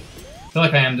 I feel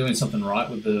like I am doing something right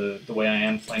with the way I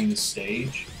am playing this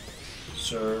stage.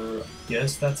 So, I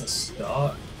guess that's a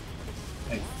start,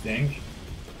 I think.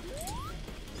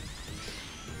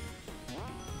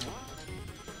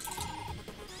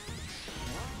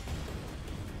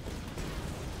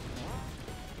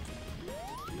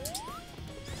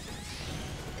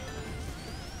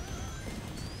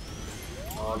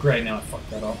 Oh, great, now I fucked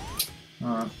that up.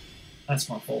 Alright, that's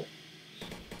my fault.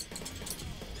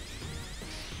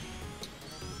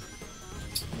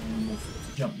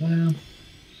 Jump there.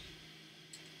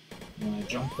 And I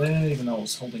jump there, even though I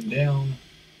was holding down.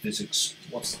 Physics,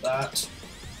 what's that?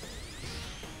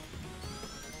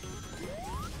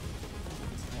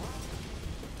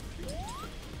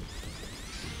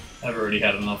 I've already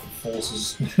had enough of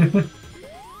forces.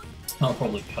 I'll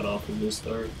probably cut off with this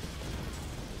though.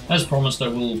 As promised, I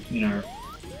will, you know,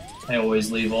 I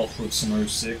always leave off with some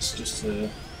 06 just to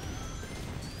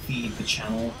feed the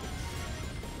channel.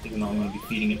 Even though I'm going to be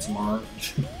feeding it tomorrow.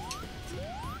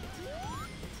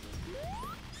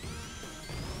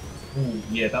 Ooh,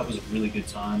 yeah, that was a really good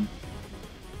time.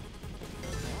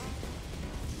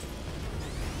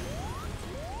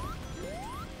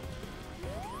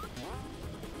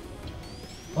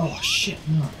 Oh shit,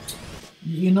 no.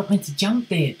 You're not meant to jump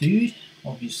there, dude.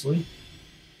 Obviously.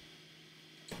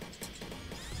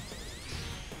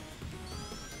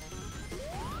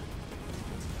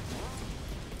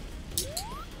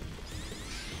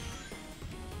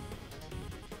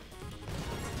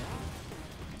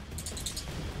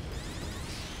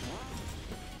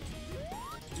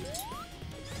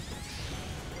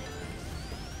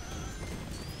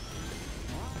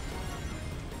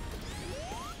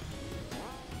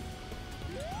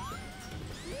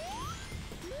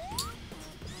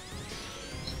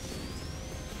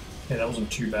 Okay, that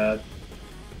wasn't too bad.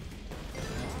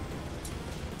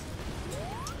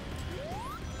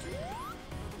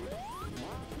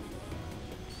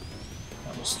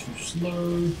 That was too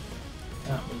slow.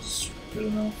 That was good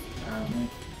enough, apparently.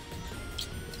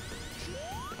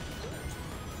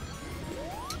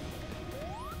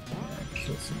 Yeah,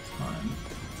 kill some time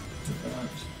with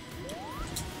that.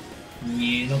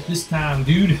 Yeah, not this time,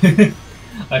 dude.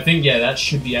 I think, yeah, that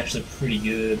should be actually pretty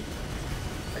good.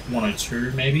 Like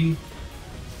 102, maybe?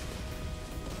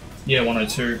 Yeah,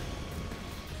 102.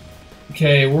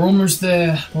 Okay, we're almost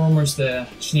there. We're almost there.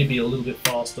 Just need to be a little bit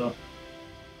faster.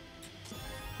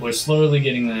 We're slowly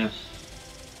getting there.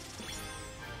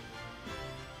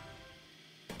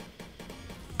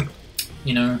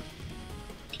 You know,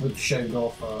 we've shaved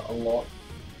off a lot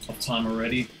of time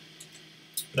already.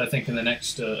 But I think in the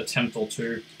next attempt or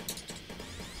two,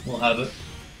 we'll have it.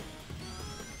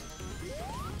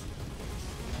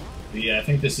 But yeah, I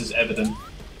think this is evident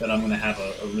that I'm going to have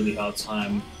a really hard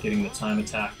time getting the time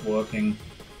attack working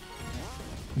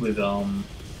with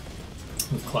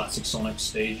classic Sonic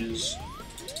stages.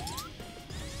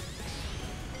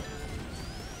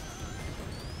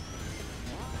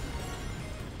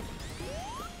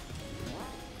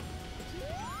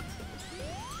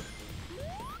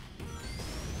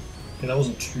 Okay, that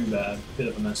wasn't too bad. Bit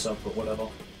of a mess up, but whatever.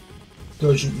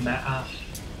 Doesn't matter.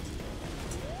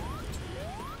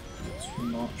 Too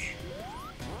much.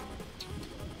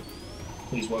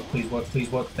 Please work, please work, please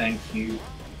work. Thank you.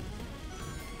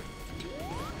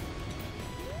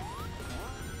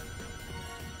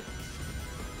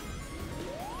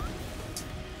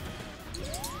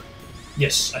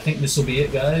 Yes, I think this will be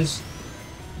it, guys.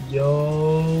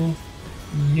 Yo.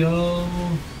 Yo.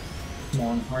 Come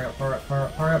on, hurry up, hurry up, hurry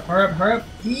up, hurry up, hurry up, hurry up.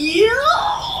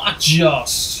 Yeah!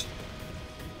 Just.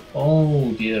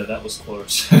 Oh dear, that was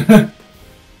close.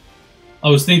 I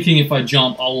was thinking if I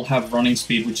jump, I'll have running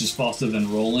speed, which is faster than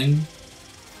rolling.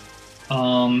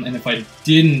 And if I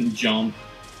didn't jump,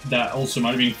 that also might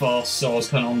have been fast, so I was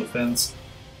kind of on the fence.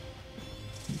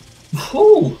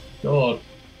 Oh, God.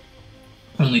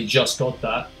 Only just got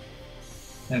that.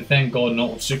 And thank God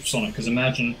not with Supersonic, because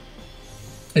imagine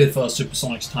if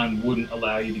Supersonic's time wouldn't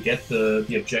allow you to get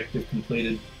the objective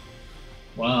completed.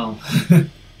 Wow.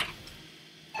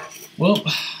 Well,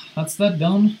 that's that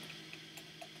done.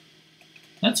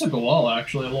 That took a while,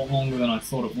 actually, a lot longer than I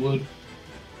thought it would.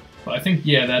 But I think,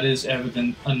 yeah, that is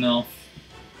evident enough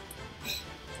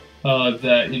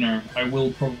that, you know, I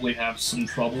will probably have some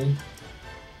trouble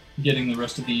getting the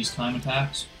rest of these time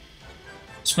attacks.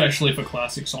 Especially for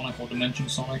Classic Sonic or Dimension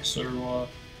Sonic, so,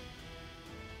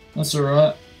 that's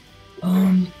alright.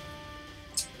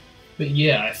 But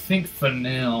yeah, I think for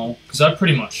now, because I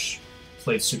pretty much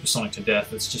played Super Sonic to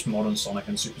death, it's just Modern Sonic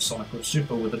and Super Sonic with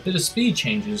Super with a bit of speed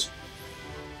changes.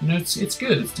 You know, it's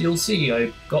good, it's DLC,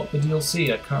 I got the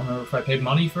DLC, I can't remember if I paid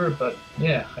money for it, but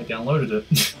yeah, I downloaded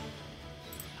it.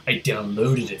 I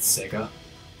downloaded it, Sega.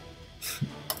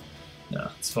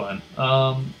 No, it's fine.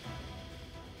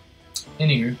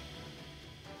 Anywho,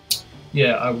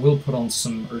 yeah, I will put on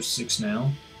some 06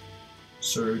 now,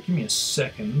 so give me a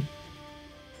second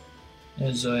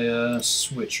as I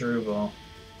switch over.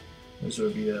 There's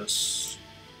OBS.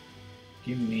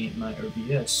 Give me my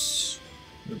OBS.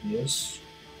 OBS.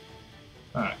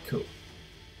 Alright, cool.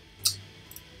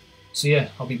 So yeah,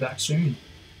 I'll be back soon.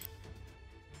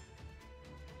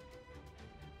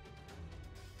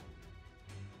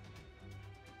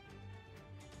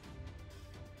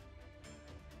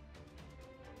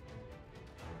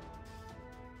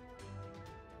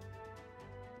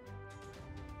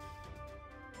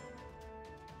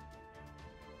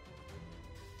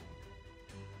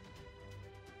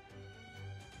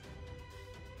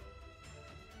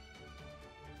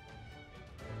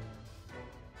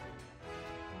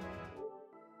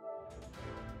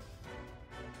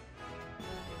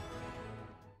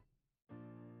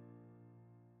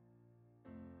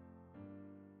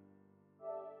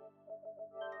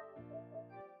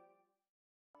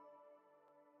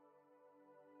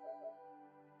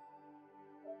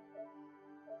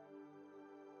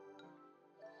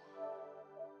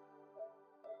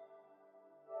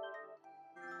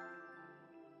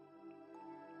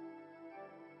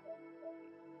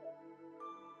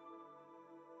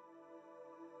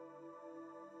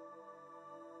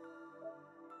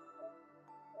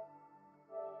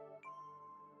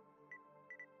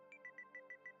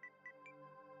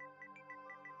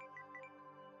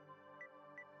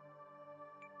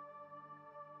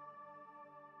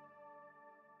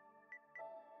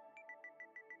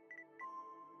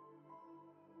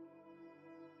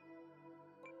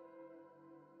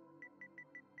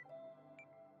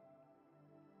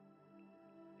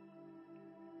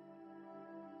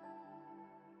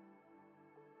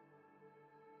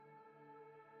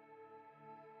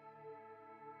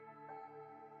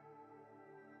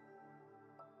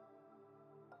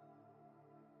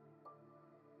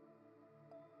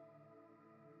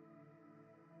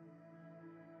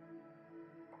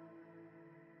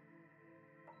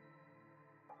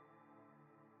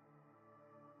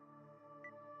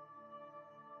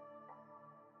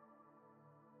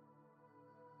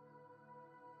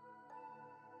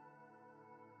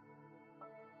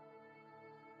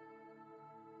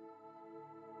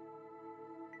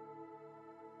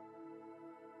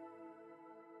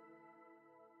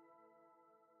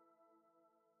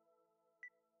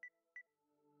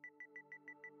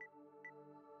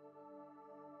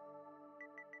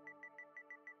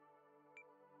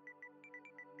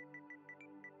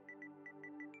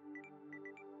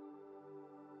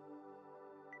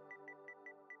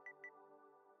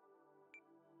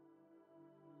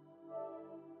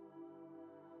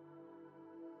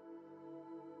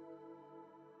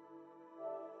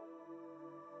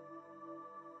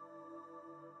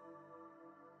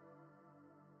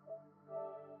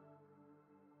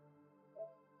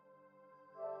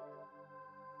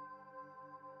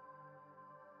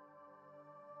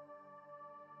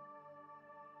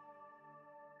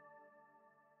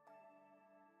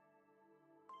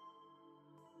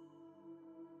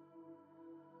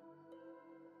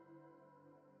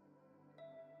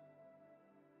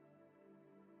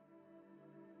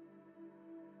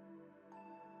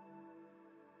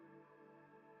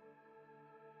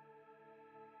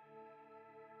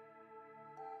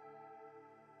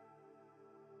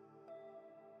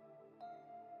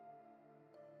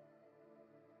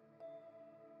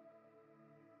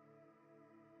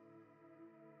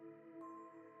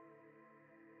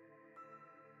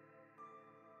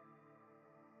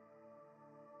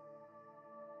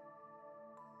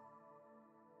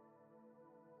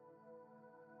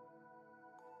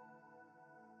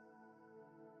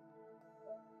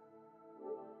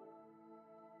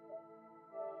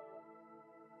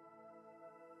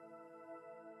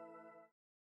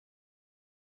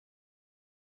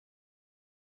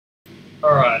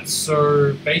 Alright,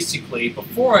 so basically,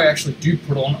 before I actually do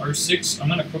put on 06, I'm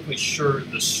going to quickly show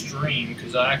the stream,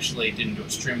 because I actually didn't do a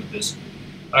stream of this.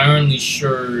 I only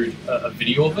showed a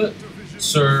video of it,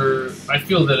 so I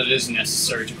feel that it is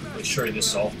necessary to quickly show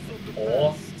this off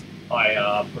before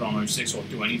I put on 06 or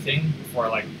do anything, before I,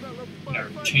 like, you know,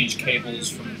 change cables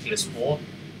from the PS4.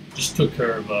 Just took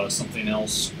care of something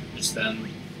else just then,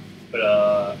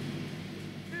 but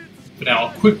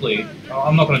now quickly,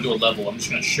 I'm not going to do a level, I'm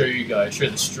just going to show you guys, show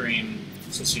the stream,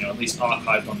 so it's, you know, at least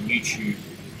archived on YouTube.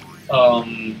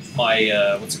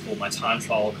 My, what's it called, my time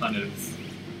trial kind of,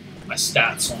 my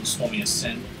stats on Stormy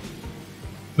Ascent.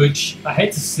 Which, I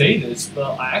hate to say this,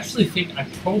 but I actually think I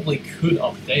probably could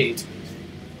update,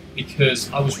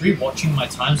 because I was rewatching my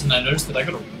times and I noticed that I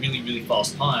got a really, really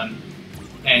fast time,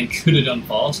 and could have done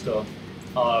faster,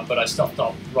 but I stuffed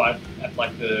up right at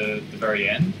like the very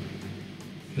end.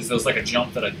 Because there was like a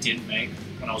jump that I didn't make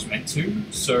when I was meant to,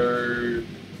 so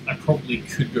I probably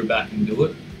could go back and do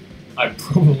it. I'm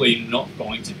probably not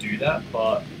going to do that,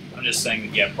 but I'm just saying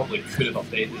that, yeah, probably could have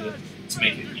updated it to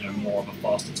make it, you know, more of a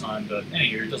faster time, but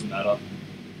anyway, it doesn't matter.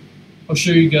 I'll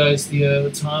show you guys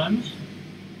the time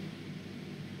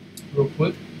real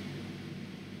quick.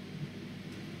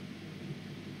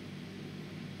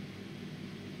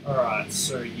 Alright,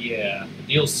 so yeah,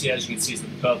 the DLC, as you can see, is the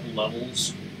purple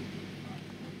levels.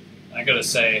 I gotta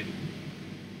say,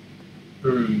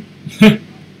 boom,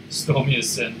 Stormy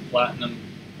Ascent, Platinum,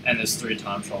 and there's 3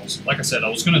 time trials. Like I said, I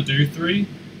was gonna do 3.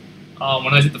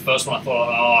 When I did the first one, I thought,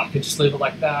 oh, I could just leave it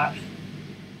like that.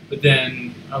 But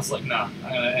then I was like, nah,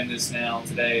 I'm gonna end this now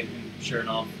today, and sure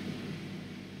enough.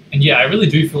 And yeah, I really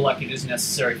do feel like it is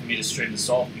necessary for me to stream this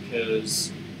off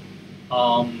because,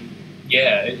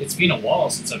 yeah, it's been a while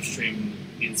since I've streamed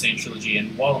the Insane Trilogy,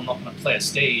 and while I'm not gonna play a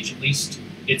stage, at least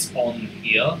it's on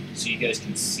here, so you guys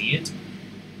can see it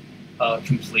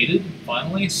completed,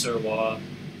 finally, so,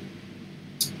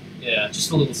 yeah,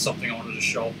 just a little something I wanted to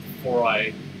show off before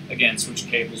I, again, switch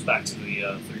cables back to the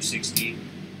 360,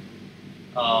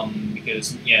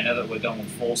 because, yeah, now that we're done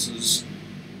with Forces,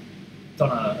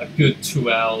 done a good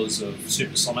 2 hours of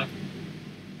Supersonic,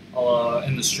 I'll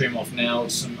end the stream off now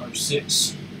with some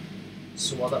 06,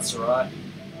 so that's alright.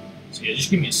 So yeah,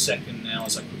 just give me a second now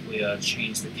as I quickly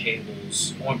change the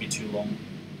cables. It won't be too long.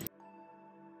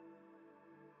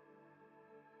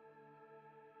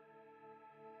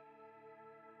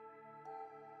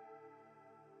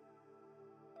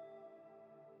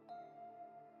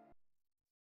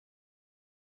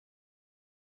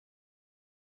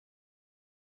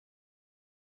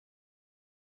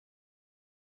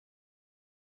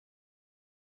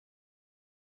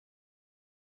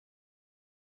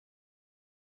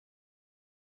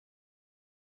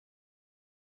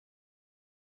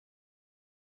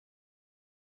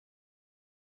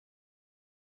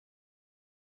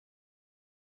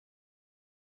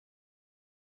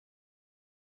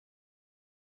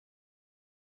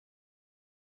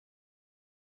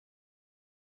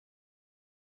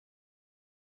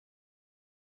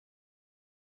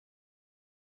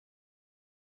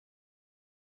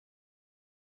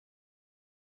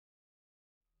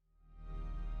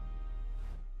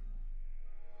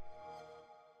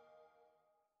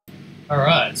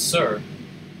 Alright, so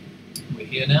we're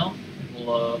here now, and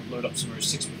we'll load up some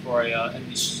 06 before I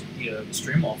end the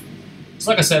stream off.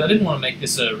 So like I said, I didn't want to make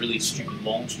this a really stupid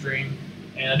long stream,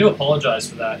 and I do apologize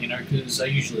for that, you know, because I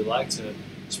usually like to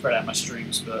spread out my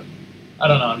streams, but I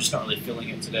don't know, I'm just not really feeling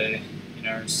it today, you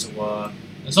know, so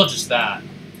it's not just that,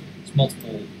 it's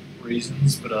multiple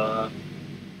reasons, but I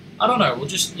don't know, we'll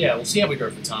see how we go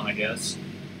for time, I guess.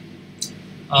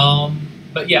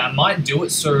 But yeah, I might do it,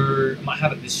 so I might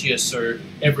have it this year, so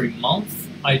every month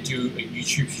I do a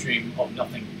YouTube stream of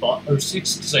nothing but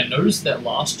 06, because I noticed that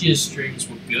last year's streams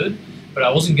were good, but I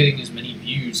wasn't getting as many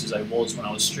views as I was when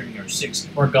I was streaming 06,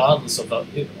 regardless of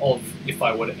if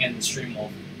I were to end the stream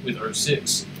off with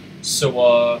 06.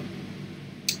 So,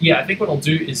 yeah, I think what I'll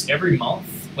do is every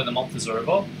month, when the month is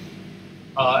over,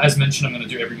 as mentioned, I'm going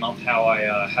to do every month how I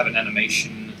have an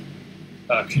animation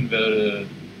converter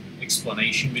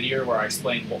explanation video where I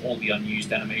explain what all the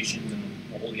unused animations and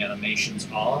what all the animations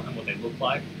are and what they look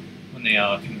like when they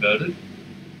are converted.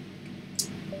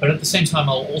 But at the same time,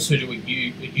 I'll also do a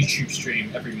YouTube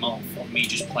stream every month of me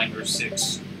just playing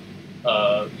 06,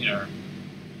 you know,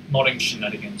 modding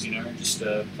shenanigans, you know, just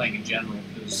playing in general,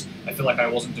 because I feel like I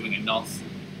wasn't doing enough,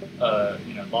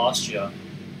 you know, last year.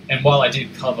 And while I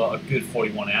did cover a good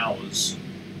 41 hours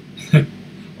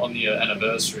on the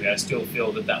anniversary, I still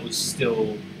feel that that was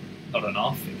still not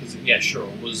enough, because, yeah, sure,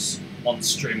 it was one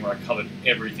stream where I covered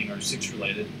everything 06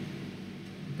 related,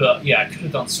 but yeah, I could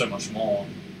have done so much more.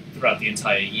 throughout the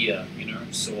entire year, you know.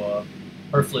 So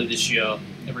hopefully this year,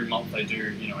 every month I do,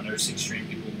 you know, an 06 stream,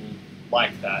 people will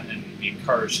like that and be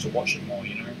encouraged to watch it more,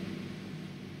 you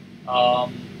know.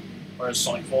 Whereas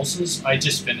Sonic Forces, I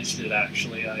just finished it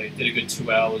actually. I did a good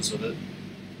 2 hours of it,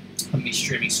 of me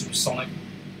streaming Super Sonic.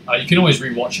 You can always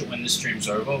rewatch it when this stream's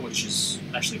over, which is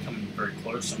actually coming very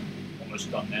close. I'm almost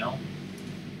done now.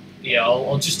 Yeah,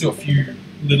 I'll just do a few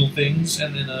little things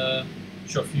and then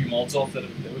show a few mods off that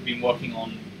we've been working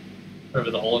on over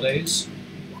the holidays.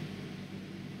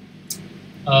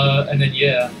 And then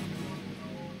yeah,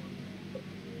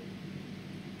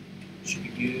 should be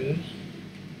good.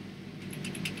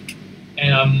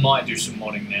 And I might do some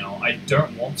modding now. I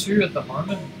don't want to at the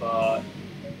moment, but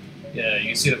yeah, you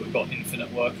can see that we've got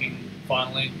Infinite working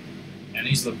finally, and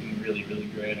he's looking really, really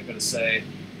great, I gotta say.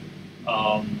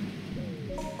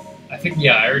 I think,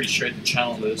 yeah, I already showed the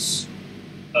channel this.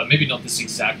 Maybe not this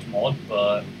exact mod,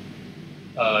 but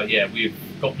yeah, we've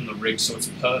gotten the rig so it's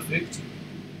perfect.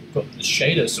 We've got the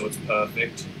shader so it's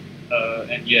perfect.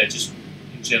 And yeah, just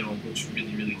in general, it looks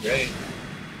really, really great.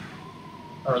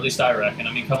 Or at least I reckon.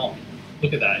 I mean, come on.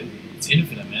 Look at that. It's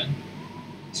Infinite, man.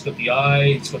 It's got the eye,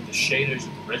 it's got the shaders, it's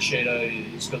got the red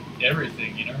shader, it's got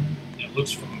everything, you know? And it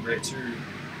looks fucking great too.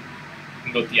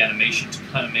 And got the animation to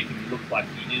kind of make him look like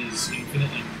he is Infinite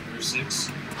in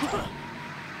 06.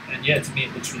 And yeah, to me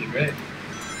it looks really great.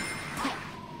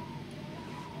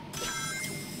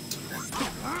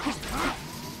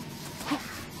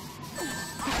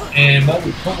 And what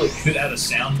we probably could add a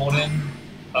sound mod in,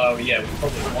 yeah, we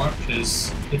probably won't,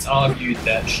 because it's argued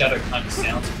that Shadow kind of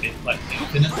sounds a bit like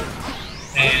Infinite.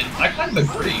 And I kind of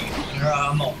agree, you know,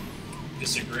 I'm not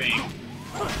disagreeing.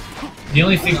 The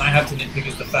only thing I have to nitpick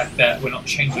is the fact that we're not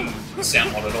changing the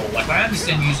sound mod at all. Like, I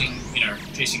understand using, you know,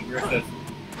 Jason Griffith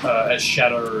as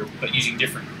Shadow, but using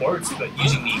different quotes, but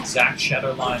using the exact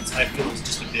Shadow lines, I feel is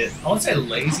just a bit, I won't say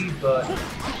lazy, but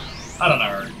I don't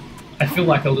know. I feel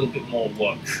like a little bit more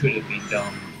work could have been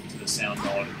done to the sound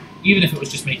mod. Even if it was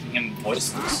just making him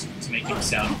voiceless, to make him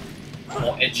sound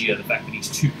more edgier, the fact that he's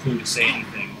too cool to say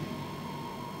anything,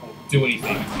 or do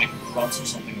anything, make him grunt or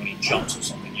something when he jumps or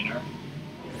something, you know?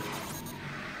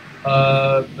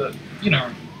 But, you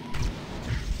know,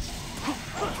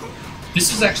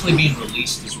 this is actually being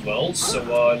released as well,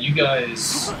 so you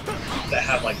guys that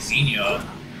have like Xenia are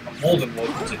more than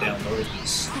welcome to download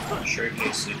this and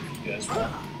showcase it if you guys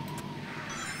want.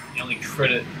 The only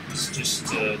credit is just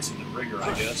to the rigger,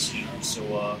 I guess, you know,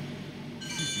 so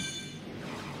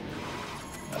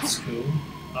that's cool.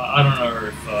 I don't know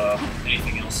if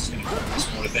anything else is going to come in this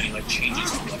mod, if any like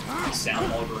changes to like the sound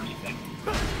mod or anything.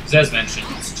 Because as mentioned,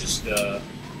 it's just a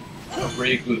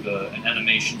rig with an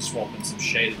animation swap and some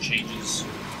shader changes.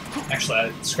 Actually,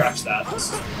 I scratched that.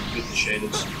 This is with the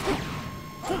shaders.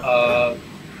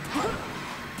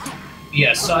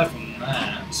 Yeah, aside from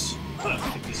that, I don't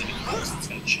think there's anything else that's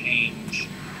going to change.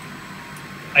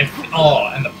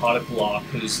 And the particle arc,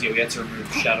 because yeah, we had to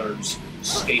remove Shadow's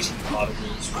skating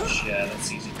particles, which yeah,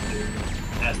 that's easy to do.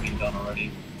 It has been done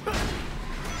already.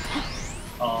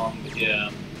 But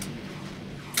yeah.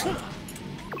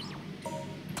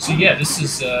 So yeah, this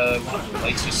is one of the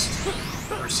latest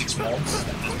 06 mods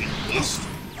that has been released.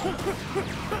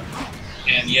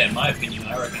 And yeah, in my opinion,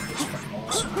 I reckon it looks fucking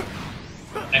awesome.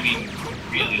 I mean,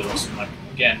 really awesome. Like,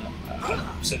 again,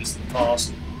 I've said this in the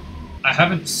past, I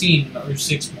haven't seen an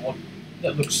 06 mod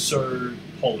that looks so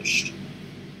polished.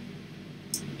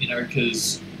 You know,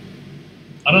 because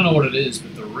I don't know what it is,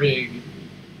 but the rig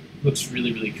looks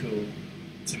really, really cool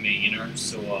to me, you know?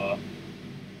 So,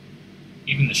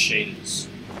 even the shaders.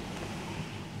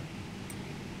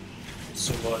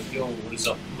 So, yo, what is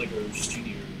up, LEGO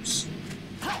Studios?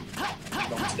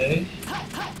 Big on today.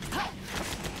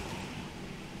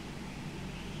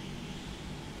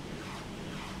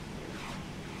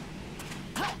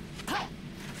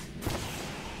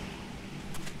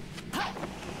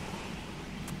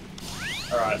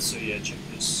 Alright, so yeah, check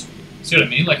this. See what I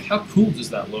mean? Like, how cool does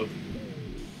that look?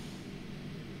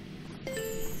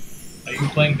 Are you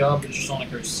playing garbage Sonic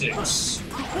 06?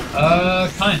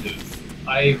 Kind of.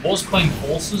 I was playing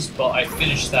Forces, but I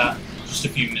finished that just a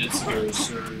few minutes ago,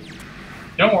 so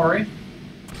don't worry.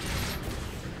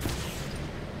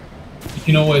 You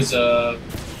can always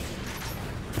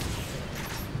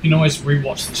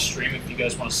rewatch the stream if you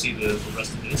guys want to see the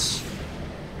rest of this.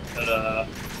 But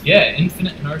yeah,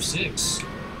 Infinite and 06.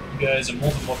 You guys are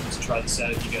more than welcome to try this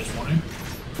out if you guys want to.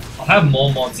 I'll have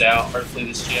more mods out hopefully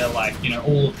this year, like, you know,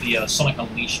 all of the Sonic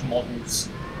Unleashed models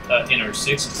in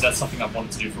 06, because that's something I've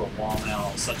wanted to do for a while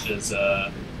now, such as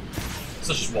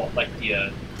what, like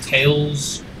the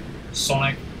Tails,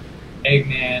 Sonic,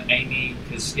 Eggman, Amy,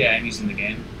 because yeah, Amy's in the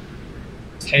game.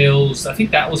 Tails, I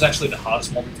think that was actually the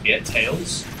hardest model to get,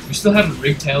 Tails. We still haven't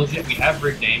rigged Tails yet. We have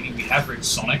rigged Amy, we have rigged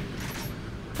Sonic.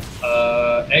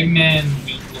 Eggman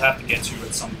we'll have to get to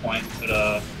at some point,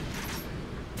 but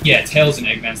yeah, Tails and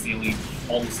Eggman's the only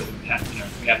models that we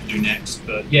have to do next.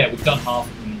 But yeah, we've done half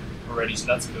of them already, so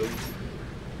that's cool.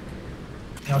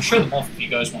 Now I'll show them off if you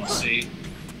guys want to see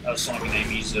Sonic and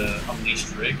Amy's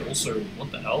Unleashed rig. Also,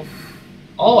 what the hell?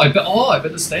 Oh, I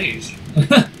bet the stage.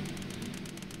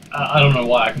 I don't know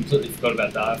why, I completely forgot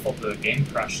about that. I thought the game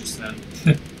crashed just then.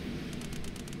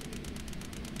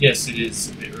 Yes, it is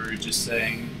a bit rude just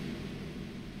saying.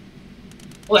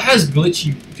 Well, it has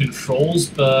glitchy controls,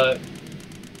 but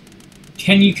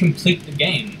can you complete the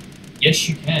game? Yes,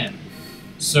 you can.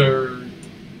 So,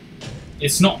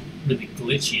 it's not really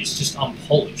glitchy, it's just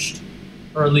unpolished.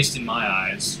 Or at least in my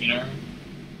eyes, you know?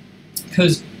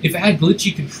 Because if it had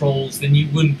glitchy controls, then you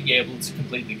wouldn't be able to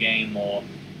complete the game, or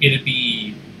it'd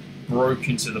be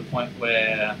broken to the point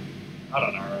where, I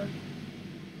don't know.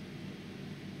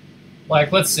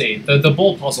 Like, let's see, the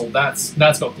ball puzzle, that's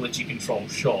got glitchy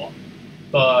controls, sure.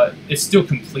 But it's still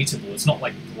completable, it's not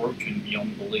like broken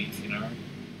beyond belief, you know?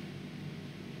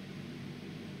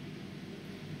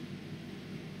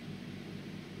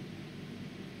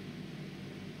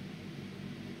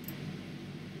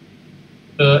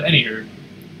 Anywho.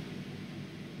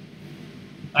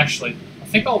 Actually, I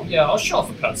think I'll show off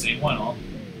a cutscene, why not?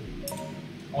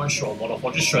 I won't show a lot off,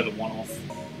 I'll just show the one off.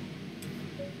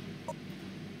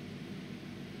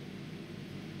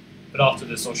 But after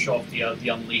this, I'll show off the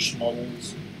Unleashed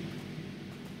models.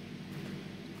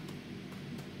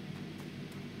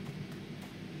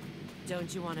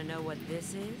 Don't you want to know what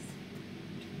this is?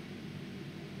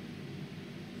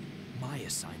 My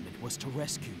assignment was to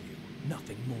rescue you,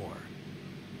 nothing more.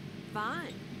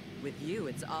 Fine. With you,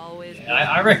 it's always... Yeah,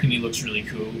 I reckon he looks really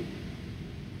cool.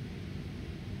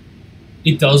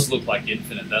 It does look like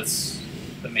Infinite, that's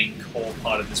the main core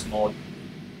part of this mod.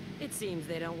 It seems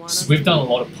they don't want So us we've to- done a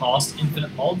lot of past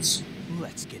Infinite mods,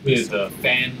 Let's get with this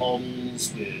fan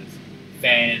models, with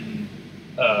fan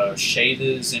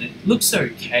shaders, and it looks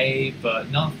okay, but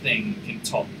nothing can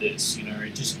top this, you know,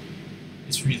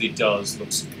 this really does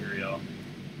look superior.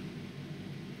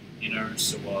 You know,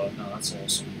 so no, that's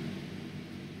awesome.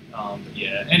 But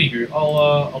yeah, anywho,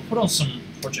 I'll put on some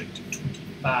Project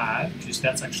 25, because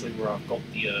that's actually where I've got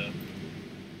the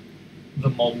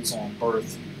models on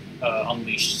both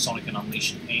Unleashed Sonic and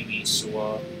Unleashed Amy,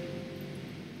 so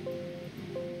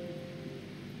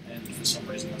and for some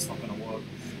reason that's not going to work.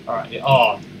 Alright, yeah,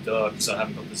 oh, duh, because I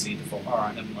haven't got the Z default.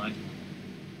 Alright, never mind.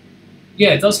 Yeah,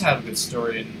 it does have a good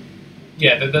story, and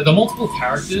yeah, the multiple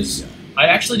characters, I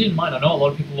actually didn't mind. I know a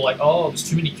lot of people were like, oh, there's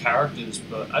too many characters,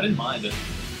 but I didn't mind it,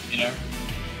 you know?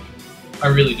 I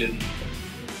really didn't.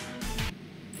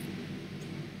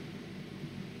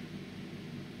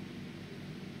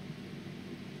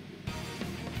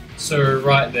 So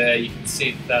right there, you can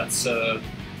see that's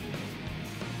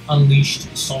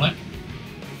Unleashed Sonic,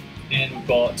 and we've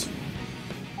got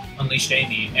Unleashed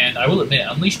Amy. And I will admit,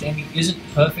 Unleashed Amy isn't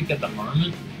perfect at the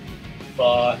moment,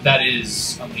 but that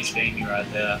is Unleashed Amy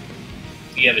right there.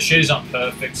 Yeah, the shaders aren't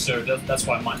perfect, so that's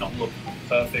why it might not look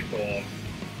perfect, or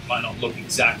might not look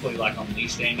exactly like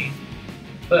Unleashed Amy.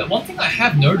 But one thing I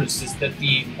have noticed is that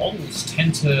the models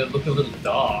tend to look a little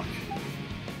dark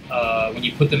when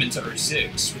you put them into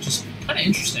 06, which is kind of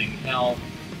interesting how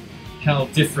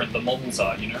different the models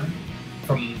are, you know,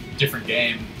 from different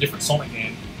Sonic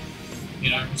game, you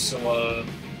know. So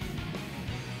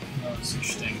no, it's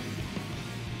interesting.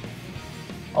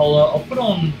 I'll put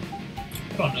on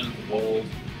End of the World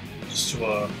just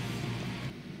to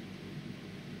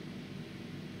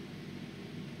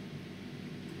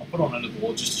I'll put on End of the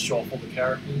World just to show off all the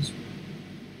characters.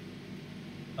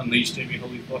 Unleashed Amy,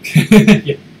 holy fuck.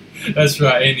 Yeah, that's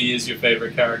right, Amy is your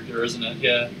favorite character, isn't it?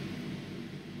 Yeah.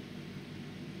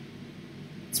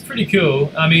 It's pretty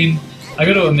cool. I mean, I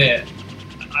gotta admit,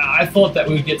 I thought that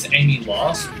we would get to Amy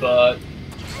last, but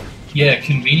yeah,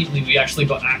 conveniently we actually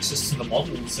got access to the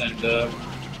models, and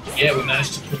yeah, we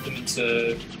managed to put them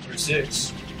into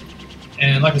 06.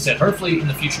 And like I said, hopefully in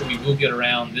the future we will get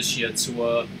around this year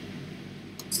to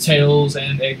Tails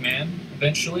and Eggman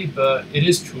eventually, but it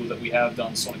is cool that we have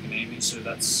done Sonic and Amy, so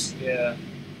that's, yeah,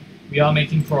 we are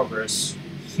making progress.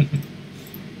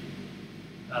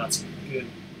 That's good.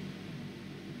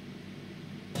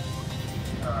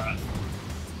 Alright.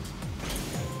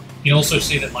 You can also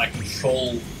see that my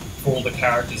control for all the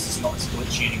characters is not as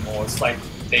glitchy anymore. It's like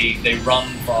they run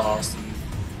fast, and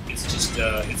it's just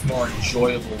it's more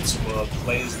enjoyable to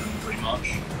play as them pretty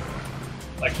much.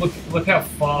 Like look how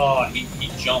far he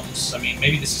jumps. I mean,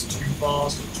 maybe this is too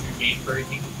fast or too game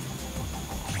breaking,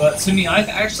 But to me, I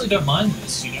actually don't mind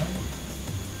this, you know?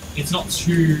 It's not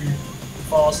too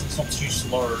fast, it's not too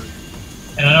slow.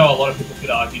 And I know a lot of people could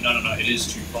argue, no, it is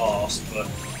too fast, but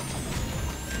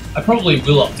I probably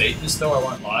will update this though, I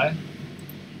won't lie.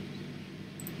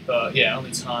 But yeah,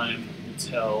 only time will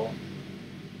tell.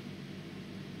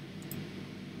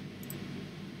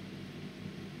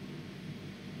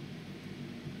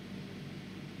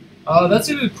 That's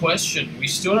a good question. We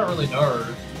still don't really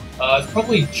know. It's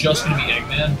probably just going to be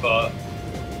Eggman, but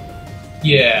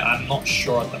yeah, I'm not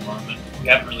sure at the moment. We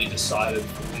haven't really decided.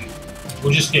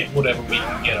 We'll just get whatever we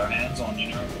can get our hands on, you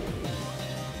know?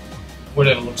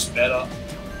 Whatever looks better.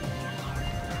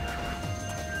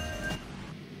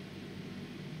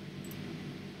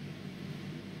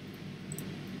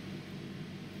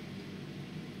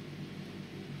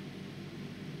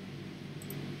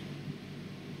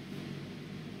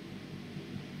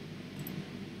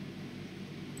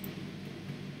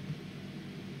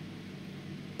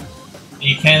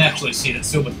 You can actually see that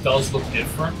silver does look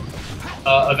different.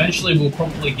 Eventually we'll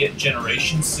probably get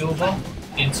Generation Silver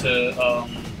into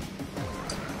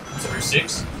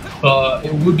 06, but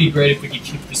it would be great if we could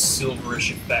keep this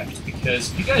silverish effect,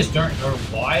 because if you guys don't know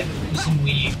why, the reason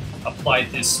we applied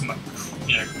this,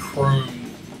 you know,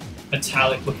 chrome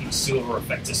metallic looking silver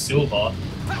effect to silver,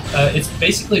 it's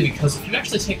basically because if you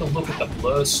actually take a look at the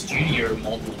Blur Studio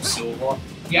model of silver,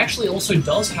 he actually also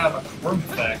does have a chrome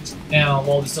effect. Now,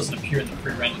 while this doesn't appear in the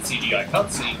pre-rendered CGI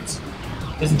cutscenes,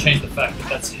 it doesn't change the fact that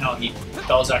that's how he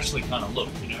does actually kind of look,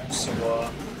 you know? So,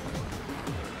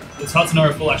 it's hard to know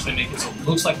if we'll actually make it so it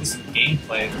looks like this in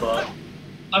gameplay, but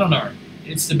I don't know.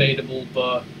 It's debatable,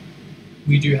 but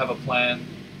we do have a plan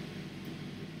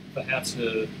for how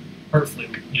to hopefully,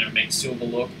 you know, make silver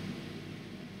look.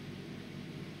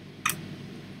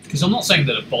 Because I'm not saying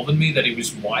that it bothered me that he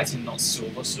was white and not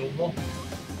silver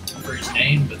for his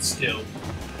name, but still.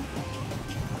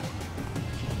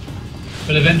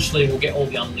 But eventually we'll get all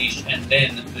the Unleashed and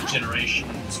then the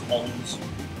Generations models,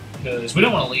 because we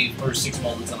don't want to leave 06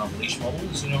 models and Unleashed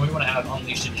models, you know, we want to have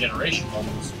Unleashed and Generation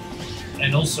models.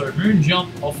 And also Moon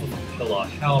Jump off of a pillar,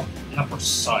 how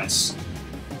precise.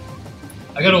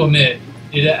 I gotta admit,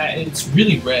 it's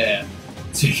really rare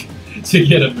to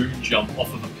get a Moon Jump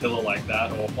off of a pillar like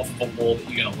that, or off of a wall that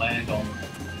you're gonna land on.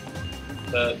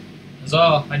 But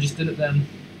huzzah, I just did it then.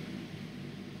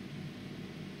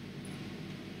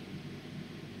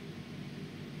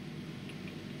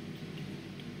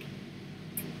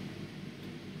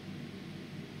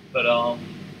 But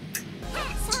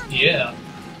yeah.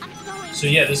 So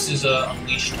yeah, this is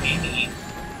Unleashed Amy.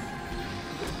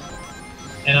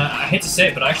 And I hate to say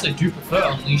it, but I actually do prefer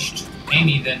Unleashed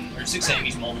Amy than 06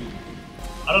 Amy's model.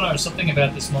 I don't know, something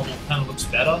about this model kind of looks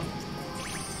better.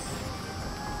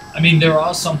 I mean, there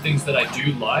are some things that I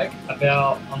do like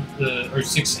about the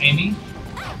 06 Amy,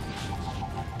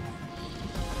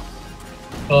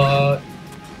 but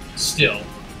still,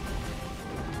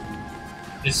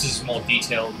 this is more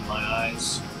detailed in my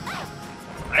eyes.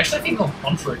 Actually, I think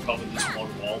Contra covered this model a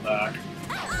while back,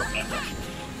 from memory.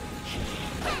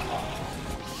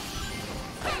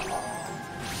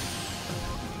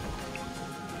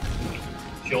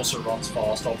 She also runs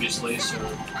fast, obviously, so...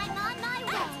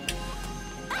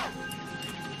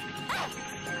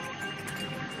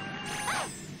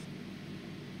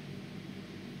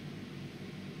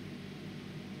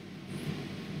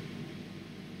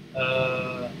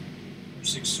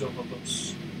 Six Silver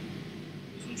looks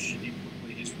should be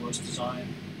probably his worst design.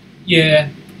 Yeah,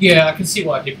 I can see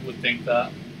why people would think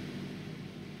that.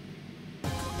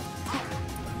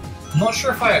 I'm not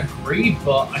sure if I agree,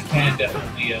 but I can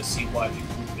definitely see why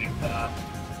people would think that.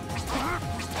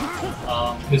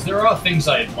 Because there are things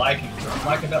I like and don't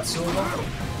like about Silver,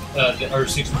 the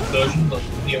 06 version, the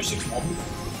 06 model.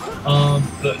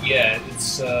 But yeah,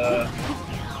 it's a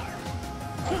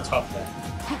tough one.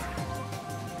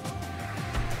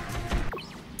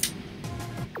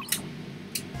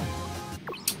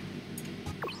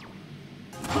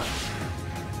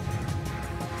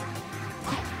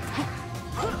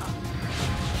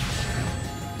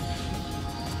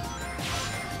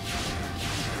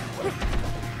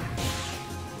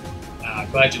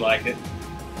 Glad you like it.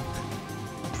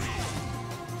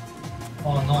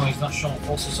 Oh no, he's not showing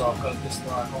forces off because this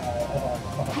like, oh.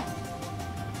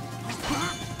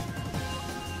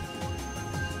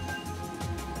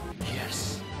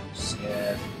 Yes.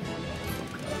 Scared.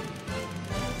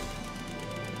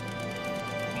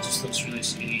 He just looks really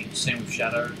skinny. Same with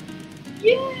Shadow.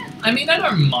 Yeah, I mean, I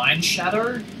don't mind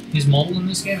Shadow, his model in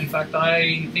this game. In fact,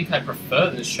 I think I prefer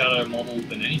this Shadow model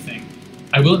than anything.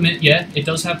 I will admit, yeah, it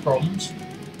does have problems.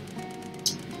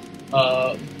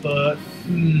 But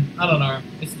I don't know.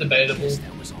 It's debatable. Guess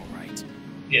that was all right.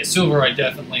 Yeah, Silver, I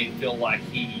definitely feel like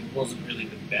he wasn't really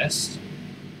the best.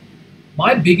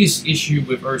 My biggest issue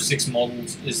with 06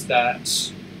 models is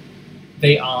that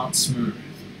they aren't smooth.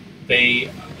 They,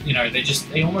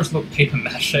 they almost look paper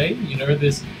mache.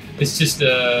 It's just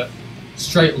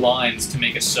straight lines to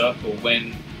make a circle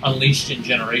when Unleashed and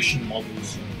Generation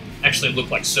models actually look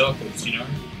like circles,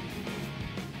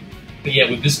 But yeah,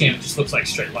 with this game, it just looks like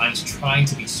straight lines trying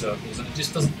to be circles, and it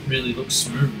just doesn't really look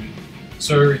smooth.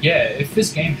 So yeah, if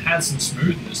this game had some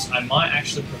smoothness, I might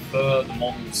actually prefer the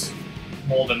models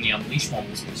more than the Unleashed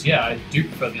models, because yeah, I do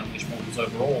prefer the Unleashed models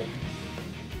overall.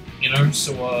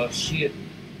 So shit.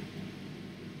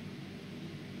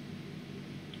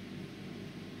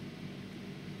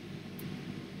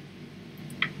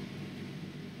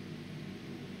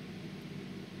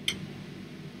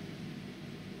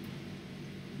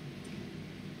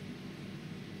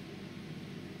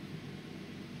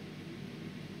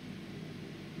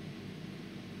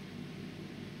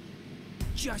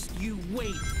 Just you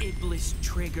wait, Iblis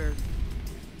Trigger.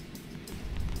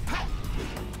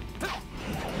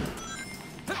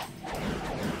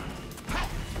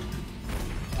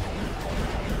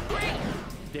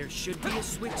 There should be a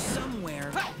switch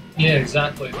somewhere. Yeah,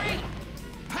 exactly.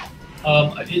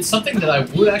 It's something that I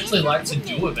would actually like to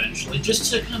do eventually,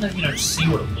 just to kind of, see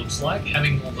what it looks like,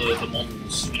 having all the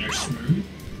models, smooth.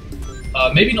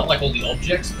 Maybe not like all the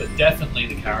objects, but definitely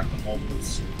the character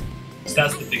models. So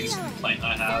that's the biggest complaint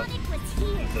I have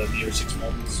with the 06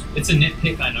 models. It's a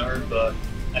nitpick, I know, but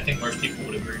I think most people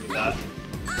would agree with that.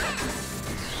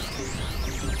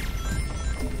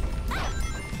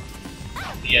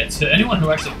 Yeah, to anyone who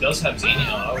actually does have Xenia,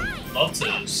 I would love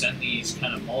to send these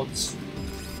kind of mods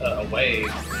away.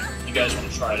 If you guys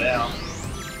want to try it out,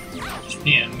 just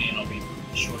PM me and I'll be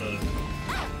sure to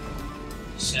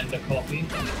send a copy.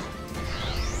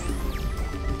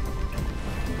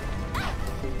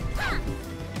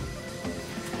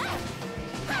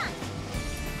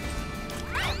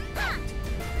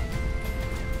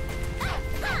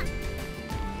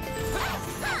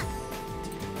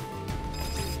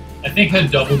 I think her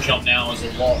double jump now is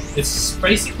a lot. It's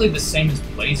basically the same as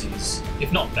Blaze's,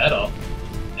 if not better.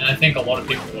 And I think a lot of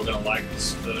people are going to like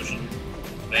this version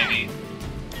of Amy.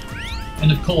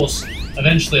 And of course,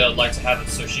 eventually I'd like to have it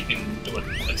so she can do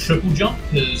a triple jump,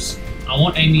 because I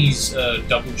want Amy's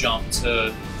double jump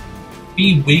to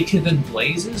be weaker than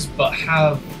Blaze's, but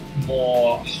have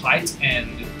more height and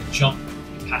jump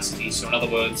capacity. So in other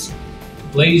words,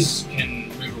 Blaze can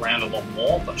move around a lot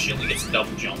more, but she only gets a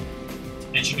double jump.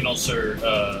 And she can also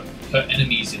hurt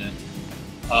enemies in it.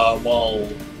 While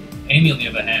Amy, on the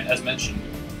other hand, as mentioned,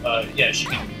 yeah, she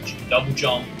can double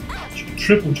jump, she can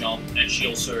triple jump, and she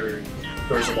also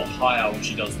goes a lot higher when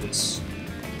she does this.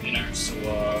 So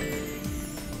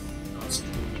that's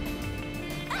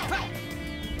cool.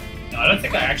 No, I don't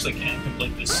think I actually can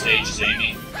complete this stage as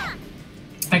Amy.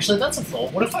 Actually, that's a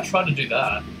thought. What if I try to do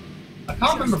that? I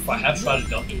can't remember if I have tried to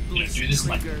do this in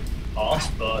like the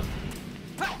past, but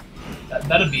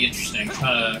that'd be interesting,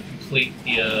 trying to complete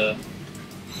the,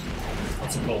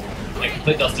 what's it called? Yeah,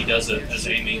 complete Dusty Desert as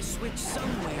Amy.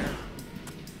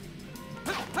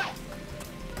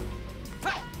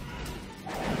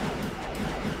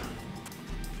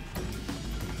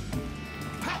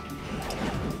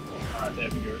 Alright, there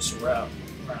we go, so we're out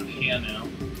around here now.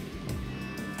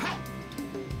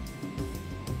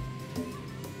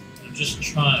 I'm just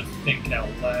trying to think out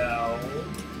loud.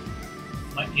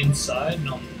 Am I inside?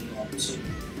 No, I'm not.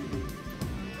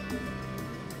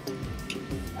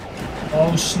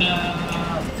 Oh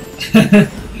snap!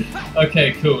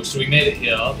 Okay, cool. So we made it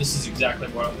here. This is exactly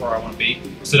where I want to be.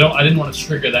 So I didn't want to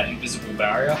trigger that invisible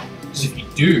barrier, because if you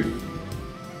do,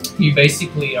 you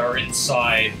basically are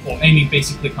inside, or Amy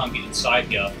basically can't get inside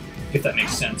here, if that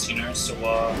makes sense, So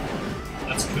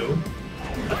that's cool.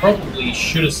 I probably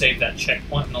should have saved that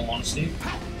checkpoint, in all honesty.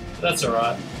 But that's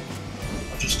alright.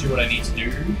 I'll just do what I need to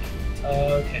do.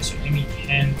 Okay, so Amy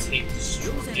can take this.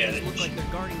 Yeah,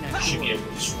 she should be able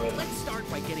to destroy it. Let's start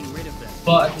by getting rid of them.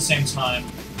 But at the same time,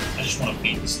 I just want to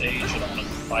beat the stage. I don't want to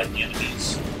fight the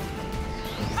enemies.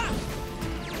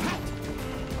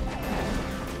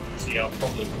 So yeah, I'll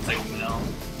probably take them now.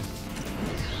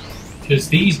 Because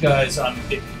these guys I'm a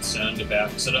bit concerned about,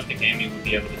 because I don't think Amy would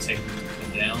be able to take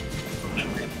them down. From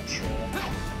memory, I'm not sure.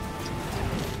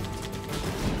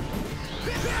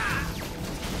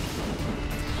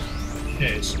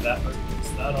 Okay, so that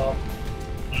opens that up.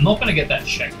 I'm not going to get that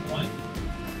checkpoint.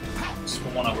 So for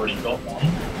one, I've already got one.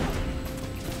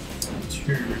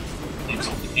 Two,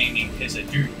 into Amy in case I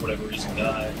do, for whatever reason,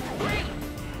 die.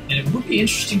 And it would be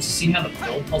interesting to see how the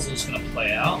ball puzzle is going to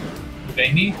play out. with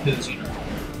Amy, because, you know,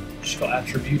 she's got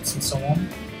attributes and so on.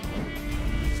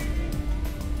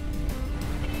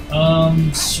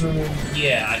 So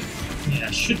yeah,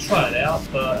 I should try it out,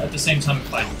 but at the same time,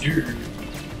 if I do,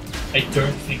 I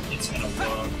don't think it's gonna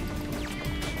work.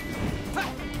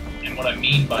 And what I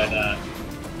mean by that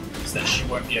is that she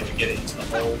won't be able to get it into the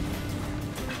hole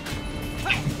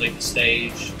and complete the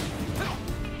stage.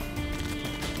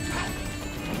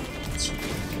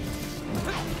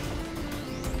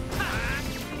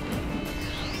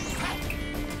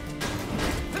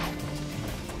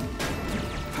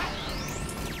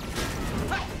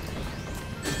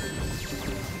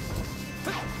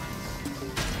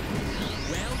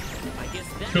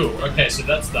 Cool, okay, so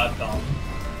that's that done.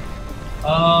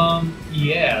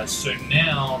 Yeah, so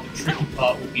now the tricky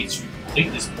part will be to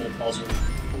complete this ball puzzle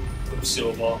with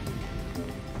silver.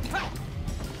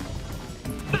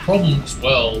 The problem as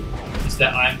well is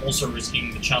that I'm also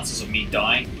risking the chances of me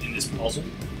dying in this puzzle,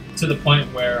 to the point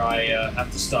where I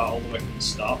have to start all the way from the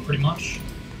start, pretty much,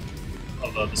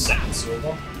 of the second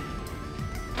silver.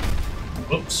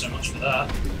 Whoops, so much for that.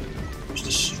 Just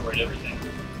destroyed everything.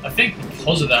 I think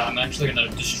because of that, I'm actually going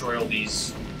to destroy all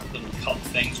these little cup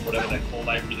things, or whatever they're called.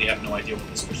 I really have no idea what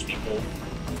they're supposed to be called.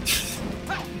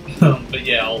 But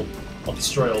yeah, I'll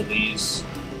destroy all these,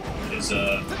 because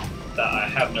that I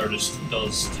have noticed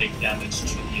does take damage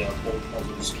to the ball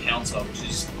puzzle's counter, which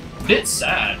is a bit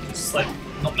sad, because it's like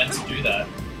not meant to do that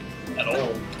at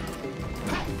all.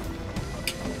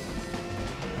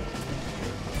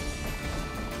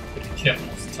 But be careful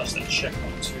not to touch that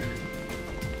checkpoint too.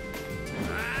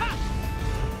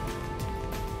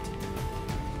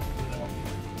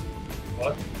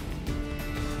 What?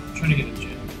 I'm trying to get a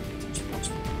gem.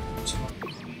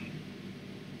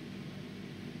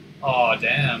 Oh,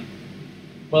 damn.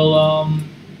 Well,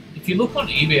 if you look on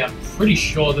eBay, I'm pretty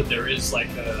sure that there is like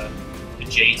a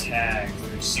JTAG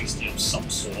 360 of some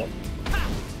sort.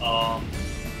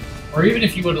 Or even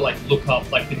if you were to like look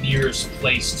up like the nearest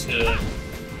place to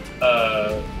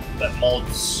that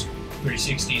mods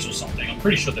 360s or something, I'm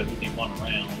pretty sure there would be one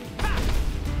around.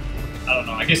 I don't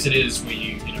know. I guess it is where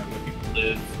you know where people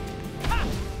live.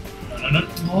 No.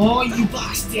 Oh, you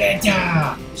bastard!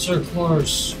 So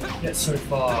close, yet so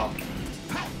far.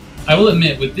 I will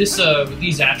admit, with this, with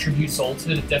these attributes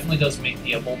altered, it definitely does make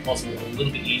the ball puzzle a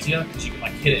little bit easier, because you can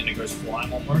like hit it and it goes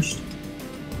flying almost.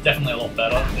 Definitely a lot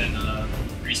better than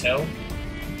retail.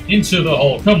 Into the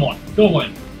hole. Come on, go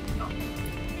in. No.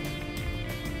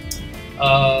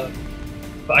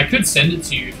 But I could send it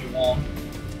to you if you want,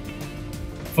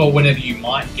 for whenever you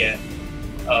might get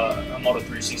a Model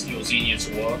 360 or Xenia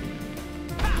to work.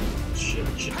 Shit.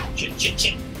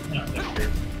 No, there we go.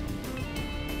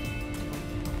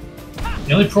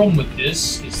 The only problem with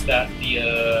this is that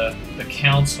the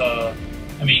counter,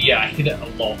 I mean, yeah, I hit it a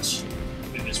lot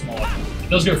with this mod. It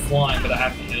does go flying, but I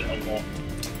have to hit it a lot.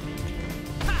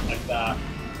 Like that.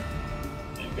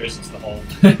 And it goes into the hole.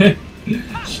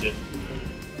 Shit.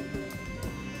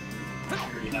 You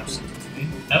already have something to me.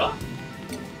 Ever?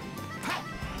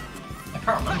 I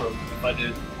can't remember if I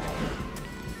did.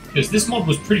 Because this mod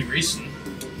was pretty recent.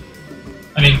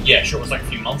 I mean, yeah, sure, it was like a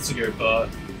few months ago, but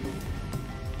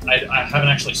I haven't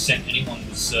actually sent anyone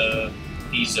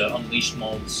these Unleashed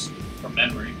mods from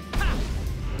memory.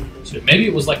 So maybe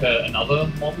it was like another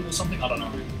model or something, I don't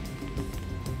know.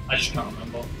 I just can't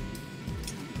remember.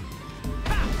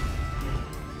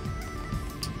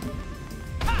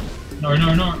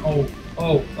 No.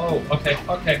 Oh, okay.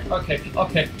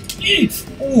 Eat!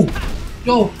 Oh!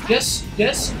 Yo, yes!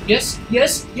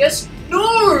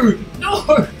 No!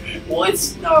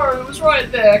 What? No, it was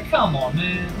right there. Come on,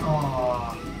 man.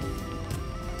 Aww.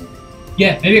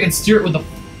 Yeah, maybe I can steer it with the...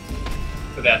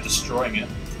 without destroying it.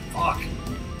 Fuck.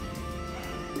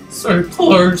 So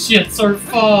close, yet so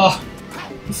far.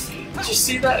 Did you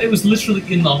see that? It was literally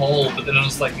in the hole, but then I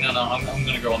was like, no, I'm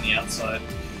gonna go on the outside.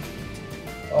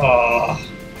 Oh.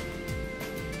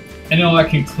 I know I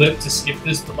can clip to skip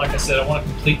this, but like I said, I want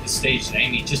to complete the stage with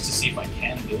Amy just to see if I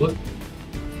can do it.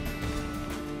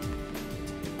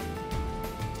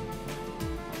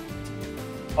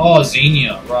 Oh,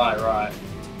 Xenia, right.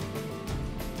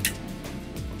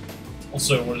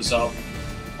 Also, what is up,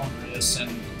 Andreas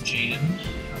and Jaden?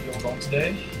 How are you all going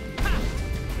today?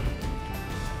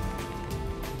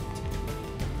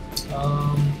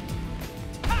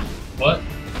 What?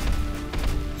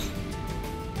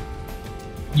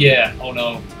 Yeah, oh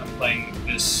no, I'm playing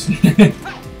this.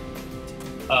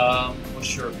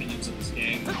 What's your opinions of this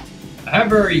game? I have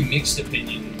very mixed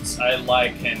opinions. I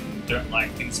like and don't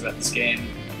like things about this game.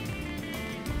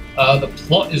 The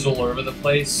plot is all over the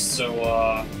place,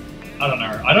 so I don't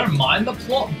know. I don't mind the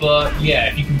plot, but yeah,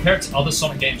 if you compare it to other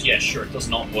Sonic games, yeah, sure, it does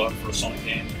not work for a Sonic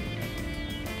game.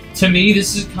 To me,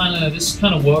 this kind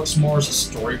of works more as a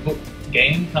storybook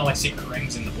game, kind of like Secret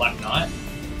Rings in the Black Knight.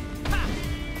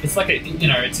 It's like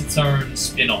it's its own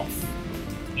spin-off,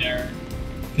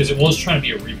 because it was trying to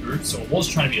be a reboot, so it was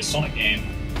trying to be a Sonic game,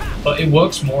 but it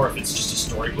works more if it's just a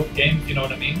storybook game, if you know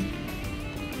what I mean.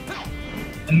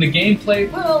 And the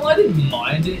gameplay, well, I didn't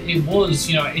mind it. It was,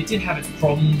 it did have its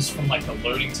problems, from like the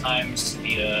loading times to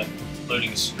the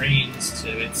loading screens to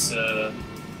its the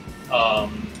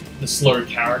slow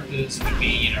characters. It would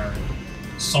be,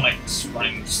 Sonic's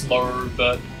running slow,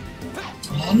 but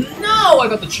oh no, I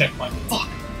got the checkpoint. Fuck.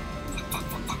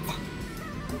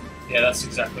 Yeah, that's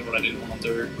exactly what I didn't want to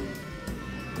do.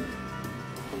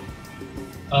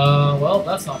 Well,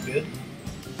 that's not good.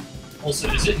 Also,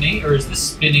 is it me, or is this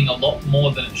spinning a lot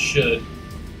more than it should?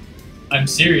 I'm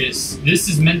serious. This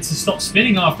is meant to stop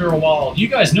spinning after a while. You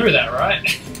guys know that,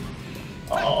 right?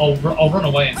 I'll run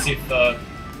away and see if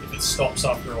it stops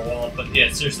after a while. But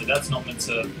yeah, seriously, that's not meant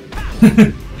to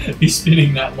be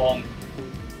spinning that long.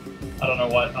 I don't know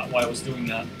why I was doing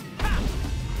that.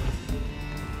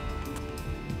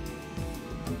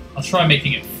 I'll try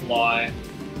making it fly.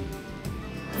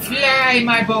 Fly,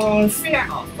 my ball, fly!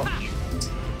 Oh, fuck you.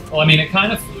 Well, I mean, it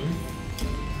kind of flew.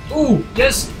 Ooh,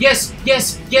 yes, yes,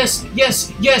 yes, yes,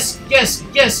 yes, yes, yes,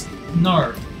 yes.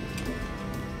 No.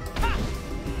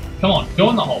 Come on, go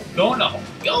in the hole, go in the hole,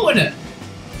 go in it.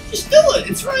 Just do it,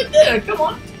 it's right there, come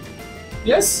on.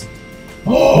 Yes?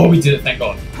 Oh, we did it, thank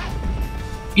God.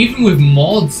 Even with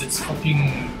mods, it's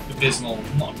fucking abysmal.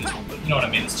 Not abysmal, but you know what I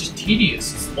mean. It's just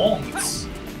tedious, it's long, it's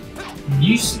a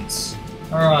nuisance.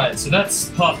 Alright, so that's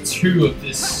part 2 of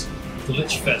this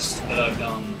glitch fest that I've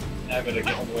done. Now I've got to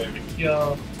get all the way over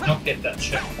here, not get that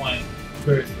checkpoint,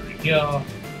 go through here.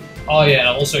 Oh yeah, and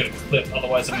I've also got to clip,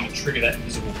 otherwise I'm going to trigger that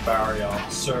invisible barrier.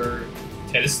 So,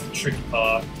 okay, this is the tricky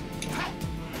part.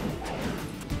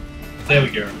 There we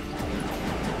go.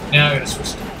 Now I've got to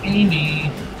switch to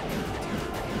Amy.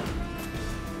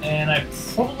 And I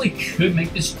probably could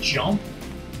make this jump.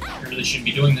 I really shouldn't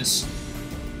be doing this.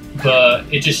 But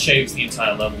it just shaves the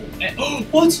entire level. And, oh,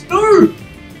 what? No!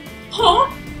 Huh?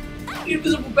 The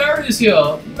invisible barrier's here!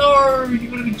 No, you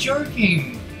gotta be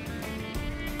joking!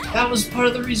 That was part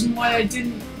of the reason why I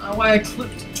didn't, why I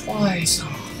clipped it twice. Oh,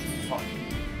 fuck.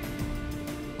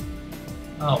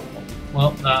 Oh,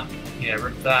 well, nah. Yeah,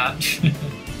 rip that.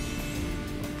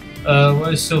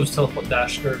 Where does Silver's teleport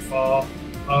dash go far?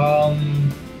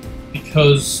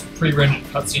 Because pre-rendered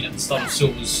cutscene at the start of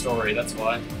Silver's story, that's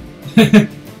why.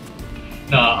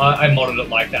 Nah, I modded it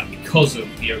like that because of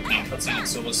the opening cutscene in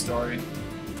Silver's story.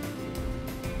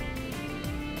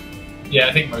 Yeah,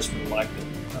 I think most people liked it.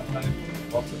 I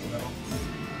loved it, whatever.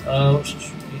 What's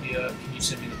social media? Can you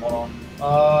send me the mod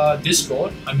on?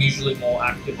 Discord. I'm usually more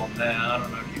active on there. I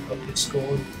don't know if you've got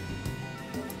Discord.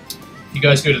 If you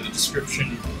guys go to the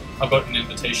description, I've got an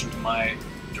invitation to my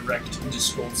direct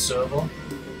Discord server.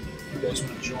 If you guys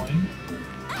want to join.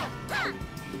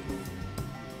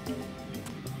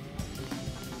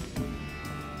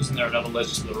 Isn't there another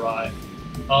ledge to the right?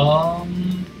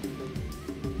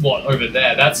 What, over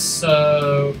there? That's,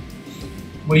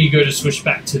 where you go to switch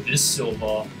back to this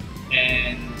silver.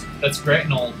 And that's great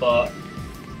and all, but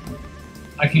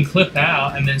I can clip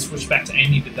out and then switch back to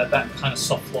Amy, but that kind of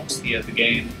soft locks the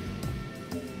game.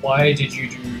 Why did you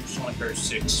do Sonic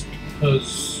 06?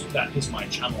 Because that is my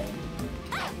channel.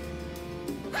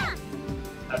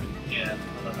 Yeah,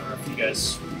 I don't know if you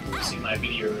guys see my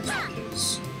videos,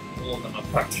 because all of them are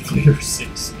practically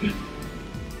 06.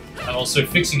 I'm also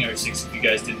fixing 06 if you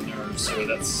guys didn't know, so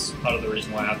that's part of the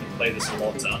reason why I have to play this a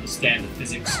lot, to understand the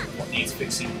physics of what needs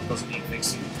fixing, what doesn't need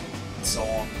fixing, and so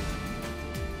on.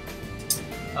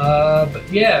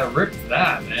 But yeah, rip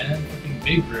that, man. Fucking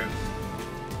big rip.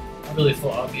 I really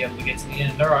thought I'd be able to get to the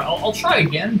end. Alright, I'll try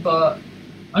again, but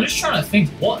I'm just trying to think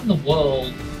what in the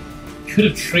world could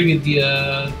have triggered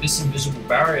the this invisible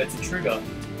barrier to trigger.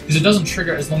 Because it doesn't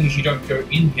trigger as long as you don't go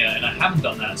in here, and I haven't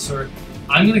done that, so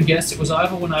I'm gonna guess it was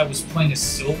either when I was playing as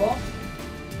Silver,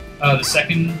 the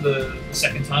second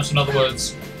time, so in other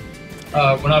words,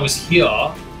 when I was here,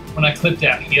 when I clipped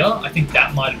out here, I think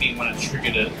that might have been when it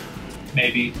triggered it,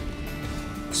 maybe.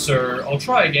 So I'll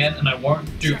try again, and I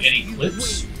won't do any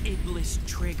clips.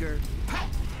 Trigger.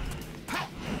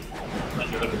 I'm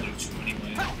not gonna do two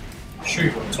anyway. I'll show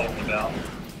you what I'm talking about.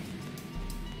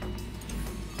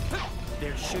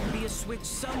 There should be a switch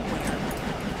somewhere.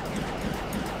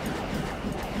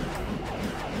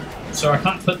 So I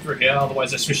can't clip through here,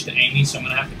 otherwise I switch to Amy, so I'm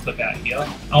gonna have to clip out here.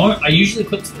 I usually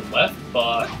clip to the left,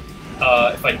 but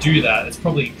if I do that, it's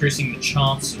probably increasing the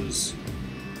chances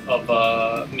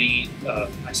of me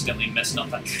accidentally messing up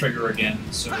that trigger again,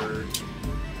 so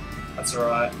that's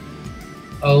alright.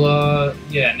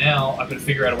 Yeah, now I've got to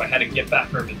figure out a way how to get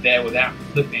back over there without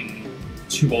clipping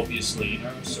too obviously, you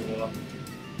know, so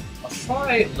I'll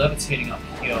try levitating up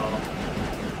here.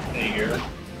 There you go.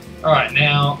 Alright,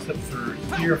 now clip through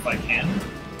here if I can.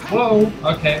 Whoa,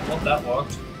 okay, well that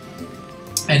worked.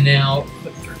 And now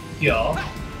clip through here,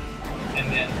 and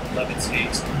then levitate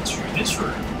into this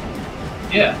room.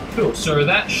 Yeah, cool, so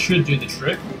that should do the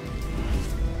trick.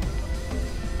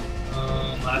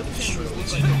 I have to destroy all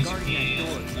these enemies again.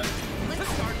 Let's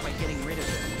start by getting rid of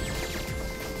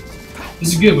it.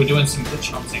 This is good, we're doing some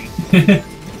glitch hunting.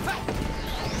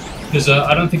 Because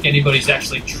I don't think anybody's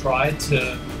actually tried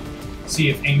to see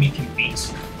if Amy can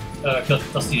beat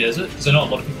Dusty Desert, because I know a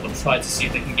lot of people have tried to see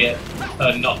if they can get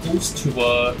Knuckles to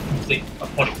complete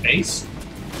Aquatic Base.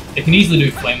 They can easily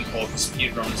do Flame Core, because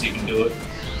speedrunners even do it.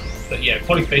 But yeah,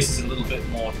 Aquatic Base is a little bit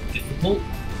more difficult.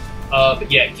 But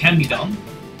yeah, it can be done.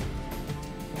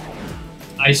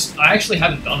 I actually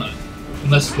haven't done it,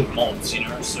 unless with mods, you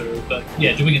know, so, but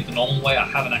yeah, doing it the normal way, I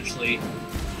haven't actually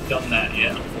done that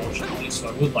yet, unfortunately, so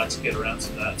I would like to get around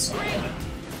to that at some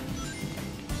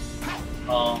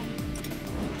point.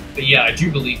 But yeah, I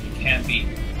do believe you can beat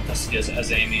Dusty Desert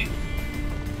as Amy.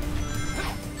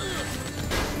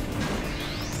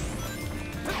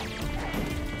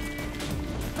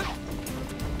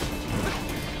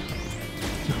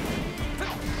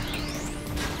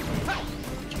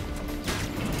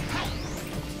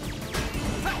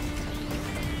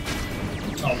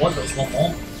 Oh, what? There was one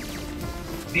more?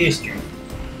 Fierce Dream.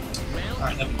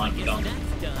 Alright, never mind, get on. Okay,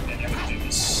 now we do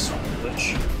this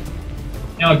glitch.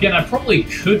 Now again, I probably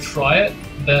could try it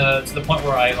to the point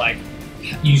where I like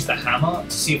use the hammer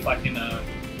to see if I can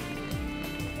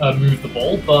move the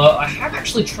ball, but I have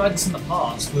actually tried this in the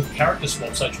past with character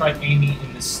swaps. I tried Amy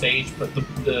in this stage, but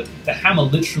the hammer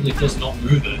literally does not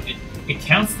move it. It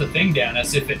counts the thing down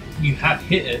as if you have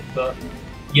hit it, but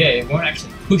yeah, it won't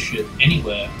actually push it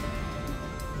anywhere.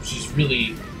 Which is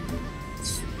really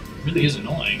is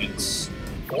annoying. It's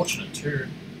unfortunate too.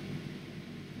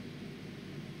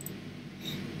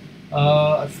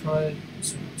 I've tried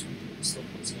this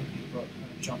level is empty, but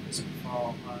jump isn't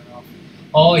far high enough.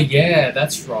 Oh yeah,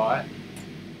 that's right.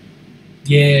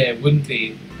 Yeah, it wouldn't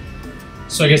be.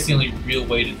 So I guess the only real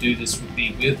way to do this would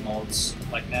be with mods,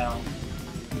 like now.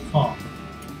 Huh.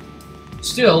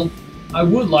 Still, I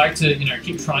would like to, you know,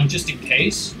 keep trying just in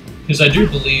case. Because I do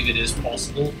believe it is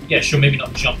possible. Yeah, sure, maybe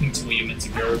not jumping to where you're meant to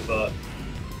go, but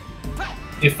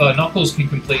if Knuckles can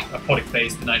complete Aquatic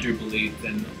Base, then I do believe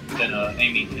then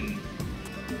Amy can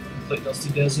complete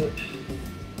Dusty Desert.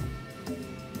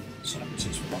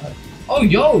 Oh,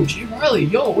 yo, G. Riley,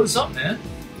 yo, what's up, man?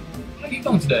 How you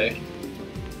going today?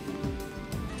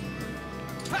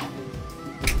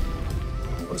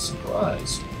 What a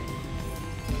surprise.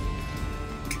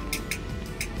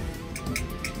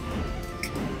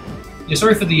 Yeah,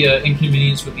 sorry for the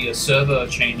inconvenience with the server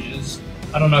changes.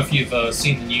 I don't know if you've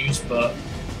seen the news, but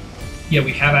yeah,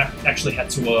 we have actually had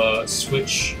to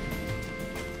switch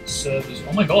servers.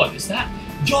 Oh my god, is that?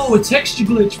 Yo, a texture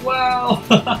glitch! Wow!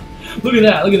 Look at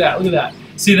that! Look at that! Look at that!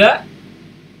 See that?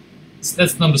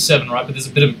 That's number 7, right? But there's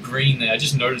a bit of green there. I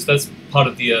just noticed that's part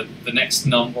of the next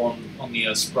number on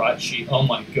the sprite sheet. Oh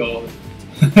my god!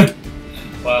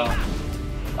 Wow.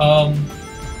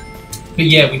 But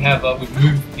yeah, we've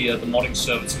moved the modding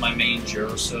server to my main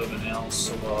Jira server now,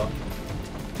 so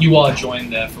you are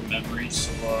joined there from memory,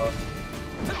 so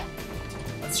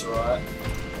that's alright.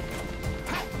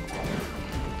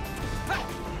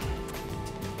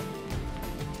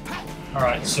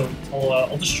 Alright, so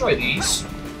I'll destroy these,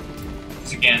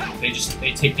 because again,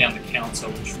 they take down the counter,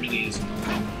 which really is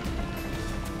annoying.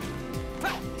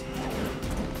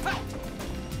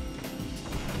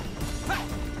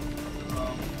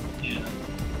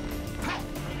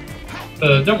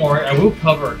 Don't worry, I will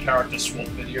cover a character swap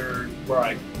video where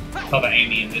I cover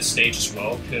Amy in this stage as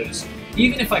well, because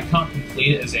even if I can't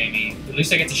complete it as Amy, at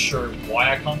least I get to show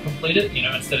why I can't complete it, you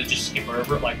know, instead of just skip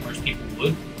over it like most people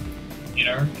would, you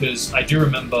know, because I do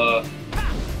remember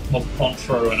Mob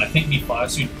Contro and I think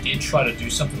Me5 did try to do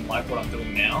something like what I'm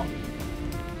doing now,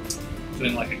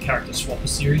 doing like a character swapper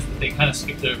series, but they kind of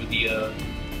skipped over the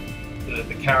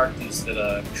characters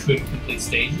that couldn't complete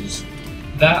stages.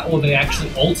 That, or they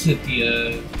actually altered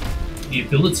the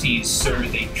abilities so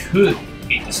they could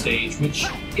beat the stage, which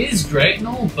is great and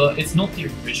all, but it's not the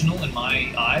original in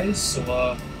my eyes,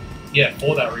 so yeah,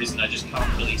 for that reason I just can't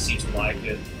really seem to like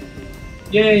it.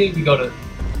 Yay, we got it.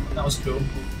 That was cool.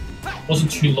 Wasn't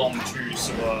too long too,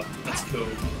 so that's cool.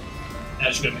 I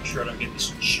just gotta make sure I don't get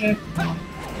this check.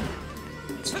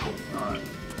 That's cool. Alright.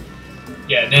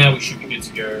 Yeah, now we should be good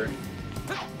to go.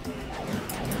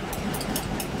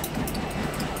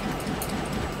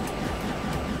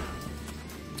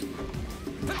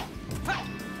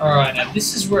 Alright, now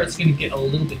this is where it's going to get a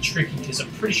little bit tricky, because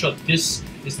I'm pretty sure this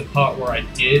is the part where I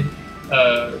did,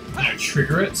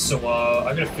 trigger it, so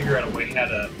I gotta figure out a way how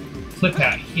to clip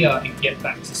out here and get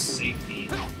back to safety.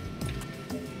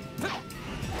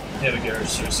 There we go,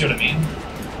 so see what I mean?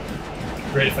 It'd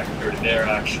be great if I could go to there,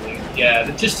 actually. Yeah,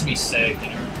 just to be safe, you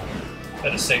know.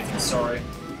 Better safe than sorry.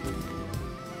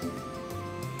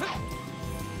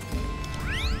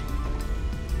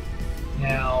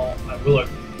 Now, I will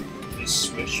open this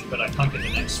switch, but I can't get the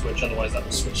next switch, otherwise that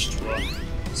will switch to a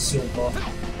silver.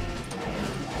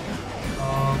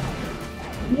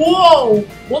 Whoa!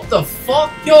 What the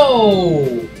fuck?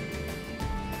 Yo!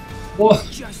 What?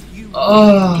 Just you,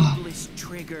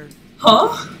 trigger.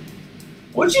 Huh?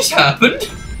 What just happened?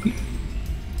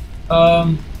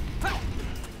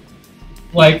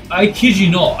 Like, I kid you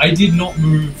not, I did not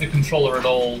move the controller at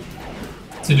all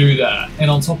to do that.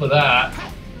 And on top of that,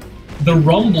 the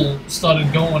rumble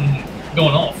started going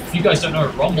off. If you guys don't know,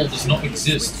 rumble does not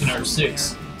exist in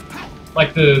 06.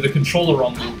 Like the controller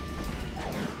rumble.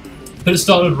 But it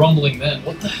started rumbling then.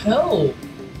 What the hell?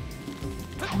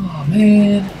 Oh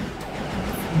man.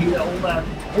 Do all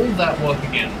that work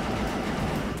again.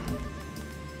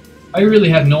 I really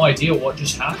have no idea what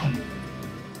just happened.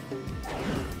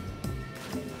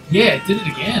 Yeah, it did it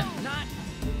again. Not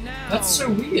now. That's so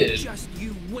weird. Just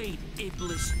you wait,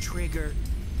 Iblis trigger.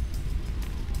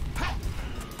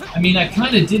 I mean, I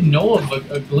kind of did know of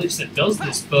a glitch that does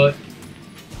this, but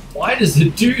why does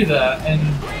it do that? And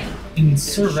in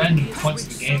so random points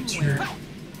of the game too.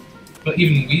 But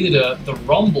even weirder, the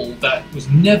rumble that was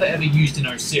never ever used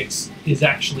in 06 is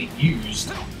actually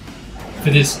used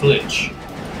for this glitch.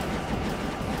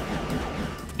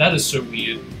 That is so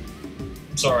weird.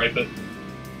 I'm sorry, but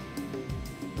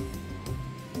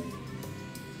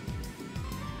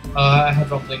I had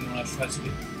rumbling when I tried to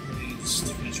get released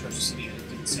to finish Rush City and it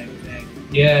did the same thing.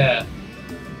 Yeah.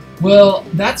 Well,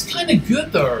 that's kind of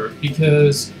good though,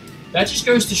 because that just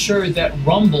goes to show that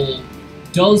rumble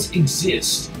does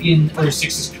exist in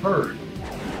 06's code.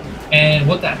 And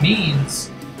what that means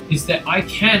is that I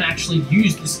can actually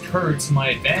use this code to my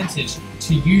advantage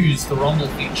to use the rumble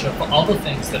feature for other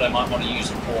things that I might want to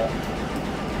use it for.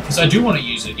 Because I do want to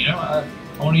use it, you know? I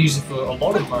want to use it for a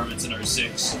lot of moments in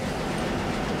 06.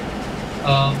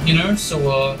 You know,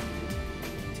 so,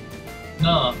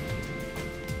 nah.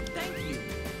 Thank you.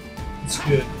 It's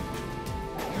good.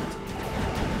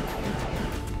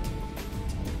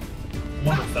 I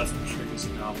wonder if that's what triggers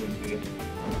it now, wouldn't be.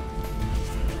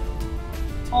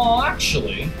 Oh,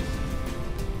 actually.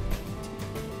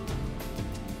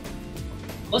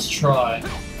 Let's try.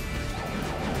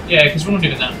 Yeah, because we're not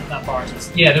even that far.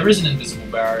 Yeah, there is an invisible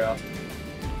barrier.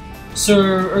 So,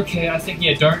 okay, I think,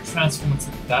 yeah, don't transform into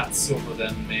that silver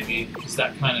then, maybe, because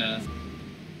that kind of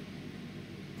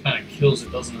kills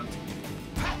it, doesn't it?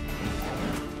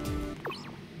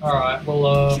 Alright,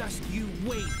 well, Just you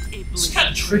wait, Iblis it's kind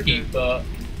of tricky, but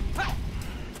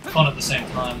fun at the same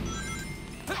time.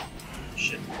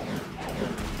 Shit.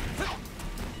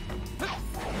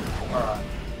 Alright.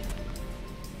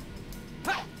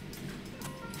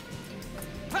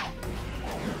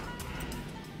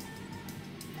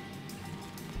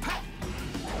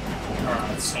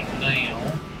 Alright, so now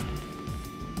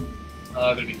I've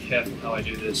got to be careful how I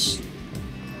do this.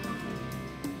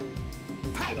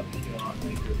 Get up here,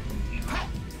 make it from here.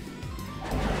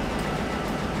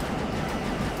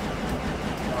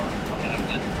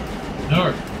 No,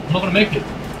 I'm not gonna make it.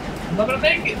 I'm not gonna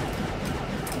make it.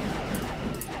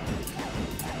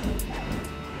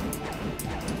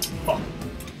 Fuck.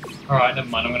 Alright, never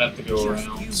mind. I'm gonna have to go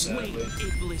around, sadly.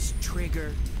 Iblis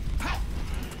trigger.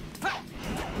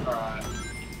 Alright.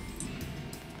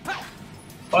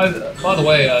 By the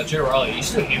way, Jay Riley, are you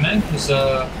still here, man? Because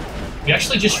we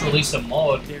actually just released a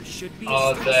mod There should be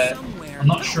that somewhere. I'm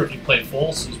not sure if you played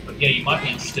Forces, but yeah, you might be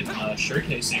interested in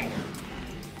showcasing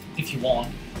if you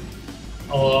want.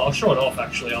 I'll show it off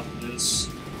actually after this.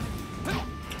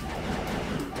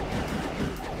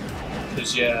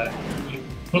 Because yeah, you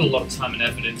put a lot of time and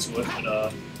effort into it, but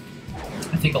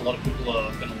I think a lot of people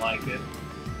are gonna like it.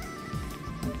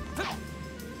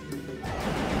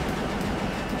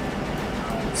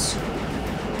 Alright, so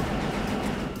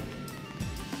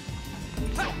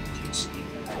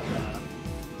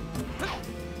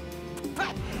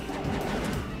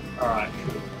alright,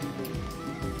 cool.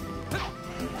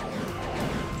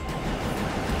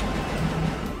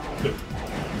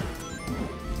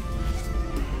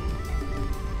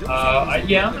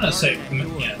 Yeah, I'm gonna say,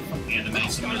 yeah, fuck the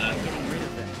enemies.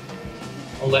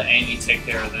 I'll let Amy take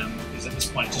care of them, because at this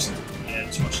point, just, yeah,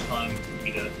 too much time for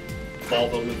me to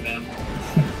bother with them.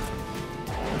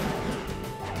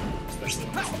 Especially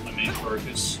when it's not my main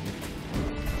focus.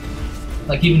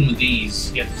 Like, even with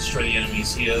these, you have to destroy the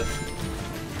enemies here.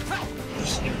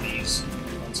 Just skip these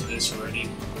onto this already.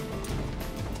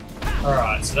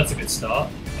 Alright, so that's a good start,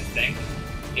 I think.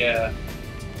 Yeah.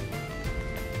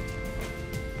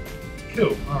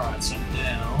 Cool. Alright, so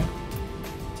now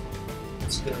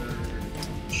let's go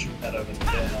shoot that over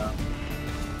there.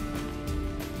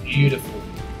 Beautiful.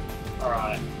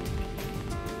 Alright.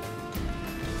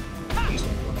 Please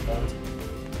don't run the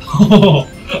ball.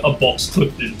 A box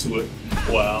clipped into it.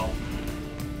 Wow.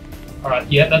 Alright,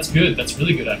 yeah, that's good. That's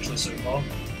really good actually so far.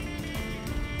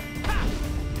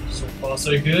 So far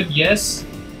so good, yes.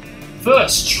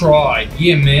 First try,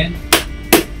 yeah man.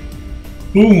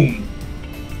 Boom.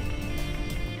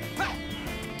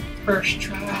 First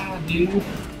try, dude.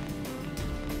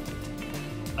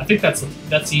 I think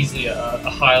that's easily a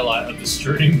highlight of the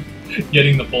stream,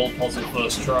 getting the ball puzzle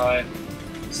first try.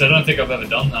 So I don't think I've ever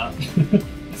done that.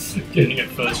 Getting it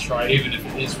first try, even if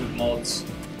it is with mods.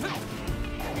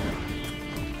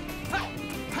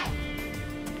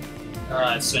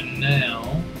 Alright, so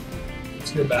now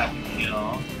let's go back in here,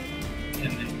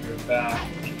 and then go back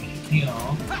in here,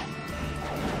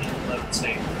 and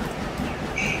levitate.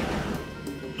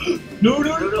 No,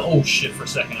 no, no, no! Oh shit, for a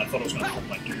second, I thought I was gonna flip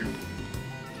my dude.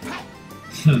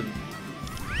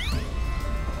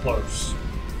 Close.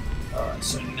 Alright,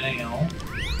 so now...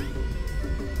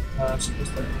 I'm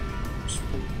supposed to...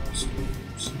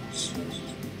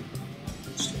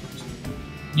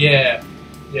 Yeah,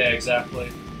 yeah,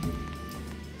 exactly.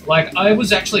 Like, I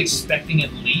was actually expecting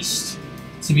at least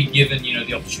to be given, you know,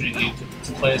 the opportunity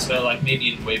to play as her, like,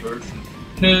 maybe in Wii version.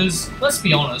 Because, let's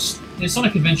be honest, in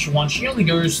Sonic Adventure 1, she only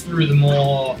goes through the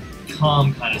more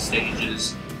calm kind of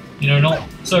stages. You know, not...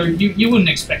 So, you wouldn't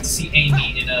expect to see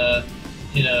Amy in a,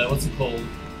 what's it called?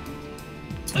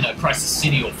 In a Crisis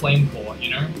City or Flame Court,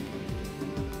 you know?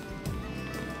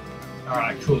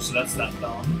 Alright, cool, so that's that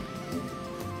done.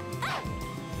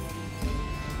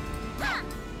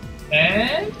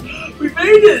 And we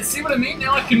made it! See what I mean?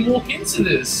 Now I can walk into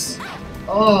this.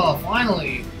 Oh,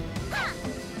 finally.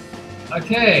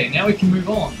 Okay, now we can move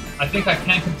on. I think I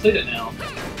can complete it now.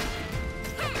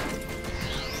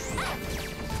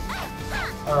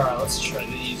 Alright, let's try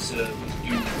these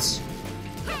dudes.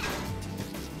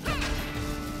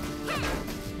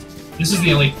 This is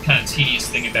the only kind of tedious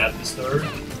thing about this though.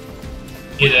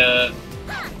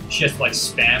 She has to like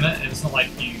spam it, and it's not like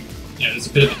you know, there's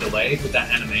a bit of a delay with that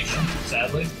animation,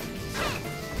 sadly.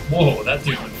 Whoa, that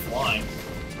dude went flying.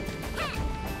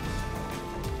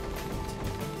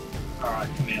 Alright,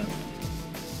 come here.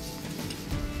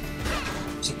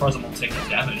 I'm surprised I'm not taking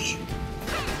damage.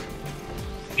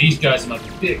 These guys I'm a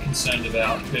bit concerned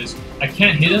about, because I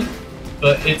can't hit him,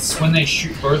 but it's when they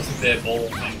shoot both of their ball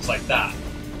things like that.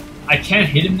 I can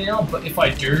hit him now, but if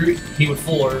I do, he would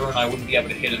fall over and I wouldn't be able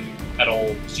to hit him at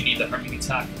all, because you need the homing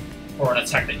attack, or an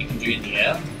attack that you can do in the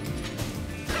air.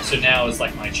 So now is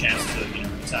like my chance to, you know,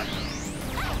 attack him.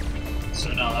 So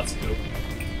now that's cool.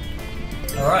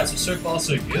 Alright, so far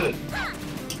so good.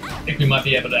 I think we might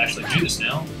be able to actually do this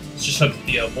now. Let's just hope that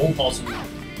the ball puzzle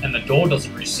and the door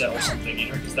doesn't reset or something, you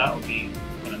know, because that would be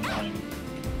kind of annoying.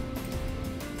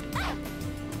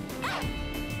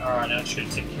 Alright, now I'm just gonna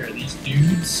take care of these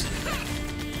dudes.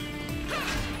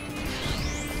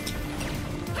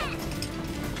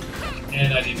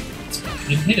 And I didn't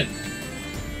hit him.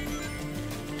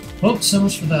 Well, so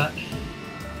much for that.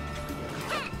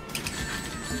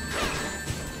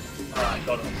 Alright,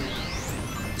 got him.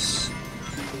 Nice.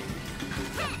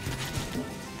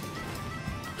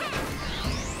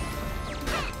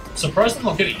 Surprised I'm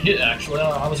not getting hit, actually.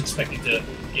 I was expecting to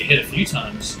get hit a few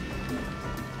times.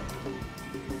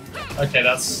 Okay,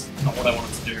 that's not what I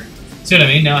wanted to do. See what I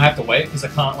mean? Now I have to wait, because I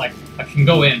can't, like, I can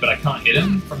go in, but I can't hit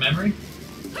him from memory.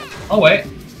 Oh, wait.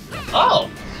 Oh!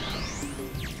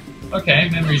 Okay,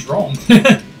 memory's wrong.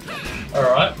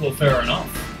 Alright, well, fair enough.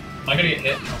 Am I gonna get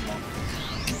hit? Oh, no.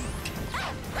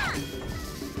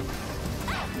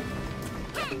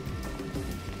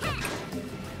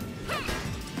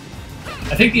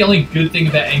 I think the only good thing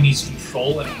about Amy's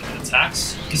control and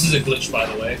attacks, this is a glitch by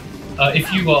the way,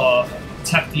 if you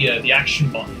tap the action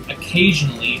button,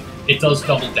 occasionally it does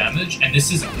double damage, and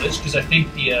this is a glitch because I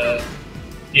think the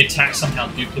attack somehow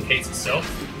duplicates itself,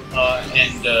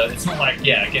 and it's not like,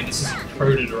 yeah, again, this isn't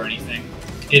coded or anything,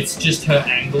 it's just her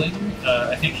angling,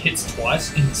 I think hits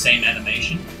twice in the same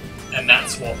animation, and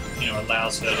that's what, you know,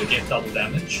 allows her to get double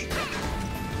damage.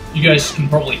 you guys can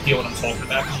probably hear what I'm talking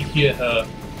about because you hear her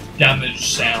damage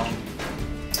sound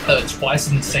twice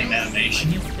in the same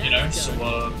animation, you know,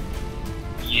 so,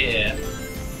 yeah.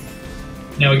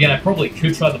 Now again, I probably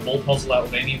could try the ball puzzle out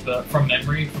with Amy, but from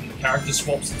memory, from the character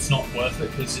swaps, it's not worth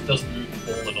it because it doesn't move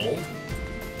the ball at all.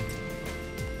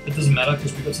 It doesn't matter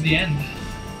because we got to the end.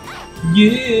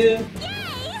 Yeah!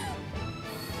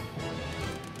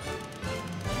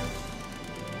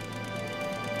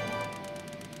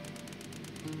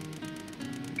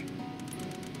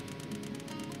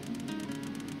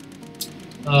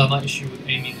 My issue with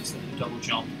Amy is that the double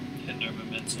jump had no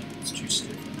momentum, it's too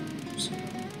stiff.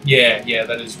 Yeah, yeah,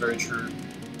 that is very true.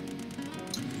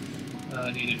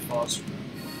 Needed fast.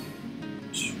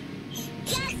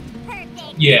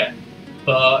 Yeah,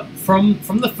 but from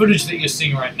the footage that you're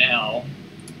seeing right now,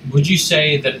 would you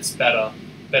say that it's better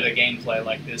gameplay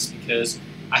like this? Because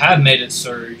I have made it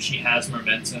so she has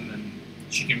momentum and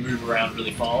she can move around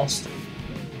really fast.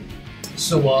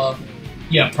 So,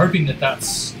 yeah, I'm hoping that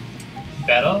that's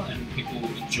better and people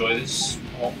will enjoy this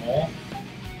a lot more.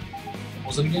 What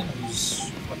was it again? It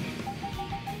was, I think,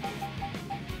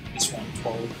 this one,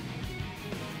 12.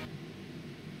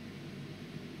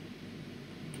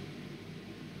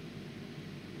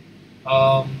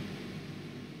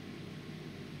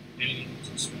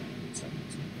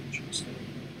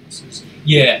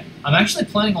 Yeah, I'm actually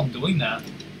planning on doing that.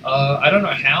 I don't know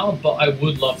how, but I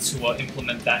would love to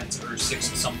implement that into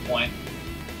 06 at some point.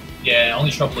 Yeah, only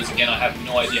trouble is, again, I have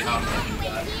no idea how I'm going to do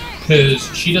that.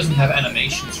 Because she doesn't have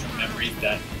animations from memory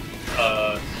that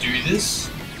do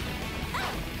this.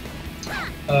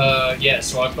 Yeah,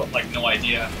 so I've got, like, no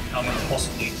idea how I'm going to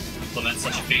possibly implement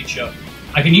such a feature.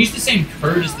 I can use the same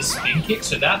code as the spin kick,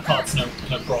 so that part's no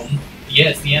problem. But yeah,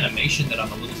 it's the animation that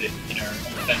I'm a little bit, you know,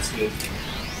 on the fence with.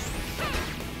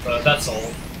 But that's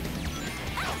all.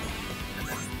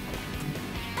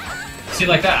 See,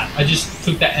 like that, I just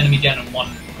took that enemy down in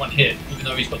one hit, even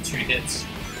though he's got 2 hits.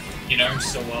 You know,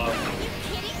 so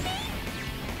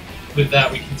with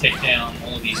that we can take down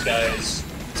all of these guys.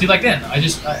 See, like then, I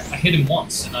hit him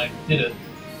once and I did it.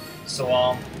 So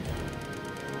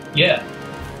yeah.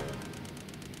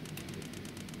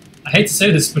 I hate to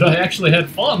say this, but I actually had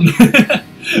fun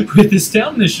with this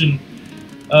town mission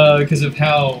because of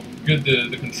how good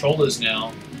the control is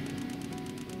now.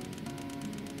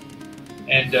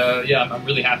 And yeah, I'm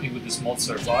really happy with this mod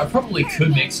so far. I probably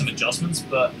could make some adjustments,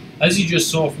 but as you just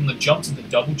saw, from the jump to the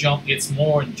double jump, it's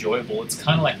more enjoyable. It's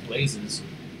kind of like Blazes,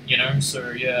 you know?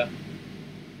 So yeah.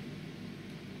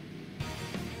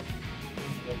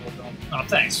 Oh,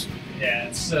 thanks. Yeah,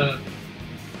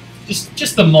 it's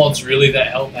just the mods really that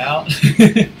help out.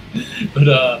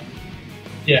 But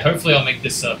yeah, hopefully I'll make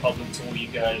this public to all you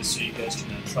guys so you guys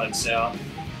can try this out.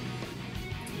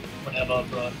 Whatever,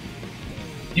 but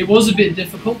it was a bit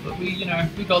difficult, but we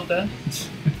got there.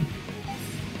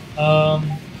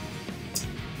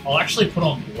 I'll actually put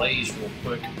on Blaze real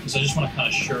quick because I just want to kind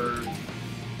of show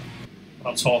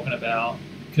what I'm talking about.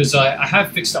 Because I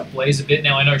have fixed up Blaze a bit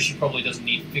now. I know she probably doesn't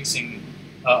need fixing.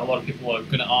 A lot of people are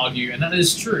going to argue, and that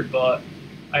is true. But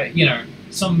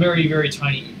some very, very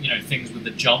tiny things with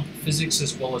the jump physics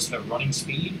as well as her running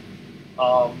speed.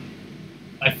 I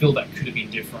feel that could have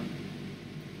been different.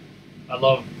 I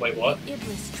love. Wait, what?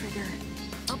 Iblis trigger.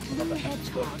 A blue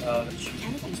hedgehog.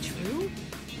 Can it be true?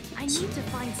 I need to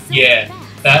find something. Yeah,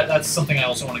 fast. that's something I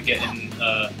also want to get in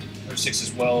 06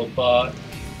 as well. But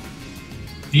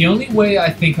the only way I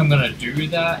think I'm gonna do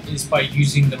that is by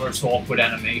using the most awkward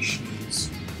animations.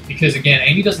 Because again,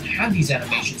 Amy doesn't have these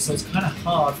animations, so it's kind of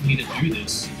hard for me to do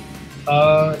this.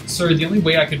 So the only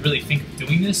way I could really think of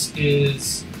doing this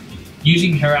is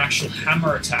using her actual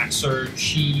hammer attack. So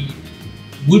she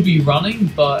would be running,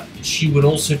 but she would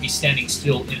also be standing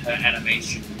still in her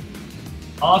animation.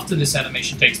 After this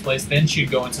animation takes place, then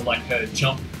she'd go into like her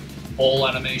jump ball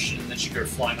animation, and then she'd go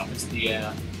flying up into the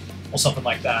air, or something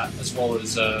like that, as well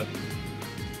as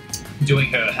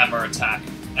doing her hammer attack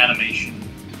animation,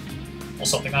 or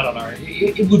something, I don't know.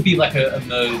 It would be like a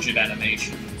merge of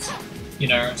animations,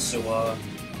 so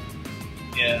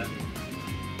yeah.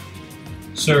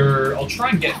 So I'll try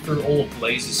and get through all of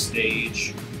Blaze's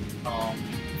stage,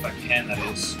 if I can, that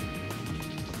is,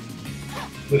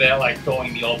 without like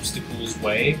going the obstacles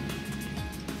way.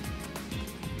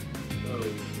 Oh.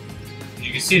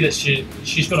 You can see that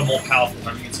she's got a more powerful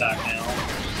homing attack now,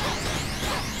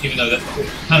 even though that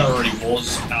kind of already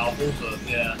was powerful, but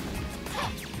yeah.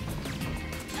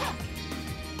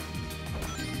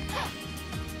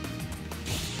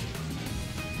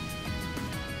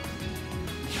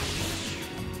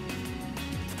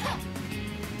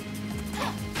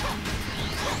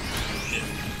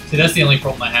 See, that's the only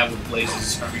problem I have with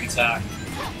Blaze's homing attack,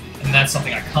 and that's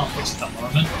something I can't fix at the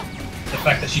moment. The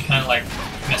fact that she kind of like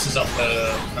messes up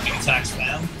the homing attack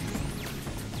spam.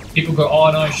 People go, oh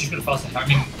no, she's got a faster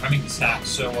homing attack,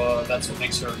 so that's what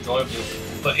makes her enjoyable.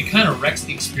 But it kind of wrecks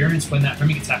the experience when that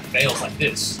homing attack fails like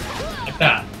this, like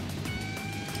that,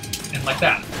 and like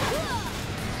that.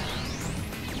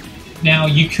 Now,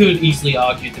 you could easily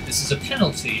argue that this is a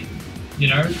penalty, you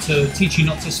know, to teach you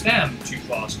not to spam too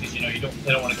fast, because, you know,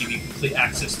 they don't want to give you complete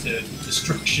access to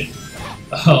destruction.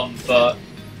 But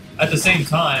at the same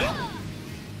time,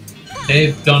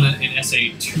 they've done it in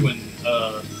SA2 and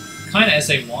kind of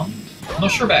SA1. I'm not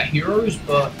sure about Heroes,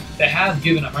 but they have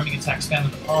given a homing attack spam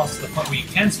in the past to the point where you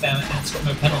can spam it and it's got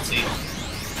no penalty.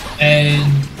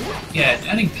 And yeah,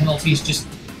 adding penalties just,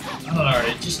 I don't know,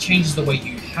 it just changes the way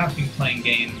you have been playing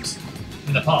games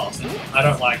in the past, and I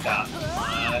don't like that.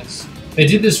 They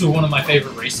did this with one of my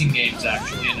favorite racing games,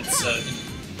 actually, and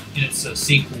it's a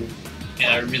sequel,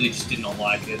 and I really just did not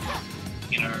like it,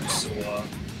 you know, so,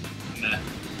 meh.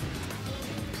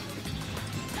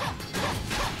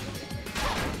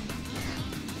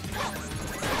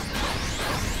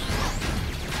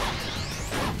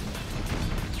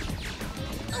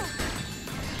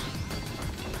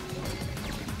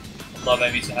 Love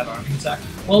Amy to have a homing attack.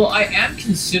 Well, I am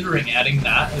considering adding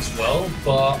that as well,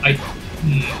 but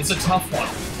it's a tough one.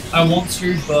 I want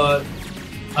to, but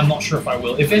I'm not sure if I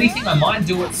will. If anything, I might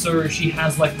do it so she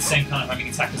has like the same kind of homing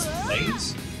attack as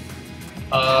Blaze.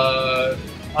 I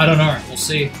don't know. We'll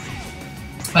see.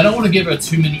 I don't want to give her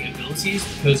too many abilities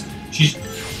because she's.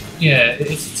 Yeah,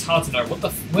 it's hard to know. What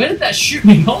the? Where did that shoot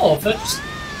me off? That just.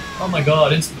 Oh my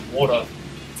god! Into the water,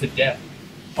 to death.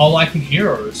 Oh, like in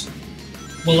Heroes.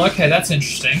 Well, okay, that's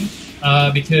interesting,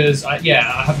 because, I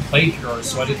haven't played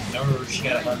Heroes, so I didn't know she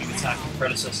had a homing attack in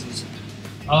predecessors.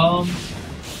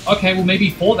 Okay, well, maybe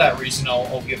for that reason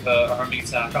I'll give her a homing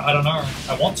attack. I don't know,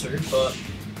 I want to, but,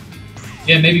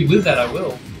 yeah, maybe with that I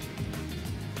will.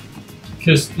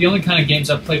 Because the only kind of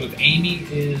games I've played with Amy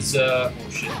is,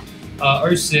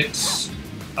 06,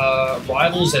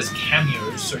 Rivals as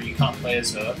cameos, so you can't play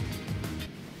as her.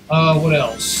 What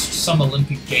else? Some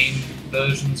Olympic game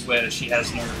versions where she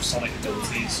has no Sonic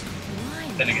abilities.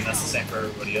 Then again, that's the same for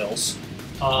everybody else.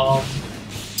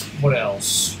 What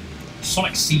else?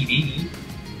 Sonic CD,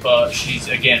 but she's,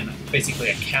 again, basically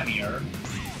a cameo.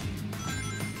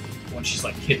 When she's,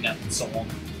 like, kidnapped and so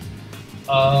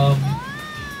on.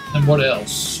 And what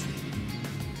else?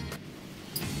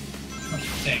 I'm trying to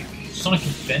think. Sonic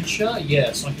Adventure?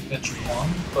 Yeah, Sonic Adventure 1,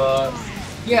 but...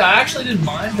 Yeah, I actually didn't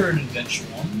mind her in Adventure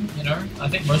 1, you know? I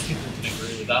think most people can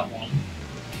agree with that one.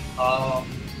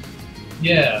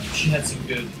 Yeah, she had some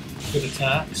good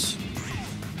attacks.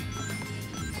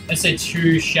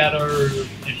 SA2, Shadow,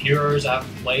 and Heroes I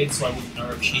haven't played, so I wouldn't know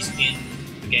if she's in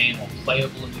the game or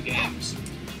playable in the games.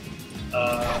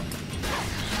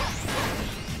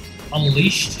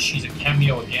 Unleashed, she's a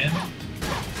cameo again.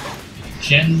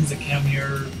 Jen's a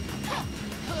cameo.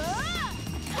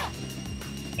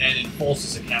 And Enforce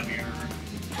is a cameo.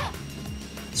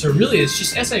 So really, it's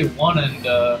just SA1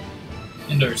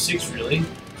 and 06, really.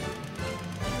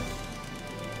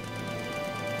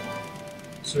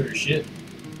 So shit.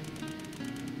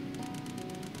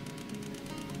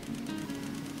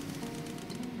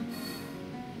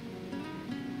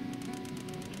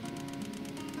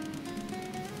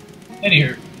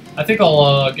 Anywho, I think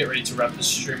I'll get ready to wrap this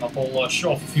stream up. I'll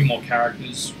show off a few more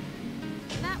characters.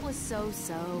 That was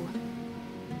so-so.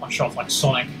 I'll show off like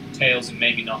Sonic, Tails, and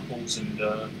maybe Knuckles, and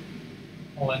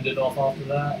I'll end it off after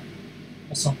that.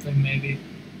 Or something, maybe.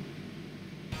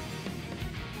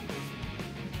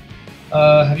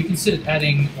 Have you considered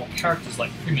adding more characters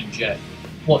like Prim and Jet?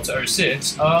 What, to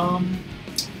 06?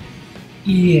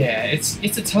 Yeah,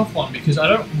 it's a tough one because I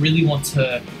don't really want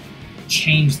to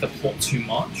change the plot too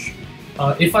much.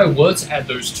 If I were to add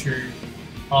those two,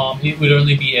 it would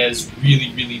only be as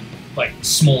really like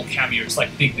small cameos,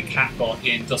 like Big the Cat got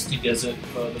in Dusty Desert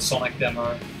for the Sonic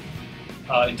demo.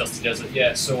 In Dusty Desert,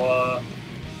 yeah. So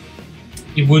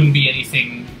it wouldn't be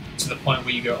anything to the point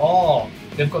where you go, oh,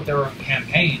 they've got their own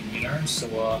campaign, you know.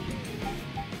 So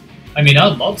I mean,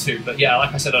 I'd love to, but yeah,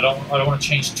 like I said, I don't want to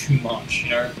change too much, you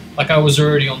know. Like I was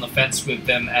already on the fence with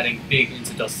them adding Big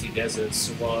into Dusty Desert,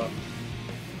 so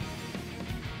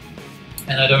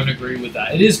and I don't agree with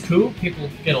that. It is cool, people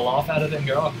get a laugh out of it and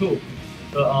go, oh, cool.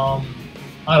 But,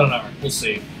 I don't know, we'll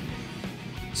see.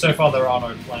 So far there are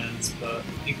no plans, but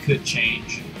it could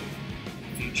change in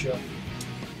the future.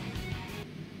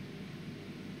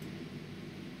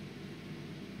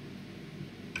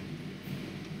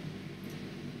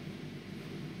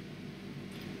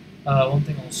 One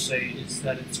thing I'll say is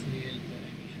that it's weird that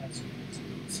Amy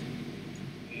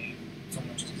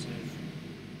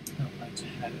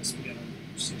had Espio.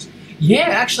 Yeah,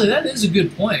 actually, that is a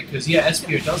good point, because, yeah,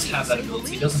 Espio does have that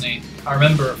ability, doesn't he? I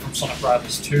remember it from Sonic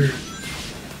Rivals 2.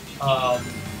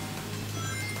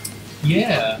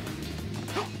 Yeah.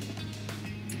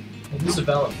 It is a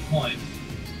valid point.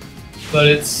 But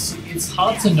it's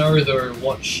hard to know, though,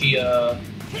 what she,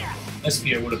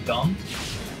 Espio would have done.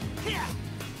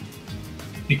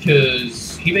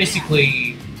 Because he's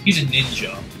a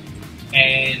ninja.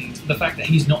 And the fact that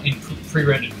he's not in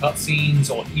pre-rendered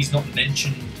cutscenes, or he's not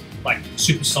mentioned like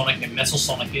Supersonic and Metal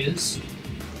Sonic is,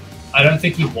 I don't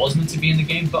think he was meant to be in the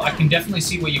game, but I can definitely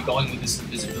see where you're going with this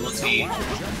invisibility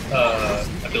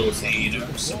ability, you know,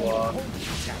 so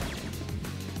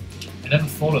I never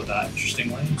thought of that,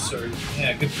 interestingly, so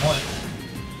yeah, good point.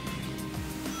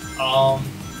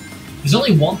 There's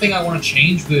only one thing I want to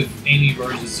change with Amy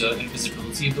Rose's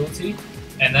invisibility ability,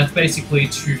 and that's basically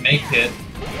to make it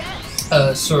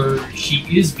so she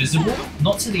is visible,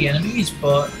 not to the enemies,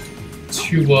 but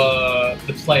to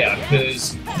the player,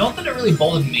 because not that it really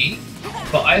bothered me,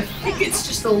 but I think it's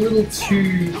just a little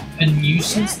too a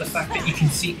nuisance, the fact that you can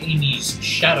see Amy's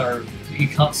shadow, but you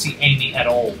can't see Amy at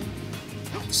all.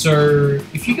 So,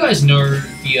 if you guys know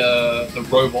the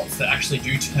robots that actually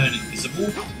do turn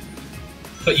invisible,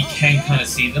 but you can kind of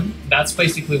see them, that's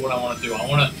basically what I want to do. I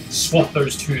want to swap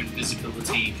those two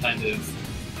invisibility kind of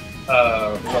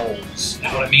roles.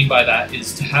 And what I mean by that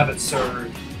is to have it so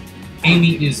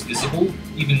Amy is visible,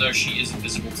 even though she is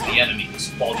invisible to the enemies,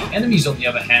 while the enemies, on the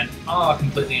other hand, are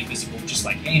completely invisible, just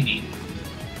like Amy.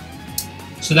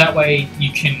 So that way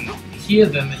you can hear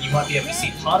them and you might be able to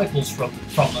see particles from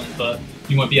them, but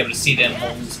you won't be able to see their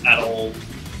moles at all.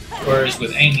 Whereas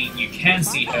with Amy, you can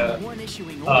see her,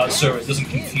 so it doesn't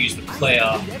confuse the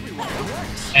player,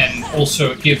 and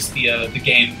also it gives the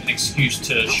game an excuse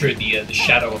to show the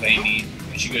shadow of Amy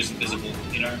when she goes invisible,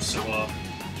 you know, so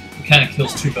it kind of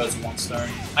kills two birds with one stone.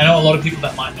 I know a lot of people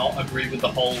that might not agree with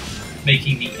the whole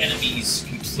making the enemies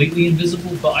completely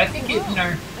invisible, but I think it, you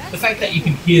know, the fact that you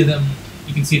can hear them,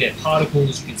 you can see their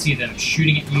particles, you can see them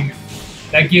shooting at you,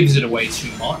 that gives it away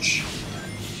too much,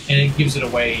 and it gives it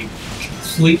away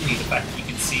completely the fact that you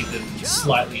can see them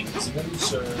slightly invisible,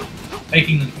 so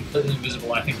making them completely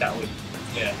invisible, I think that would,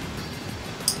 yeah,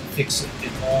 fix it a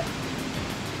bit more.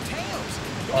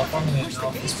 Well, if I'm going to know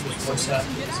if this was voice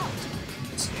actors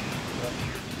in this game,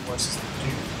 voices that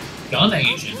do Gun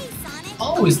Agent.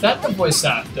 Oh, is that the voice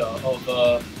actor of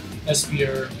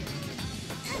Espio?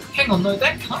 Hang on, no,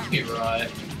 that can't be right.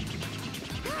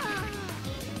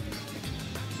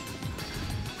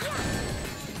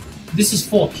 This is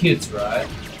for kids, right?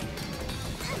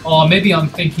 Oh, maybe I'm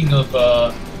thinking of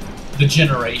the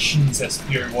Generations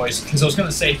Espio voice, because I was going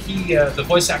to say the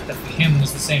voice actor for him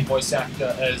was the same voice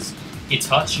actor as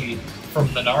Itachi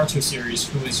from the Naruto series,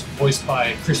 who is voiced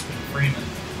by Crispin Freeman.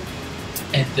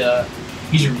 And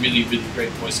he's a really, really great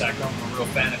voice actor. I'm a real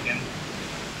fan of him.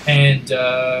 And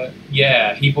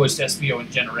yeah, he voiced Espio in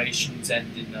Generations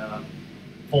and in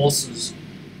Forces.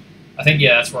 I think,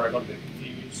 yeah, that's where I got a bit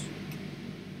confused.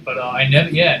 But I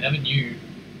never knew. Yeah,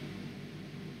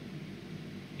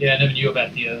 I never knew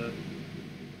about the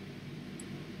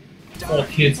all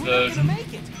kids version.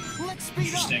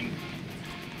 Interesting.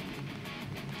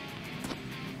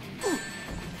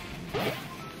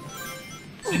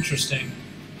 Interesting.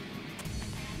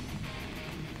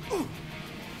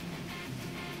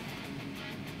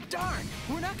 Darn,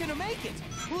 we're not gonna make it.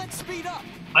 Let's speed up.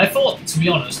 I thought, to be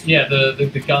honest, yeah,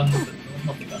 the gun,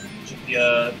 not the gun,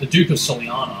 the Duke of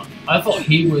Soliana. I thought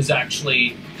he was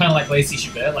actually kind of like Lacey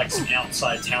Chabert, like some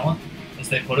outside talent, as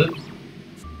they put it.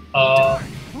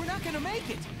 We're not gonna make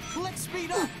it. Let's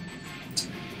speed up.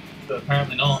 But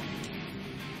apparently not.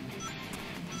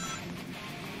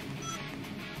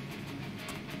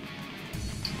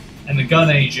 And the Gun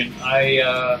Agent,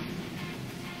 I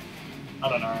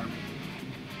don't know.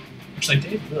 Actually,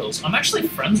 Dave Wills. I'm actually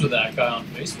friends with that guy on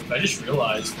Facebook. I just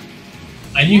realized.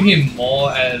 I knew him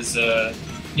more as,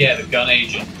 yeah, the Gun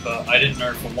Agent, but I didn't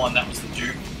know for one that was the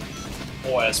Duke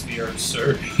or Espio,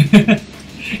 so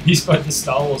he's quite the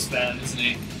Star Wars fan, isn't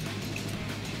he?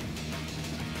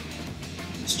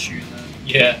 This tune, though.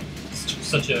 Yeah, it's just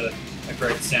such a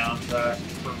great soundtrack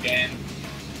for a game.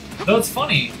 Though it's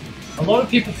funny, a lot of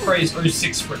people praise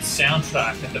 06 for its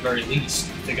soundtrack at the very least,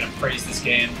 if they're going to praise this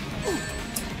game.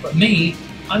 But me,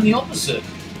 I'm the opposite.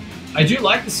 I do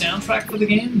like the soundtrack for the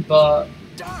game, but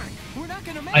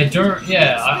I don't,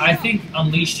 yeah, I think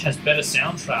Unleashed has better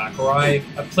soundtrack, or I've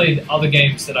played other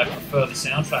games that I prefer the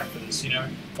soundtrack for this, you know?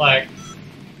 Like,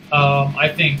 I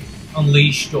think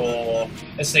Unleashed or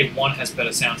SA1 has better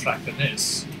soundtrack than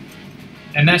this.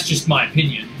 And that's just my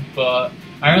opinion, but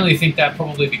I only think that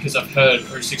probably because I've heard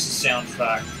 06's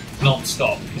soundtrack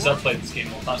non-stop, because I've played this game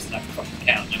more times than I can fucking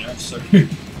count, you know, so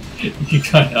you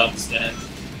kind of understand.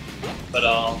 But,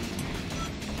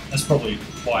 that's probably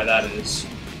why that is.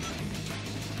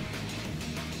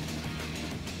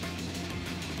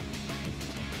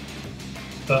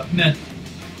 But, meh.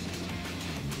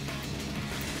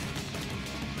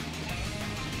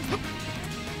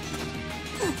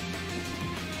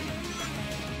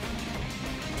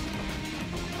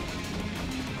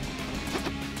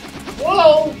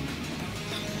 Whoa!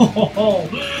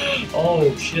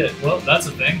 Oh shit, well, that's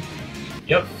a thing.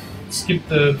 Yep, skip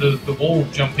the wall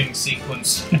jumping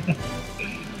sequence.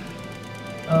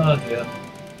 Oh dear.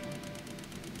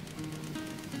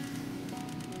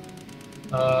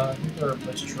 I think there are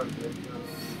place truck radio.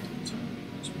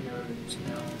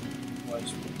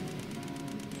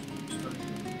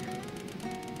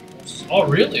 Oh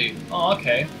really? Oh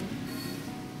okay.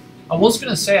 I was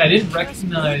gonna say I didn't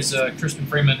recognize Crispin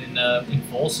Freeman in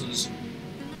Forces,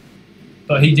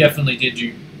 but he definitely did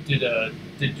do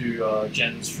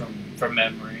gens from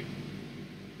memory.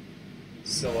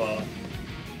 So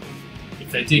if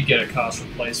they did get a cast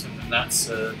replacement, then that's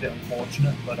a bit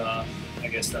unfortunate. But I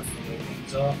guess that's the way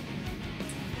things are.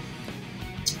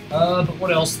 But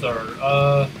what else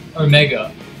though?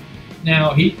 Omega.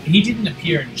 Now he didn't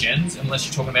appear in gens unless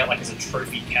you're talking about like as a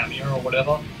trophy cameo or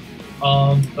whatever.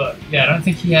 But yeah, I don't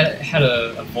think he had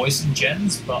a voice in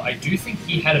gens, but I do think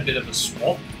he had a bit of a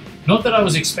swap. Not that I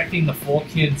was expecting the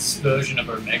 4Kids version of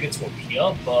Omega to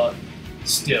appear, but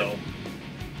still,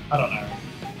 I don't know.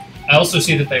 I also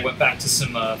see that they went back to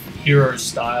some hero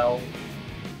style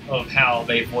of how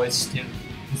they voiced him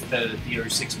instead of the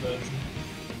 06 version.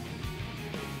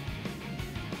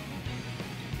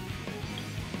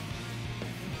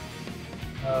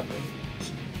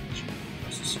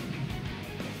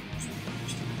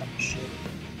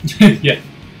 Yeah,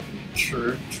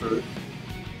 true.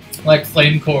 Like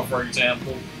Flamecore, for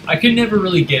example. I can never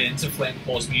really get into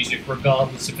Flamecore's music,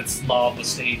 regardless if it's lava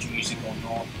stage music or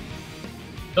not.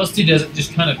 Dusty Desert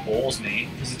just kind of bores me,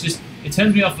 because it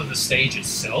turns me off of the stage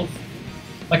itself.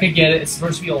 Like, I get it, it's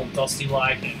supposed to be all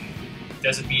dusty-like and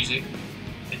desert music,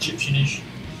 Egyptian-ish.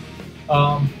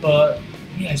 But,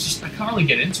 yeah, it's just, I can't really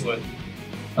get into it.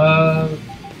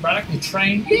 Radical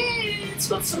Train, yeah, it's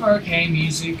got some okay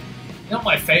music. Not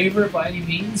my favorite by any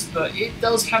means, but it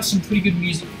does have some pretty good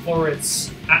music for its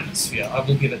atmosphere. I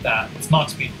will give it that. Its mark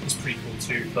speed is pretty cool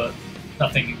too, but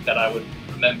nothing that I would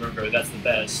remember and go, that's the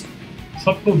best.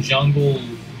 Tropical Jungle,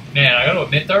 man, I gotta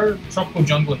admit though, Tropical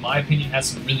Jungle, in my opinion, has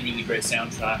some really, really great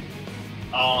soundtrack.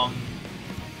 Yeah,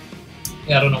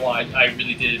 I don't know why I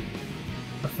really did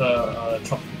prefer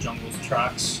Tropical Jungle's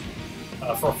tracks,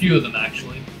 for a few of them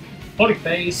actually. Melodic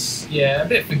bass, yeah, a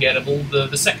bit forgettable.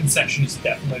 The second section is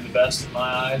definitely the best in my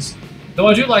eyes. Though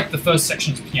I do like the first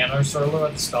section's piano solo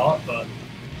at the start, but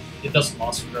it doesn't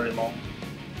last for very long.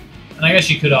 And I guess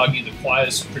you could argue the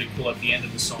choir's pretty cool at the end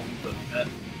of the song, but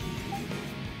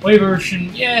Way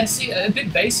version, yeah, see, a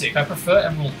bit basic. I prefer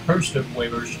Emerald Coast over Way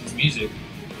version's music,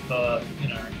 but, you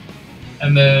know.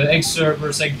 And the Egg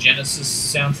Cerberus, Egg Genesis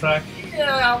soundtrack,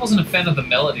 yeah, I wasn't a fan of the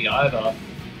melody either.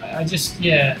 I just,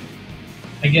 yeah.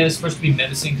 I get it's supposed to be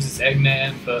menacing because it's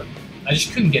Eggman, but I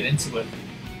just couldn't get into it.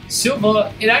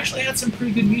 Silver, it actually had some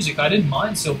pretty good music. I didn't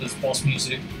mind Silver's boss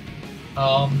music.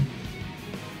 I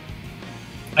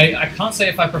can't say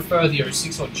if I prefer the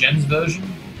 06 or Gens version,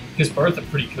 because both are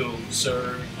pretty cool,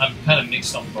 so I'm kind of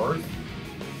mixed on both.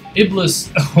 Iblis,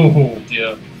 oh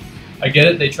dear. I get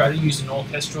it, they try to use an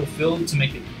orchestral fill to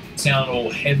make it sound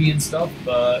all heavy and stuff,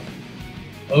 but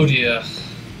oh dear.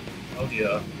 Oh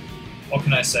dear. What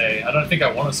can I say? I don't think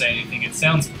I want to say anything. It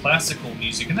sounds classical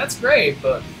music, and that's great,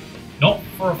 but not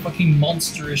for a fucking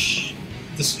monsterish,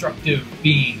 destructive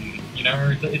being, you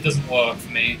know? It doesn't work for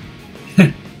me.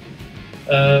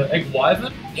 Egg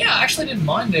Wyvern? Yeah, I actually didn't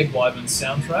mind Egg Wyvern's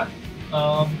soundtrack.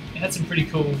 It had some pretty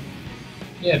cool,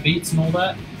 yeah, beats and all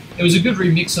that. It was a good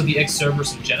remix of the Egg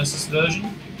Cerberus and Genesis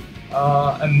version.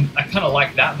 And I kind of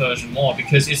like that version more,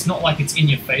 because it's not like it's in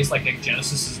your face like Egg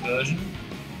Genesis's version.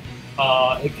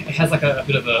 It has like a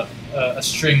bit of a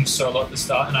string solo at the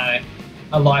start, and I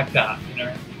like that, you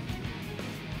know.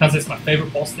 Can't say it's my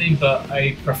favorite boss theme, but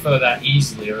I prefer that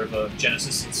easily over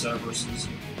Genesis and Cerberus's.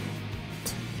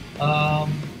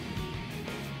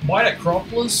 White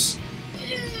Acropolis,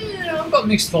 yeah, I've got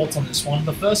mixed thoughts on this one.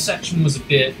 The first section was a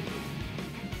bit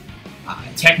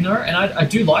techno, and I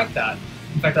do like that.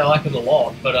 In fact, I like it a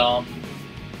lot, but I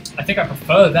think I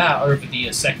prefer that over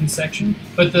the second section.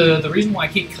 But the reason why I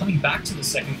keep coming back to the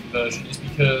second version is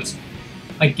because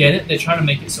I get it. They're trying to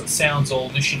make it so it sounds all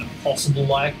Mission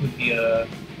Impossible-like with the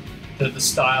the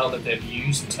style that they've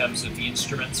used in terms of the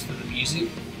instruments for the music.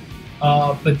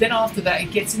 But then after that,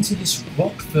 it gets into this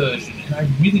rock version, and I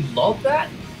really love that.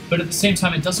 But at the same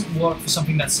time, it doesn't work for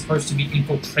something that's supposed to be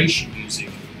infiltration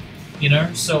music, you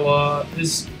know. So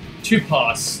there's two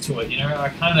parts to it, you know.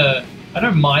 I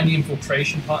don't mind the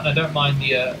infiltration part, and I don't mind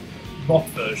the rock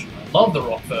version. I love the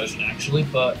rock version actually,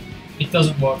 but it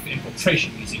doesn't work for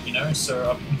infiltration music, you know.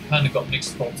 So I've kind of got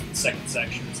mixed thoughts with the second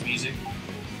section's music.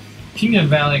 Kingdom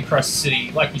Valley and Crisis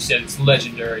City, like you said, it's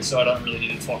legendary, so I don't really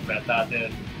need to talk about that. They're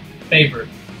favorite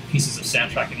pieces of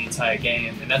soundtrack in the entire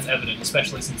game, and that's evident,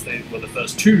 especially since they were the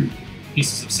first two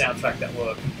pieces of soundtrack that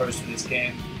were composed for this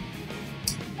game.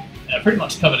 And I pretty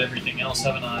much covered everything else,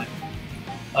 haven't I?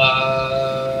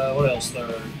 What else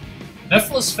though?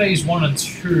 Nephilis Phase 1 and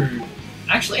 2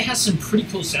 actually has some pretty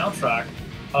cool soundtrack.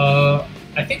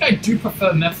 I think I do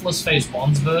prefer Nephilis Phase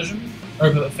 1's version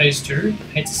over Phase 2. I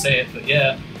hate to say it, but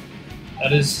yeah,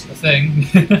 that is a thing.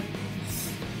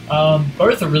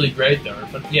 Both are really great though,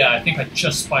 but yeah, I think I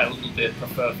just by a little bit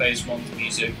prefer Phase 1's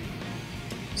music.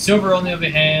 Silver, on the other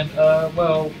hand,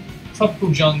 well,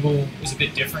 Tropical Jungle is a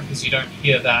bit different because you don't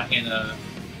hear that in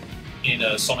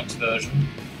a Sonic's version.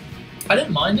 I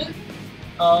didn't mind it.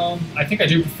 I think I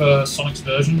do prefer Sonic's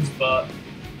versions, but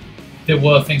there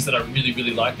were things that I really,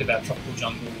 really liked about Tropical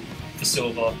Jungle for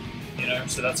Silver, you know,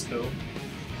 so that's cool.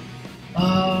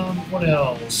 What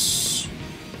else?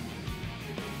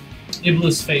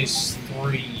 Iblis Phase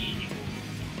 3.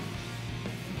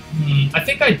 I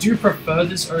think I do prefer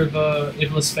this over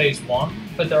Iblis Phase 1,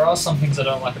 but there are some things I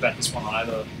don't like about this one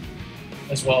either,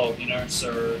 as well, you know,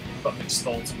 so I've got mixed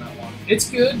thoughts on that one. It's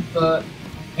good, but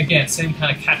again, same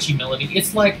kind of catchy melody.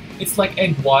 It's like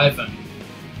Egg Wyvern,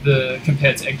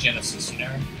 compared to Egg Genesis, you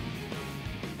know?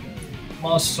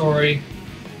 Last Story.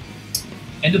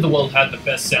 End of the World had the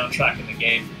best soundtrack in the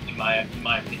game, in my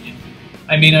opinion.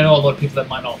 I mean, I know a lot of people that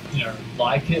might not, you know,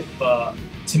 like it, but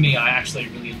to me, I actually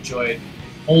really enjoyed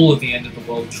all of the End of the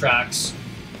World tracks.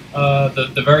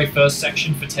 The very first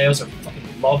section for Tails, I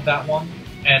fucking love that one,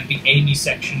 and the Amy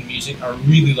section music, I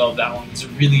really love that one because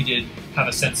it really did have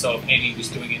a sense of Amy was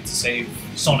doing it to save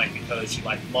Sonic because she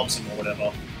like loves him or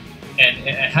whatever, and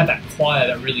it had that choir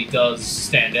that really does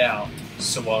stand out.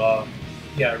 So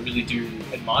yeah, I really do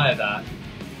admire that.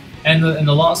 And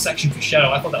the last section for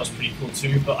Shadow, I thought that was pretty cool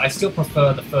too, but I still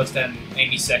prefer the first and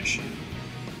Amy section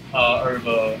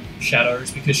over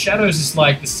Shadows, because Shadows is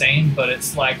like the same, but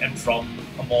it's like a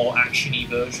more action-y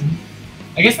version.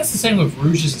 I guess that's the same with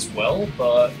Rouge's as well,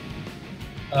 but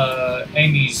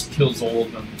Amy's kills all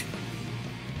of them.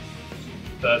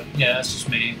 But yeah, that's just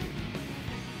me.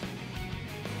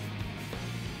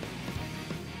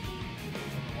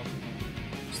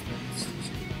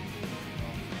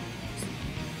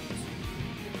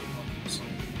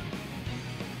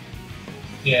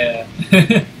 Yeah,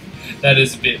 that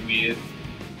is a bit weird.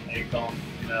 Akon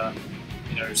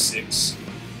in 06.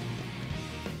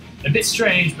 A bit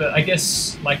strange, but I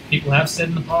guess, like people have said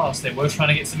in the past, they were trying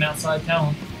to get some outside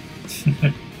talent.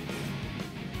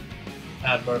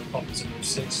 Had both copies of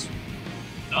 06.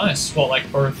 Nice. Well,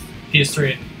 like both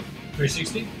PS3 and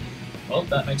 360? Well,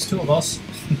 that makes two of us.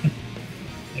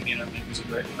 Maybe an Omega's a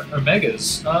great...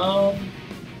 Omegas?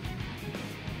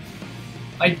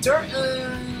 I don't...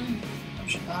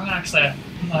 Actually, I'm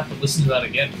gonna have to listen to that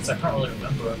again because I can't really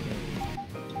remember it.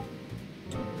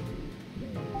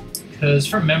 Because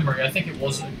from memory, I think it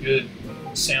was a good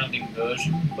sounding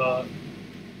version, but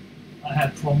I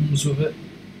had problems with it.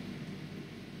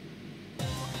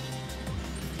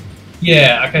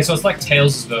 Yeah, okay, so it's like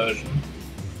Tails' version.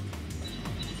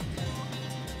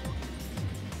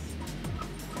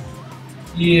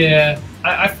 Yeah,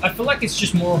 I feel like it's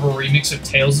just more of a remix of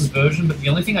Tails' version, but the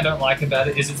only thing I don't like about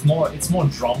it is it's more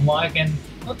drum-like, and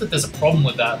not that there's a problem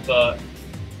with that, but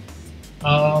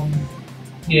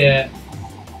yeah.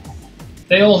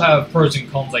 They all have pros and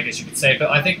cons, I guess you could say, but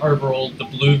I think overall the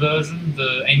blue version,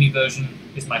 the Amy version,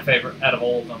 is my favorite out of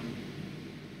all of them.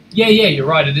 Yeah, you're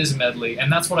right, it is a medley,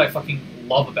 and that's what I fucking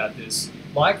love about this.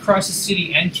 Like Crisis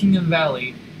City and Kingdom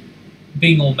Valley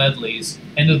being all medleys,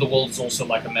 End of the World is also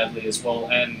like a medley as well,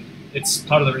 and it's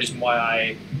part of the reason why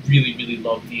I really, really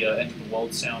love the End of the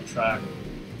World soundtrack.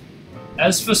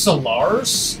 As for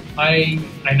Solaris, I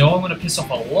know I'm going to piss off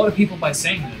a lot of people by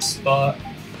saying this, but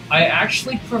I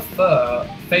actually prefer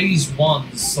Phase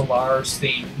 1's Solaris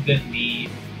theme than the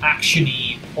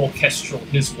action-y, orchestral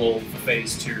His World for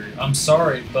Phase 2. I'm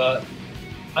sorry, but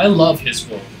I love His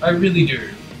World. I really do.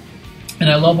 And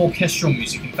I love orchestral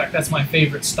music. In fact, that's my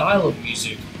favorite style of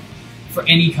music for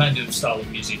any kind of style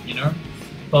of music, you know?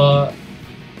 But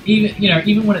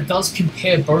even when it does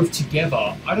compare both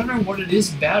together, I don't know what it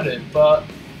is about it, but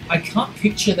I can't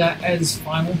picture that as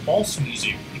final boss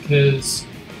music, because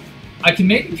I can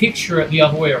maybe picture it the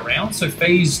other way around. So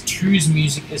Phase 2's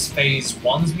music is Phase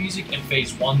 1's music, and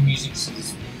Phase 1 music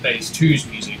is Phase 2's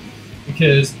music.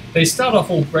 Because they start off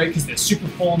all great because they're super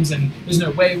forms, and there's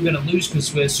no way we're going to lose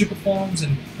because we're super forms,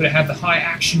 and we're going to have the high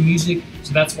action music,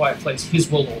 so that's why it plays His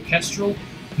World Orchestral.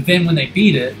 But then when they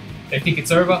beat it, they think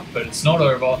it's over, but it's not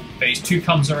over. Phase 2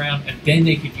 comes around, and then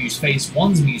they could use Phase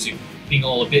 1's music being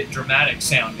all a bit dramatic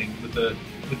sounding with the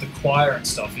choir and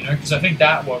stuff, you know? Because I think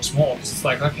that works more, because it's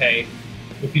like, okay,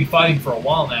 we've been fighting for a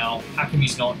while now, how come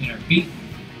he's not, you know, beaten?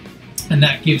 And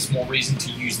that gives more reason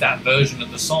to use that version of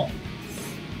the song.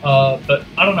 But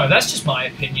I don't know, that's just my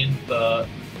opinion.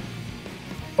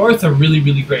 Both are really,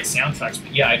 really great soundtracks,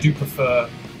 but yeah, I do prefer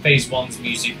Phase 1's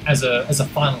music as a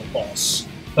final boss.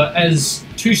 But as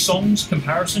two songs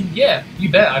comparison, yeah, you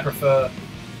bet I prefer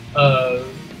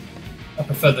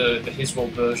the His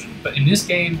World version. But in this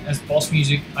game, as boss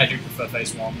music, I do prefer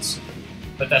Phase 1's.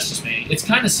 But that's just me. It's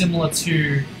kind of similar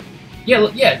to,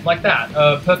 yeah, like that,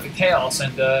 Perfect Chaos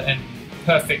and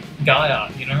Perfect Gaia,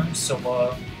 you know?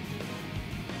 So,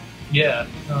 yeah,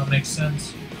 makes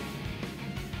sense.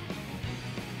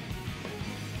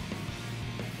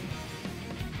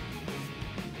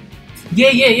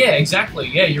 Yeah, exactly.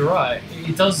 Yeah, you're right.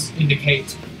 It does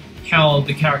indicate how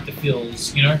the character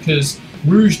feels, you know, because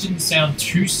Rouge didn't sound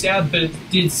too sad, but it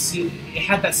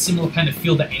had that similar kind of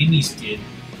feel that Amy's did.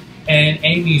 And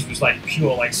Amy's was like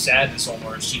pure like sadness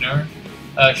almost, you know?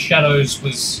 Shadows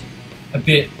was a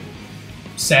bit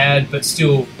sad, but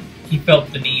still he felt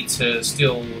the need to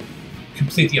still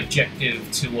complete the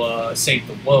objective to save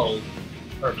the world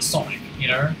over Sonic, you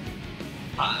know?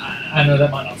 I know that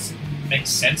might not make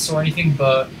sense or anything,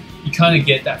 but you kind of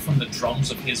get that from the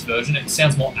drums of his version. It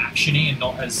sounds more actiony and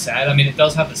not as sad. I mean, it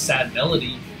does have a sad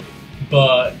melody,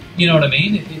 but you know what I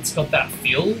mean? It's got that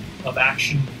feel of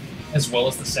action as well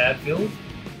as the sad feel.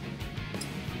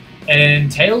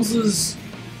 And Tails is,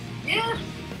 yeah.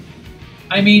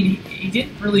 I mean, he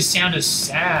didn't really sound as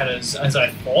sad as I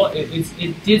thought.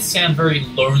 It did sound very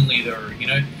lonely though, you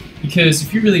know? Because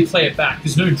if you really play it back,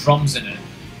 there's no drums in it.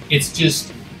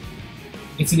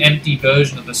 It's an empty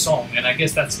version of the song, and I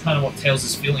guess that's kind of what Tails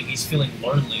is feeling. He's feeling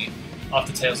lonely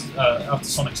after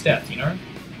Sonic's death, you know?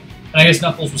 And I guess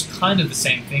Knuckles was kind of the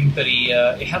same thing, but he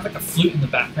had like a flute in the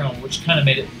background, which kind of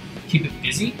made it keep it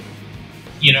busy,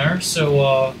 you know?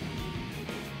 So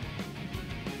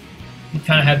he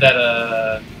kind of had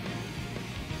that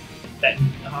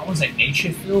I wouldn't say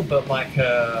nature feel, but like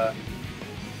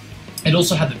it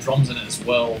also had the drums in it as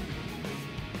well.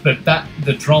 But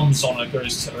the drums on it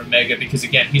goes to Omega because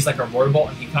again he's like a robot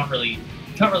and he can't really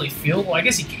feel. Well, I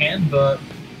guess he can, but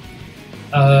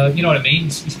you know what I mean.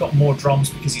 He's got more drums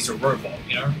because he's a robot.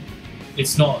 You know,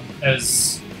 it's not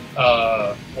as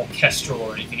orchestral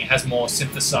or anything. It has more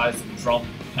synthesized and drum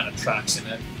kind of tracks in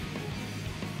it.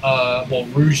 Well,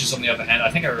 Rouge's on the other hand,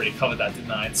 I think I already covered that, didn't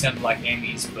I? It sounded like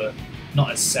Amy's, but not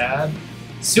as sad.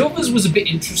 Silver's was a bit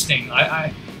interesting.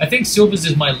 I think Silver's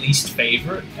is my least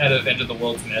favorite out of End of the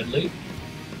World's medley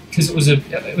because it was a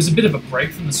bit of a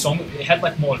break from the song. It had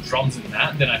like more drums in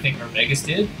that than I think Omega's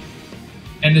did.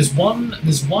 And there's one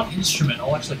instrument.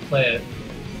 I'll actually play it.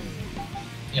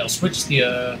 Yeah, I'll switch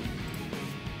the.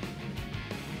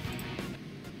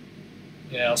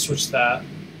 Yeah, I'll switch that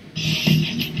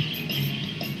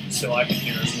so I can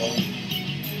hear as well.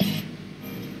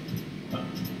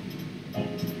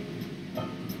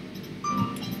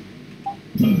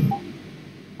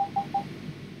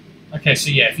 Okay, so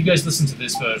yeah, if you guys listen to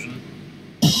this version,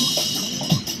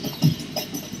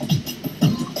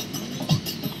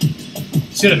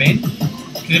 see what I mean?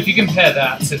 Because if you compare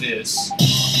that to this,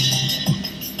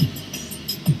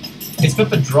 it's got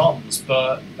the drums,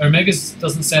 but Omega's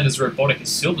doesn't sound as robotic as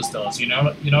Silver's does. You know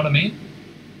what I mean?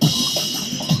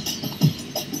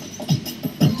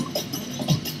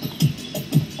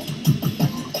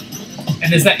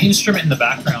 And there's that instrument in the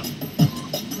background.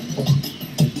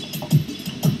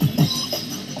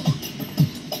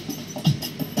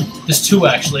 There's two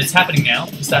actually. It's happening now.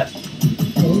 It's that.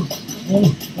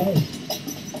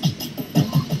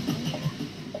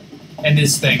 And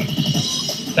this thing.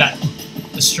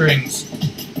 The strings.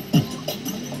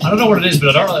 I don't know what it is, but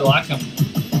I don't really like them.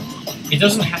 It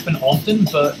doesn't happen often,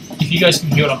 but if you guys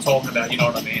can hear what I'm talking about, you know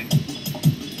what I mean.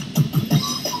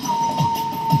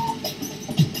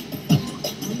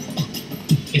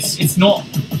 It's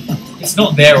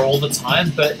not there all the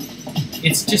time, but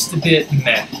it's just a bit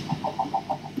meh.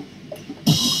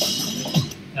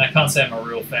 And I can't say I'm a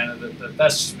real fan of it, but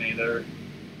that's just me.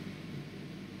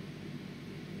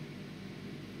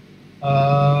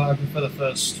 I prefer the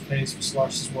first phase for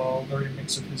Slush as well. The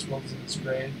remix of his world is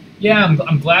great. Yeah,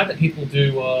 I'm glad that people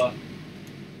do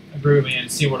agree with me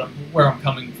and see where I'm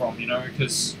coming from, you know,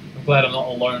 because I'm glad I'm not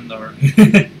alone though.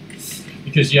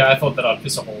 Because yeah, I thought that I'd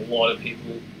piss off a lot of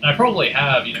people, and I probably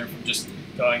have, you know, from just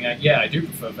going out. Yeah, I do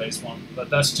prefer phase one, but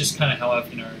that's just kind of how I've,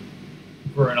 you know,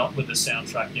 grown up with the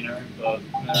soundtrack, you know. But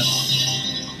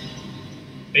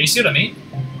you see what I mean?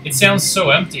 It sounds so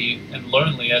empty and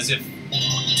lonely, as if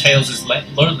Tails is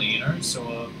lonely, you know.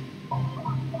 So,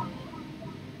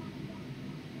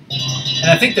 and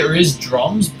I think there is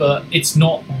drums, but it's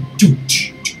not,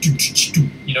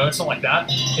 you know, it's not like that.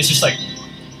 It's just like,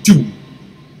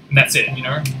 and that's it, you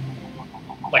know.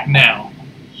 Like now,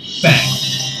 bang.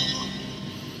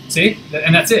 See,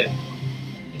 and that's it.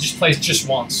 It just plays just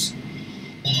once,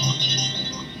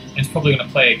 and it's probably going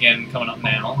to play again coming up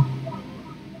now.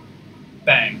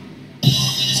 Bang.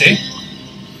 See?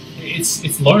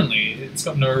 It's lonely. It's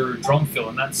got no drum fill,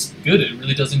 and that's good. It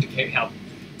really does indicate how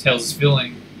Tails is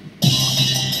feeling.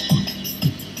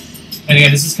 And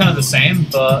again, this is kind of the same,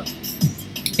 but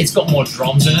it's got more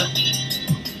drums in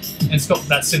it, and it's got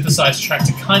that synthesized track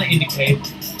to kind of indicate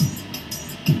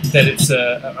that it's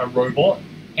a robot.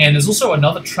 And there's also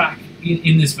another track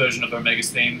in this version of Omega's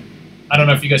theme. I don't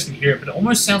know if you guys can hear it, but it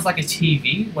almost sounds like a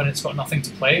TV when it's got nothing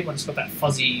to play, when it's got that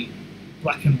fuzzy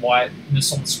black and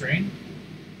whiteness on the screen.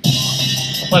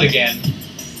 I'll play it again.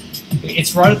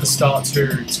 It's right at the start too.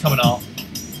 It's coming up.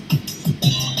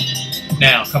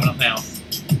 Now, coming up now.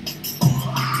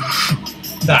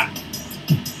 That.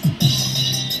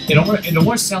 It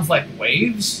almost sounds like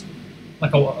waves.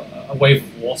 Like a wave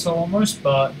of water almost,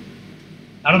 but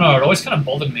I don't know, it always kind of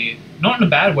bothered me. Not in a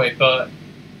bad way, but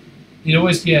it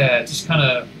always, yeah, just kind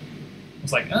of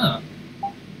was like, I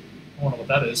wonder what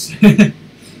that is.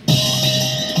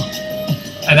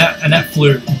 and that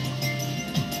flute.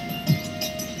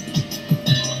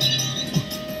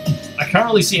 I can't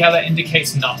really see how that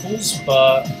indicates Knuckles,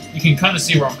 but you can kind of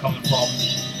see where I'm coming from.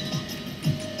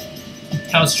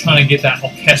 How it's trying to get that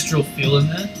orchestral feel in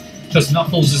there. Because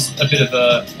Knuckles is a bit of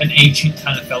an ancient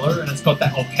kind of fella, and it's got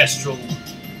that orchestral,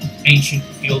 ancient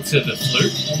feel to the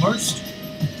flute, almost.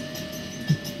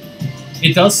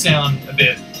 It does sound a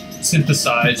bit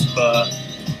synthesized, but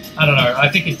I don't know. I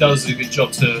think it does a good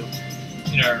job to,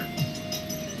 you know,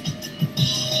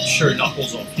 show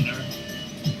Knuckles off, you know.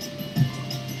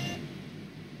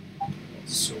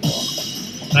 Silver.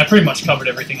 And I pretty much covered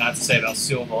everything I had to say about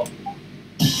Silver.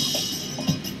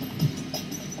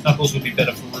 Knuckles would be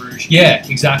better for Rouge. Yeah,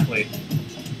 exactly.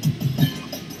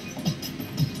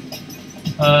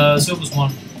 Silver's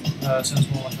one. Sounds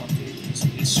more like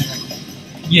his strength.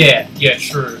 Yeah,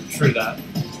 true that.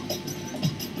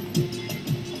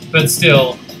 But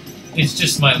still, it's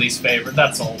just my least favorite,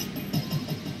 that's all.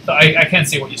 So I can't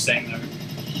see what you're saying though.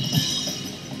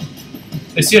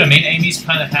 But see what I mean? Amy's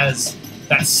kind of has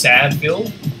that sad feel.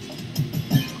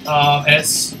 And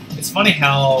it's funny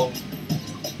how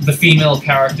the female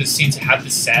characters seem to have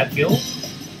this sad feel.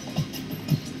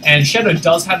 And Shadow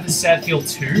does have this sad feel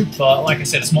too, but like I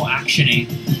said, it's more action-y.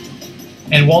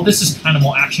 And while this is kind of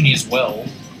more action-y as well,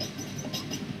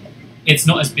 it's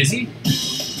not as busy.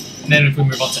 And then if we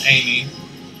move on to Amy,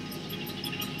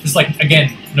 it's like,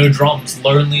 again, no drums,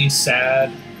 lonely,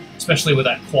 sad, especially with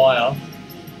that choir.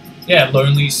 Yeah,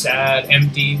 lonely, sad,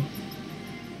 empty.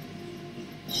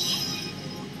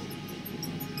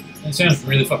 It sounds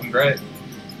really fucking great,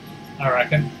 I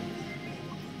reckon.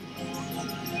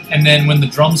 And then when the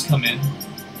drums come in,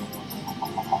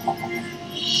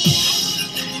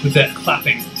 with that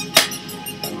clapping,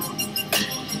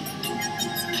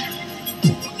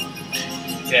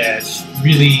 yeah, it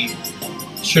really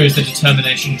shows the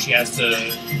determination she has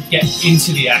to get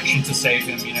into the action to save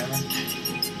him, you know?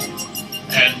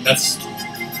 And that's,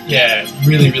 yeah,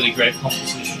 really, really great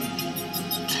composition.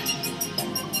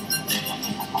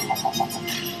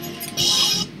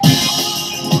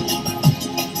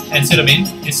 And see what I mean?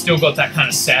 It's still got that kind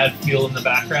of sad feel in the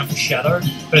background for Shadow,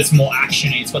 but it's more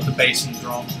action-y. It's got the bass and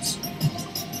drums.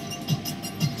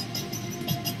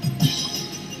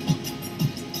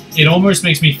 It almost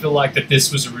makes me feel like that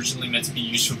this was originally meant to be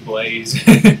used for Blaze.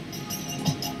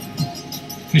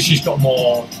 Because she's got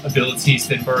more abilities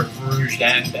than both Rouge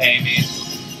and Amy,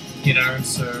 you know,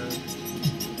 so...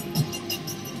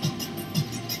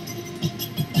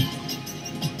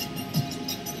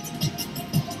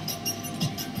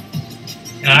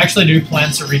 And I actually do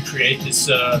plan to recreate this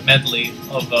medley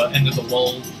of End of the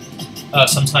World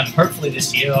sometime, hopefully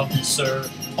this year, so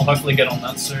I'll hopefully get on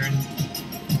that soon.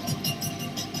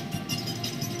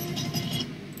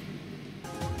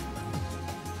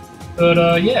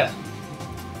 But yeah.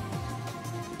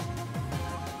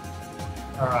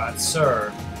 Alright,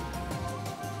 so...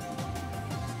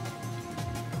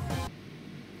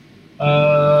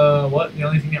 what? The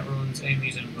only thing that ruins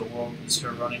Amy's end of the world is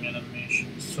her running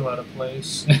animation. So out of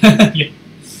place. Yeah.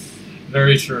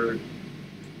 Very true.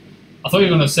 I thought you were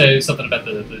going to say something about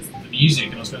the music,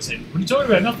 and I was going to say, what are you talking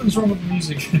about? Nothing's wrong with the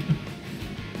music.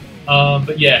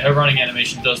 But yeah, her running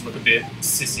animation does look a bit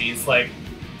sissy. It's like,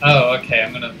 oh, okay,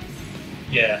 I'm gonna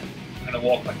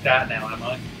walk like that now, am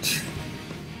I?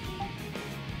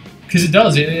 Because it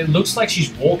does, it looks like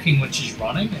she's walking when she's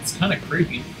running. It's kind of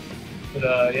creepy.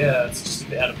 But yeah, it's just a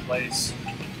bit out of place.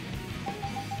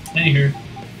 Anywho,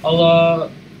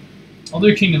 I'll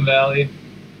do Kingdom Valley,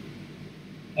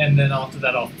 and then after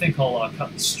that I think I'll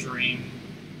cut the stream.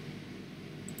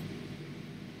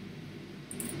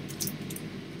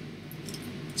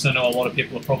 So I know a lot of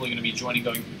people are probably going to be joining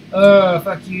going,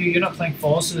 fuck you, you're not playing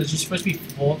Forces, you're supposed to be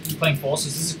playing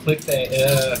Forces, this is a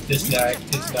clickbait,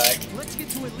 dislike. Let's get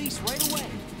to at least right away.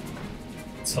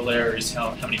 It's hilarious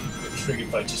how many people get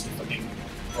triggered by just the fucking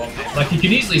wrong name. Like, you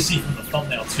can easily see from the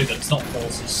thumbnail too that it's not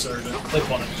Forces, so don't click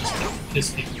on it just to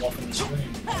piss people off in the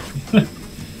stream.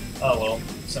 Oh well,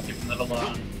 some people never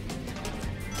learn.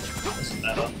 Doesn't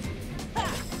matter.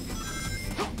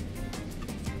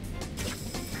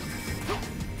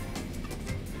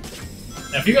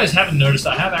 Now, if you guys haven't noticed,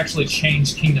 I have actually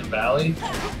changed Kingdom Valley,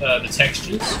 the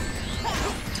textures.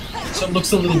 So it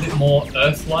looks a little bit more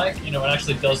Earth-like. You know, it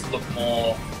actually does look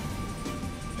more...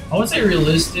 I wouldn't say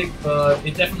realistic, but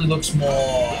it definitely looks more...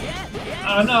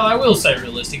 no, I will say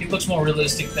realistic. It looks more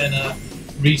realistic than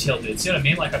Retail did. See what I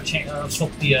mean? Like, I've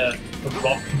swapped the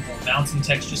rock and mountain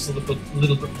textures to look a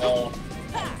little bit more...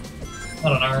 I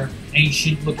don't know,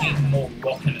 ancient-looking, more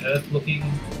rock and earth-looking.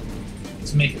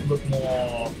 To make it look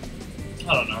more...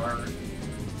 I don't know.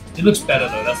 It looks better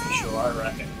though, that's for sure, I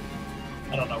reckon.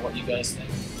 I don't know what you guys think.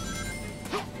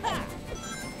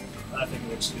 I think it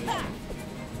looks good. I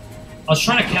was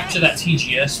trying to capture that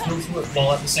TGS feel to it,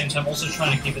 while at the same time also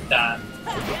trying to give it that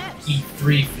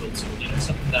E3 feel to it, you know,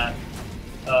 something that,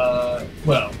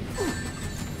 well,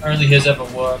 only has ever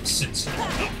worked since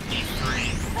E3.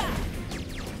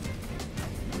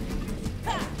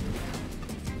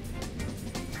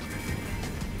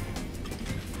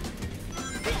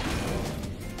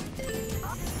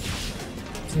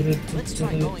 Let's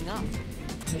try going up.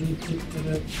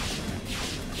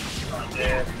 Right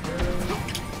there.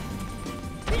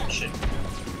 Shit.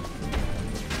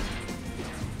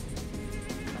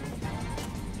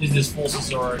 Is this Forces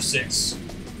 006?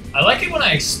 I like it when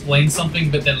I explain something,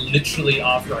 but then literally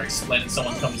after I explain it,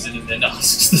 someone comes in and then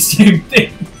asks the same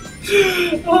thing.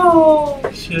 Oh,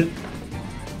 shit.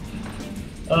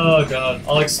 Oh god.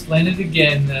 I'll explain it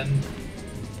again then.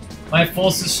 My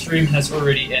Forces stream has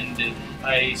already ended.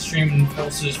 I streamed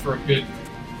Forces for a good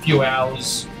few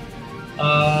hours,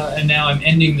 and now I'm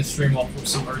ending the stream off with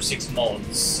some 06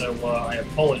 mods, so I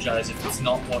apologize if it's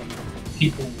not what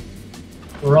people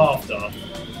were after.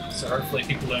 So hopefully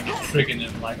people don't get triggered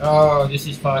and like, oh, this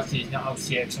is Forces, not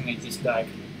 06, I'm gonna dislike.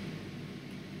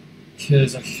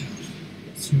 Because I get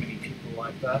too many people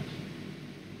like that.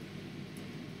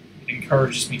 It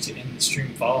encourages me to end the stream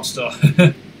faster.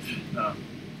 No.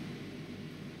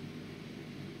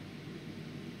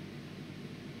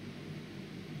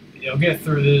 Yeah, I'll get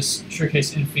through this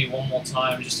Showcase Infi one more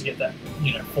time just to get that,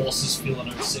 you know, Forces feel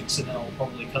in 06, and then I'll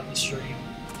probably cut the stream.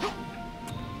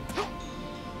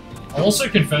 I'll also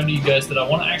confirm to you guys that I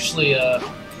want to actually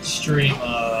stream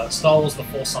Star Wars The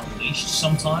Force Unleashed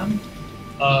sometime.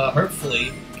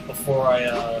 Hopefully, before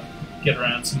I get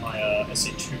around to my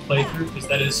SA2 playthrough, because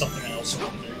that is something I also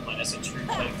want to do, my SA2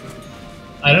 playthrough.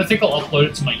 I don't think I'll upload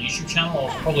it to my YouTube channel,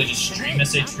 I'll probably just stream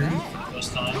SA2 for the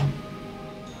first time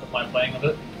of my playing of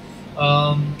it.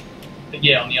 But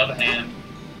yeah, on the other hand,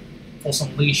 Force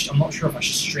Unleashed, I'm not sure if I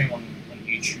should stream on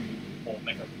YouTube or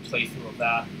make a playthrough of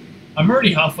that. I'm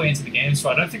already halfway into the game, so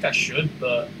I don't think I should,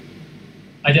 but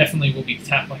I definitely will be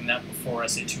tackling that before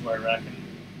SA2, I reckon.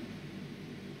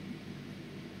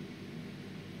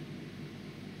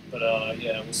 But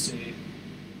yeah, we'll see.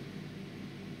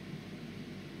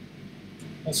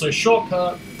 Also,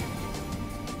 shortcut.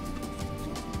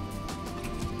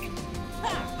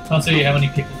 Can't tell you how many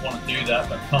people want to do that,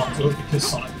 but can't do it because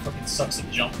Sonic fucking sucks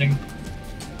at jumping.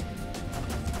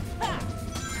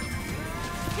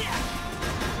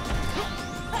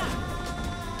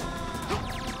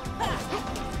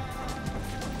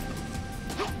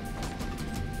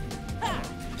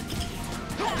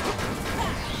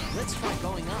 Let's try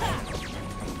going up.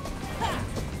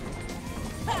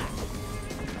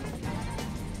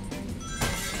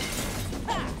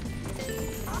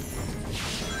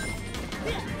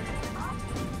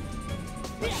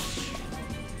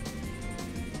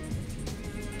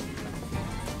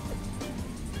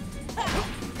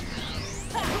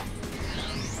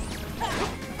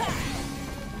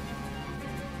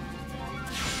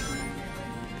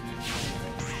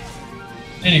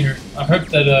 Anywho, I hope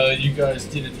that you guys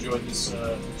did enjoy this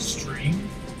stream.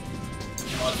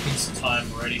 You know, it's been some time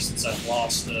already since I've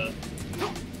last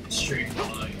streamed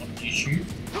on YouTube.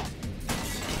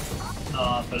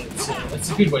 But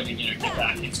it's a good way to get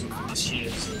back into it for this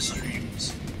year's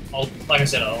streams. Like I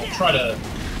said, I'll try to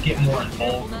get more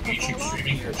involved with YouTube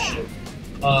streaming for shit.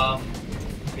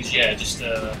 Because yeah, just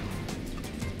I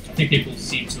think people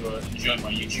seem to enjoy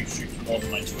my YouTube streams more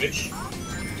than my Twitch.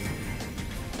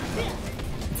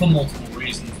 For multiple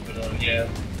reasons, but yeah,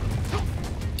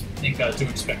 I think I do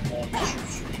expect more YouTube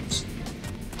streams.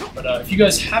 But if you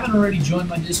guys haven't already joined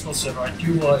my Discord server, I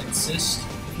do insist,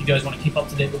 if you guys want to keep up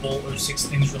to date with all 06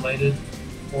 things related,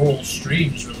 or all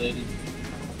streams related,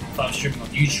 if I'm streaming on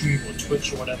YouTube or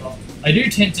Twitch or whatever. I do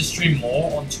tend to stream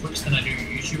more on Twitch than I do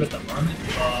YouTube at the moment,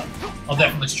 but I'll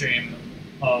definitely stream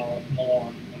more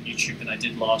on YouTube than I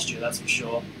did last year, that's for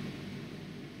sure.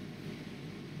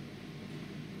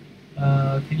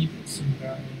 Can you put some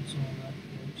barriers on that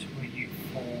bit where you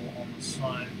fall on the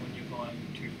side when you're going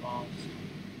too fast?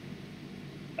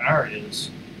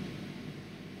 Barriers?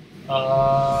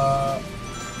 I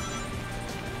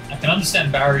can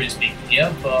understand barriers being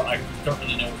here, but I don't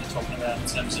really know what you're talking about in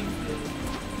terms of the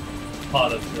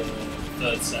part of the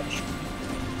third section.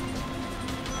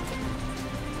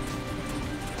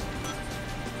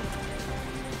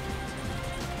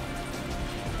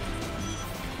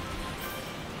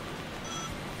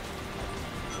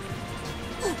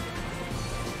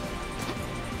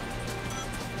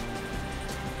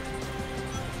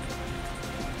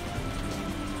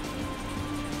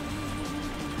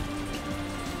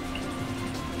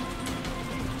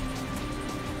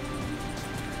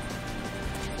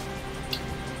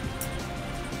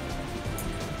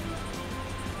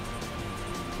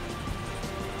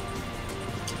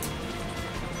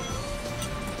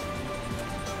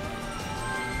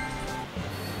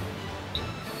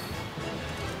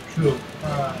 Cool.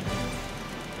 Alright.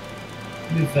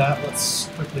 With that, let's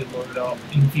quickly load it up,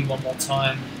 Infi one more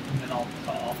time, and then I'll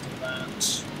cut after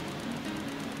that.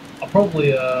 I'll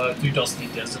probably do Dusty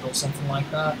Desert or something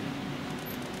like that.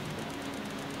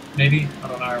 Maybe? I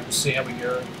don't know, we'll see how we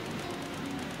go.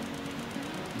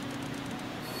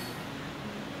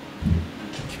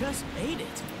 Just ate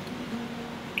it.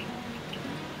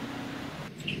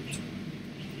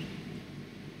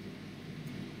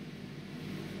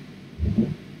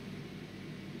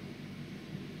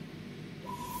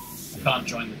 Can't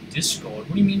join the Discord.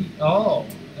 What do you mean? Oh,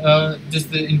 does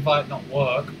the invite not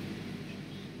work?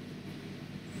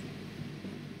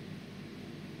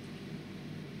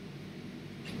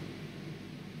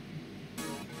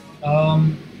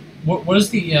 What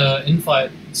does the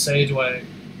invite say?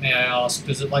 May I ask?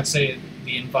 Does it like say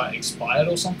the invite expired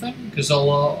or something? Because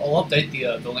I'll update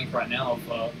the link right now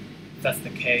if that's the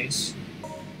case.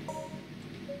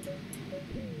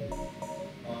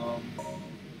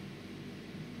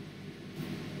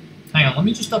 Hang on, let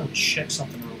me just double check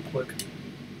something real quick.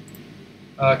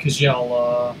 Cause yeah,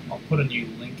 I'll put a new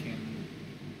link in.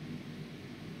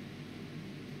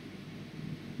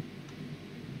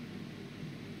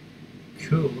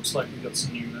 Cool, looks like we got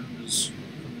some new members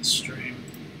from this stream.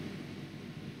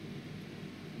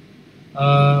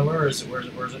 Where is it?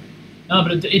 No,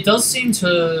 but it does seem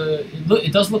to,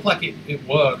 it does look like it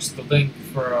works, the link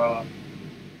for,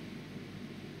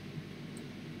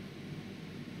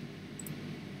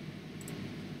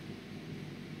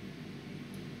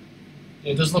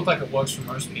 it does look like it works for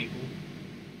most people.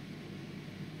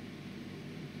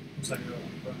 Looks like it works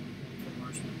for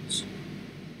most members.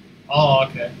 Oh,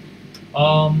 okay.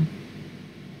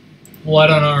 Well, I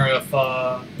don't know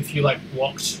if you like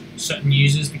blocked certain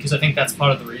users, because I think that's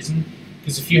part of the reason.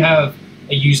 Because if you have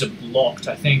a user blocked,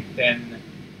 I think then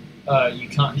you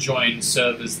can't join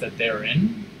servers that they're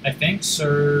in. I think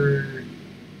so.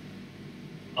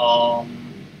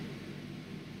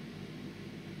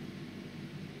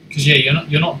 Because yeah,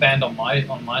 you're not banned on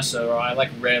my server. I like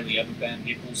rarely ever ban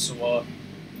people, so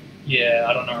yeah,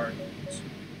 I don't know.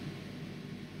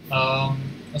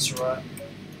 That's right.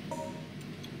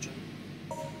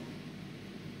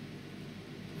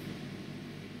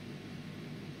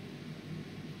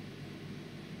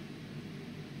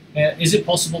 Is it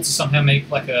possible to somehow make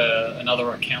like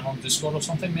another account on Discord or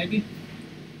something, maybe?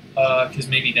 Because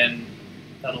maybe then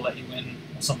that'll let you in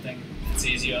or something. It's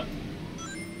easier.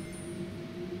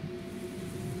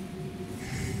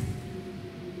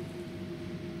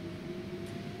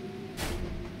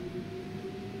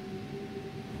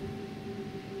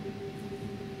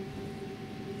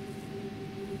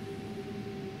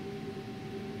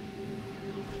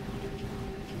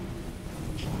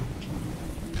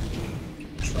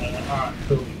 Alright,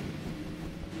 cool.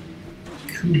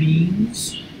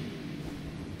 items.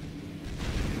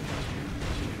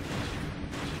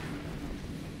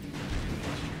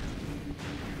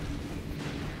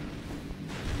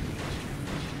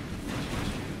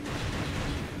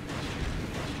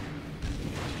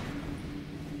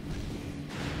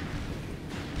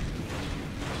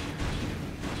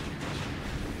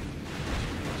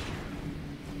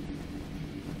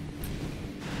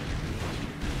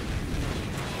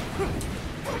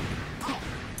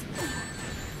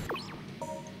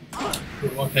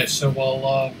 Okay, so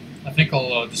I think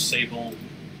I'll disable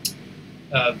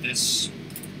this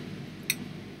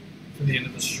for the end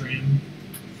of the stream.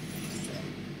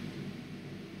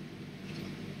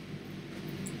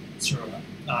 So,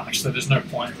 actually, there's no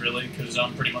point really because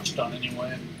I'm pretty much done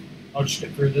anyway. I'll just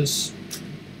get through this,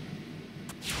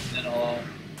 and then I'll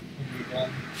move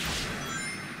on.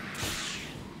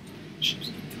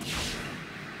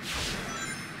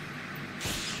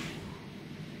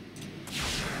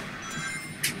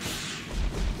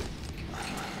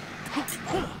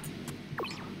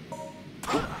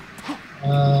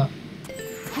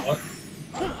 What?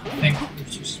 I think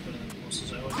it's just better than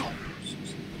bosses. I always like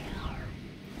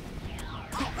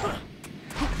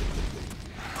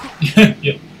it.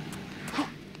 Yep.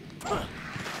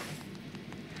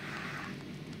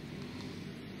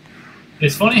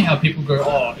 It's funny how people go,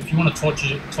 oh, if you want to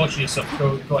torture yourself,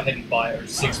 go ahead and buy it or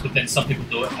 6, but then some people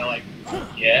do it and they're like,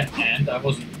 yeah, and that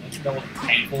wasn't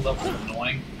painful, that wasn't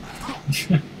annoying.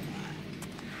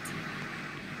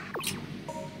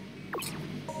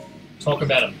 Talk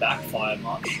about a backfire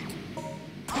much.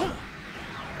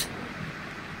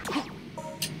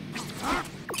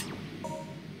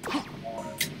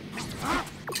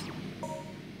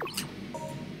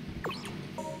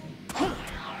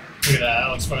 Look at that, that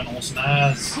looks fucking awesome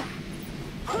as.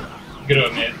 I'm gonna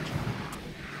admit,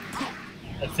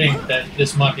 I think that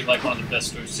this might be like one of the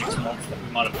best 6 months that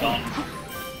we might have done.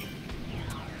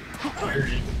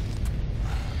 Weird.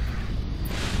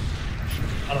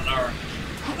 I don't know.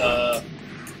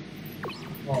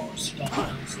 We're almost done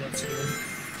now, so that's good.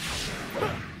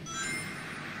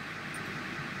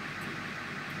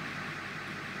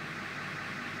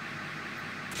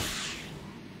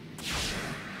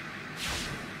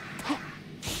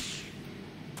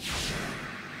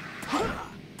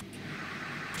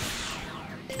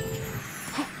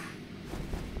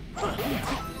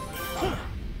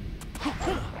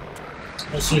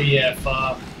 Also, yeah, if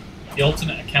the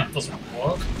alternate account doesn't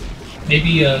work,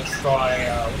 maybe try,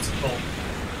 what's it called?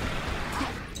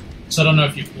 So I don't know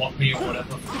if you've blocked me or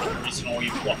whatever for whatever reason, or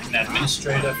you've blocked an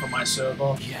administrator from my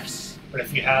server. Yes. But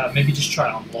if you have, maybe just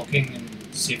try unblocking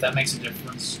and see if that makes a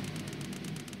difference.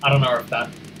 I don't know if that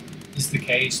is the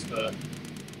case, but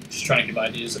just trying to give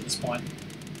ideas at this point.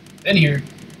 Anywho,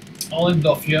 I'll end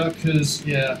off here, because,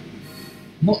 yeah,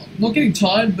 not getting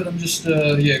tired, but I'm just,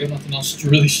 yeah, got nothing else to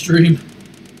really stream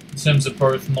in terms of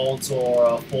both mods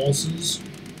or forces.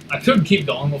 I could keep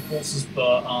going with forces,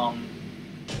 but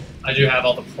I do have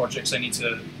other projects I need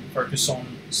to focus on.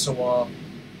 So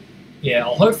yeah,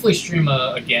 I'll hopefully stream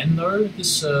again though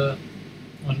this on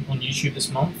YouTube this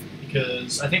month,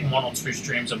 because I think 1 or 2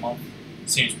 streams a month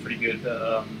seems pretty good.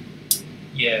 But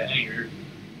yeah, anyway,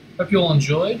 hope you all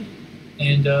enjoyed,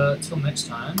 and till next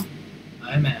time,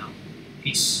 I'm out.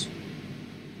 Peace.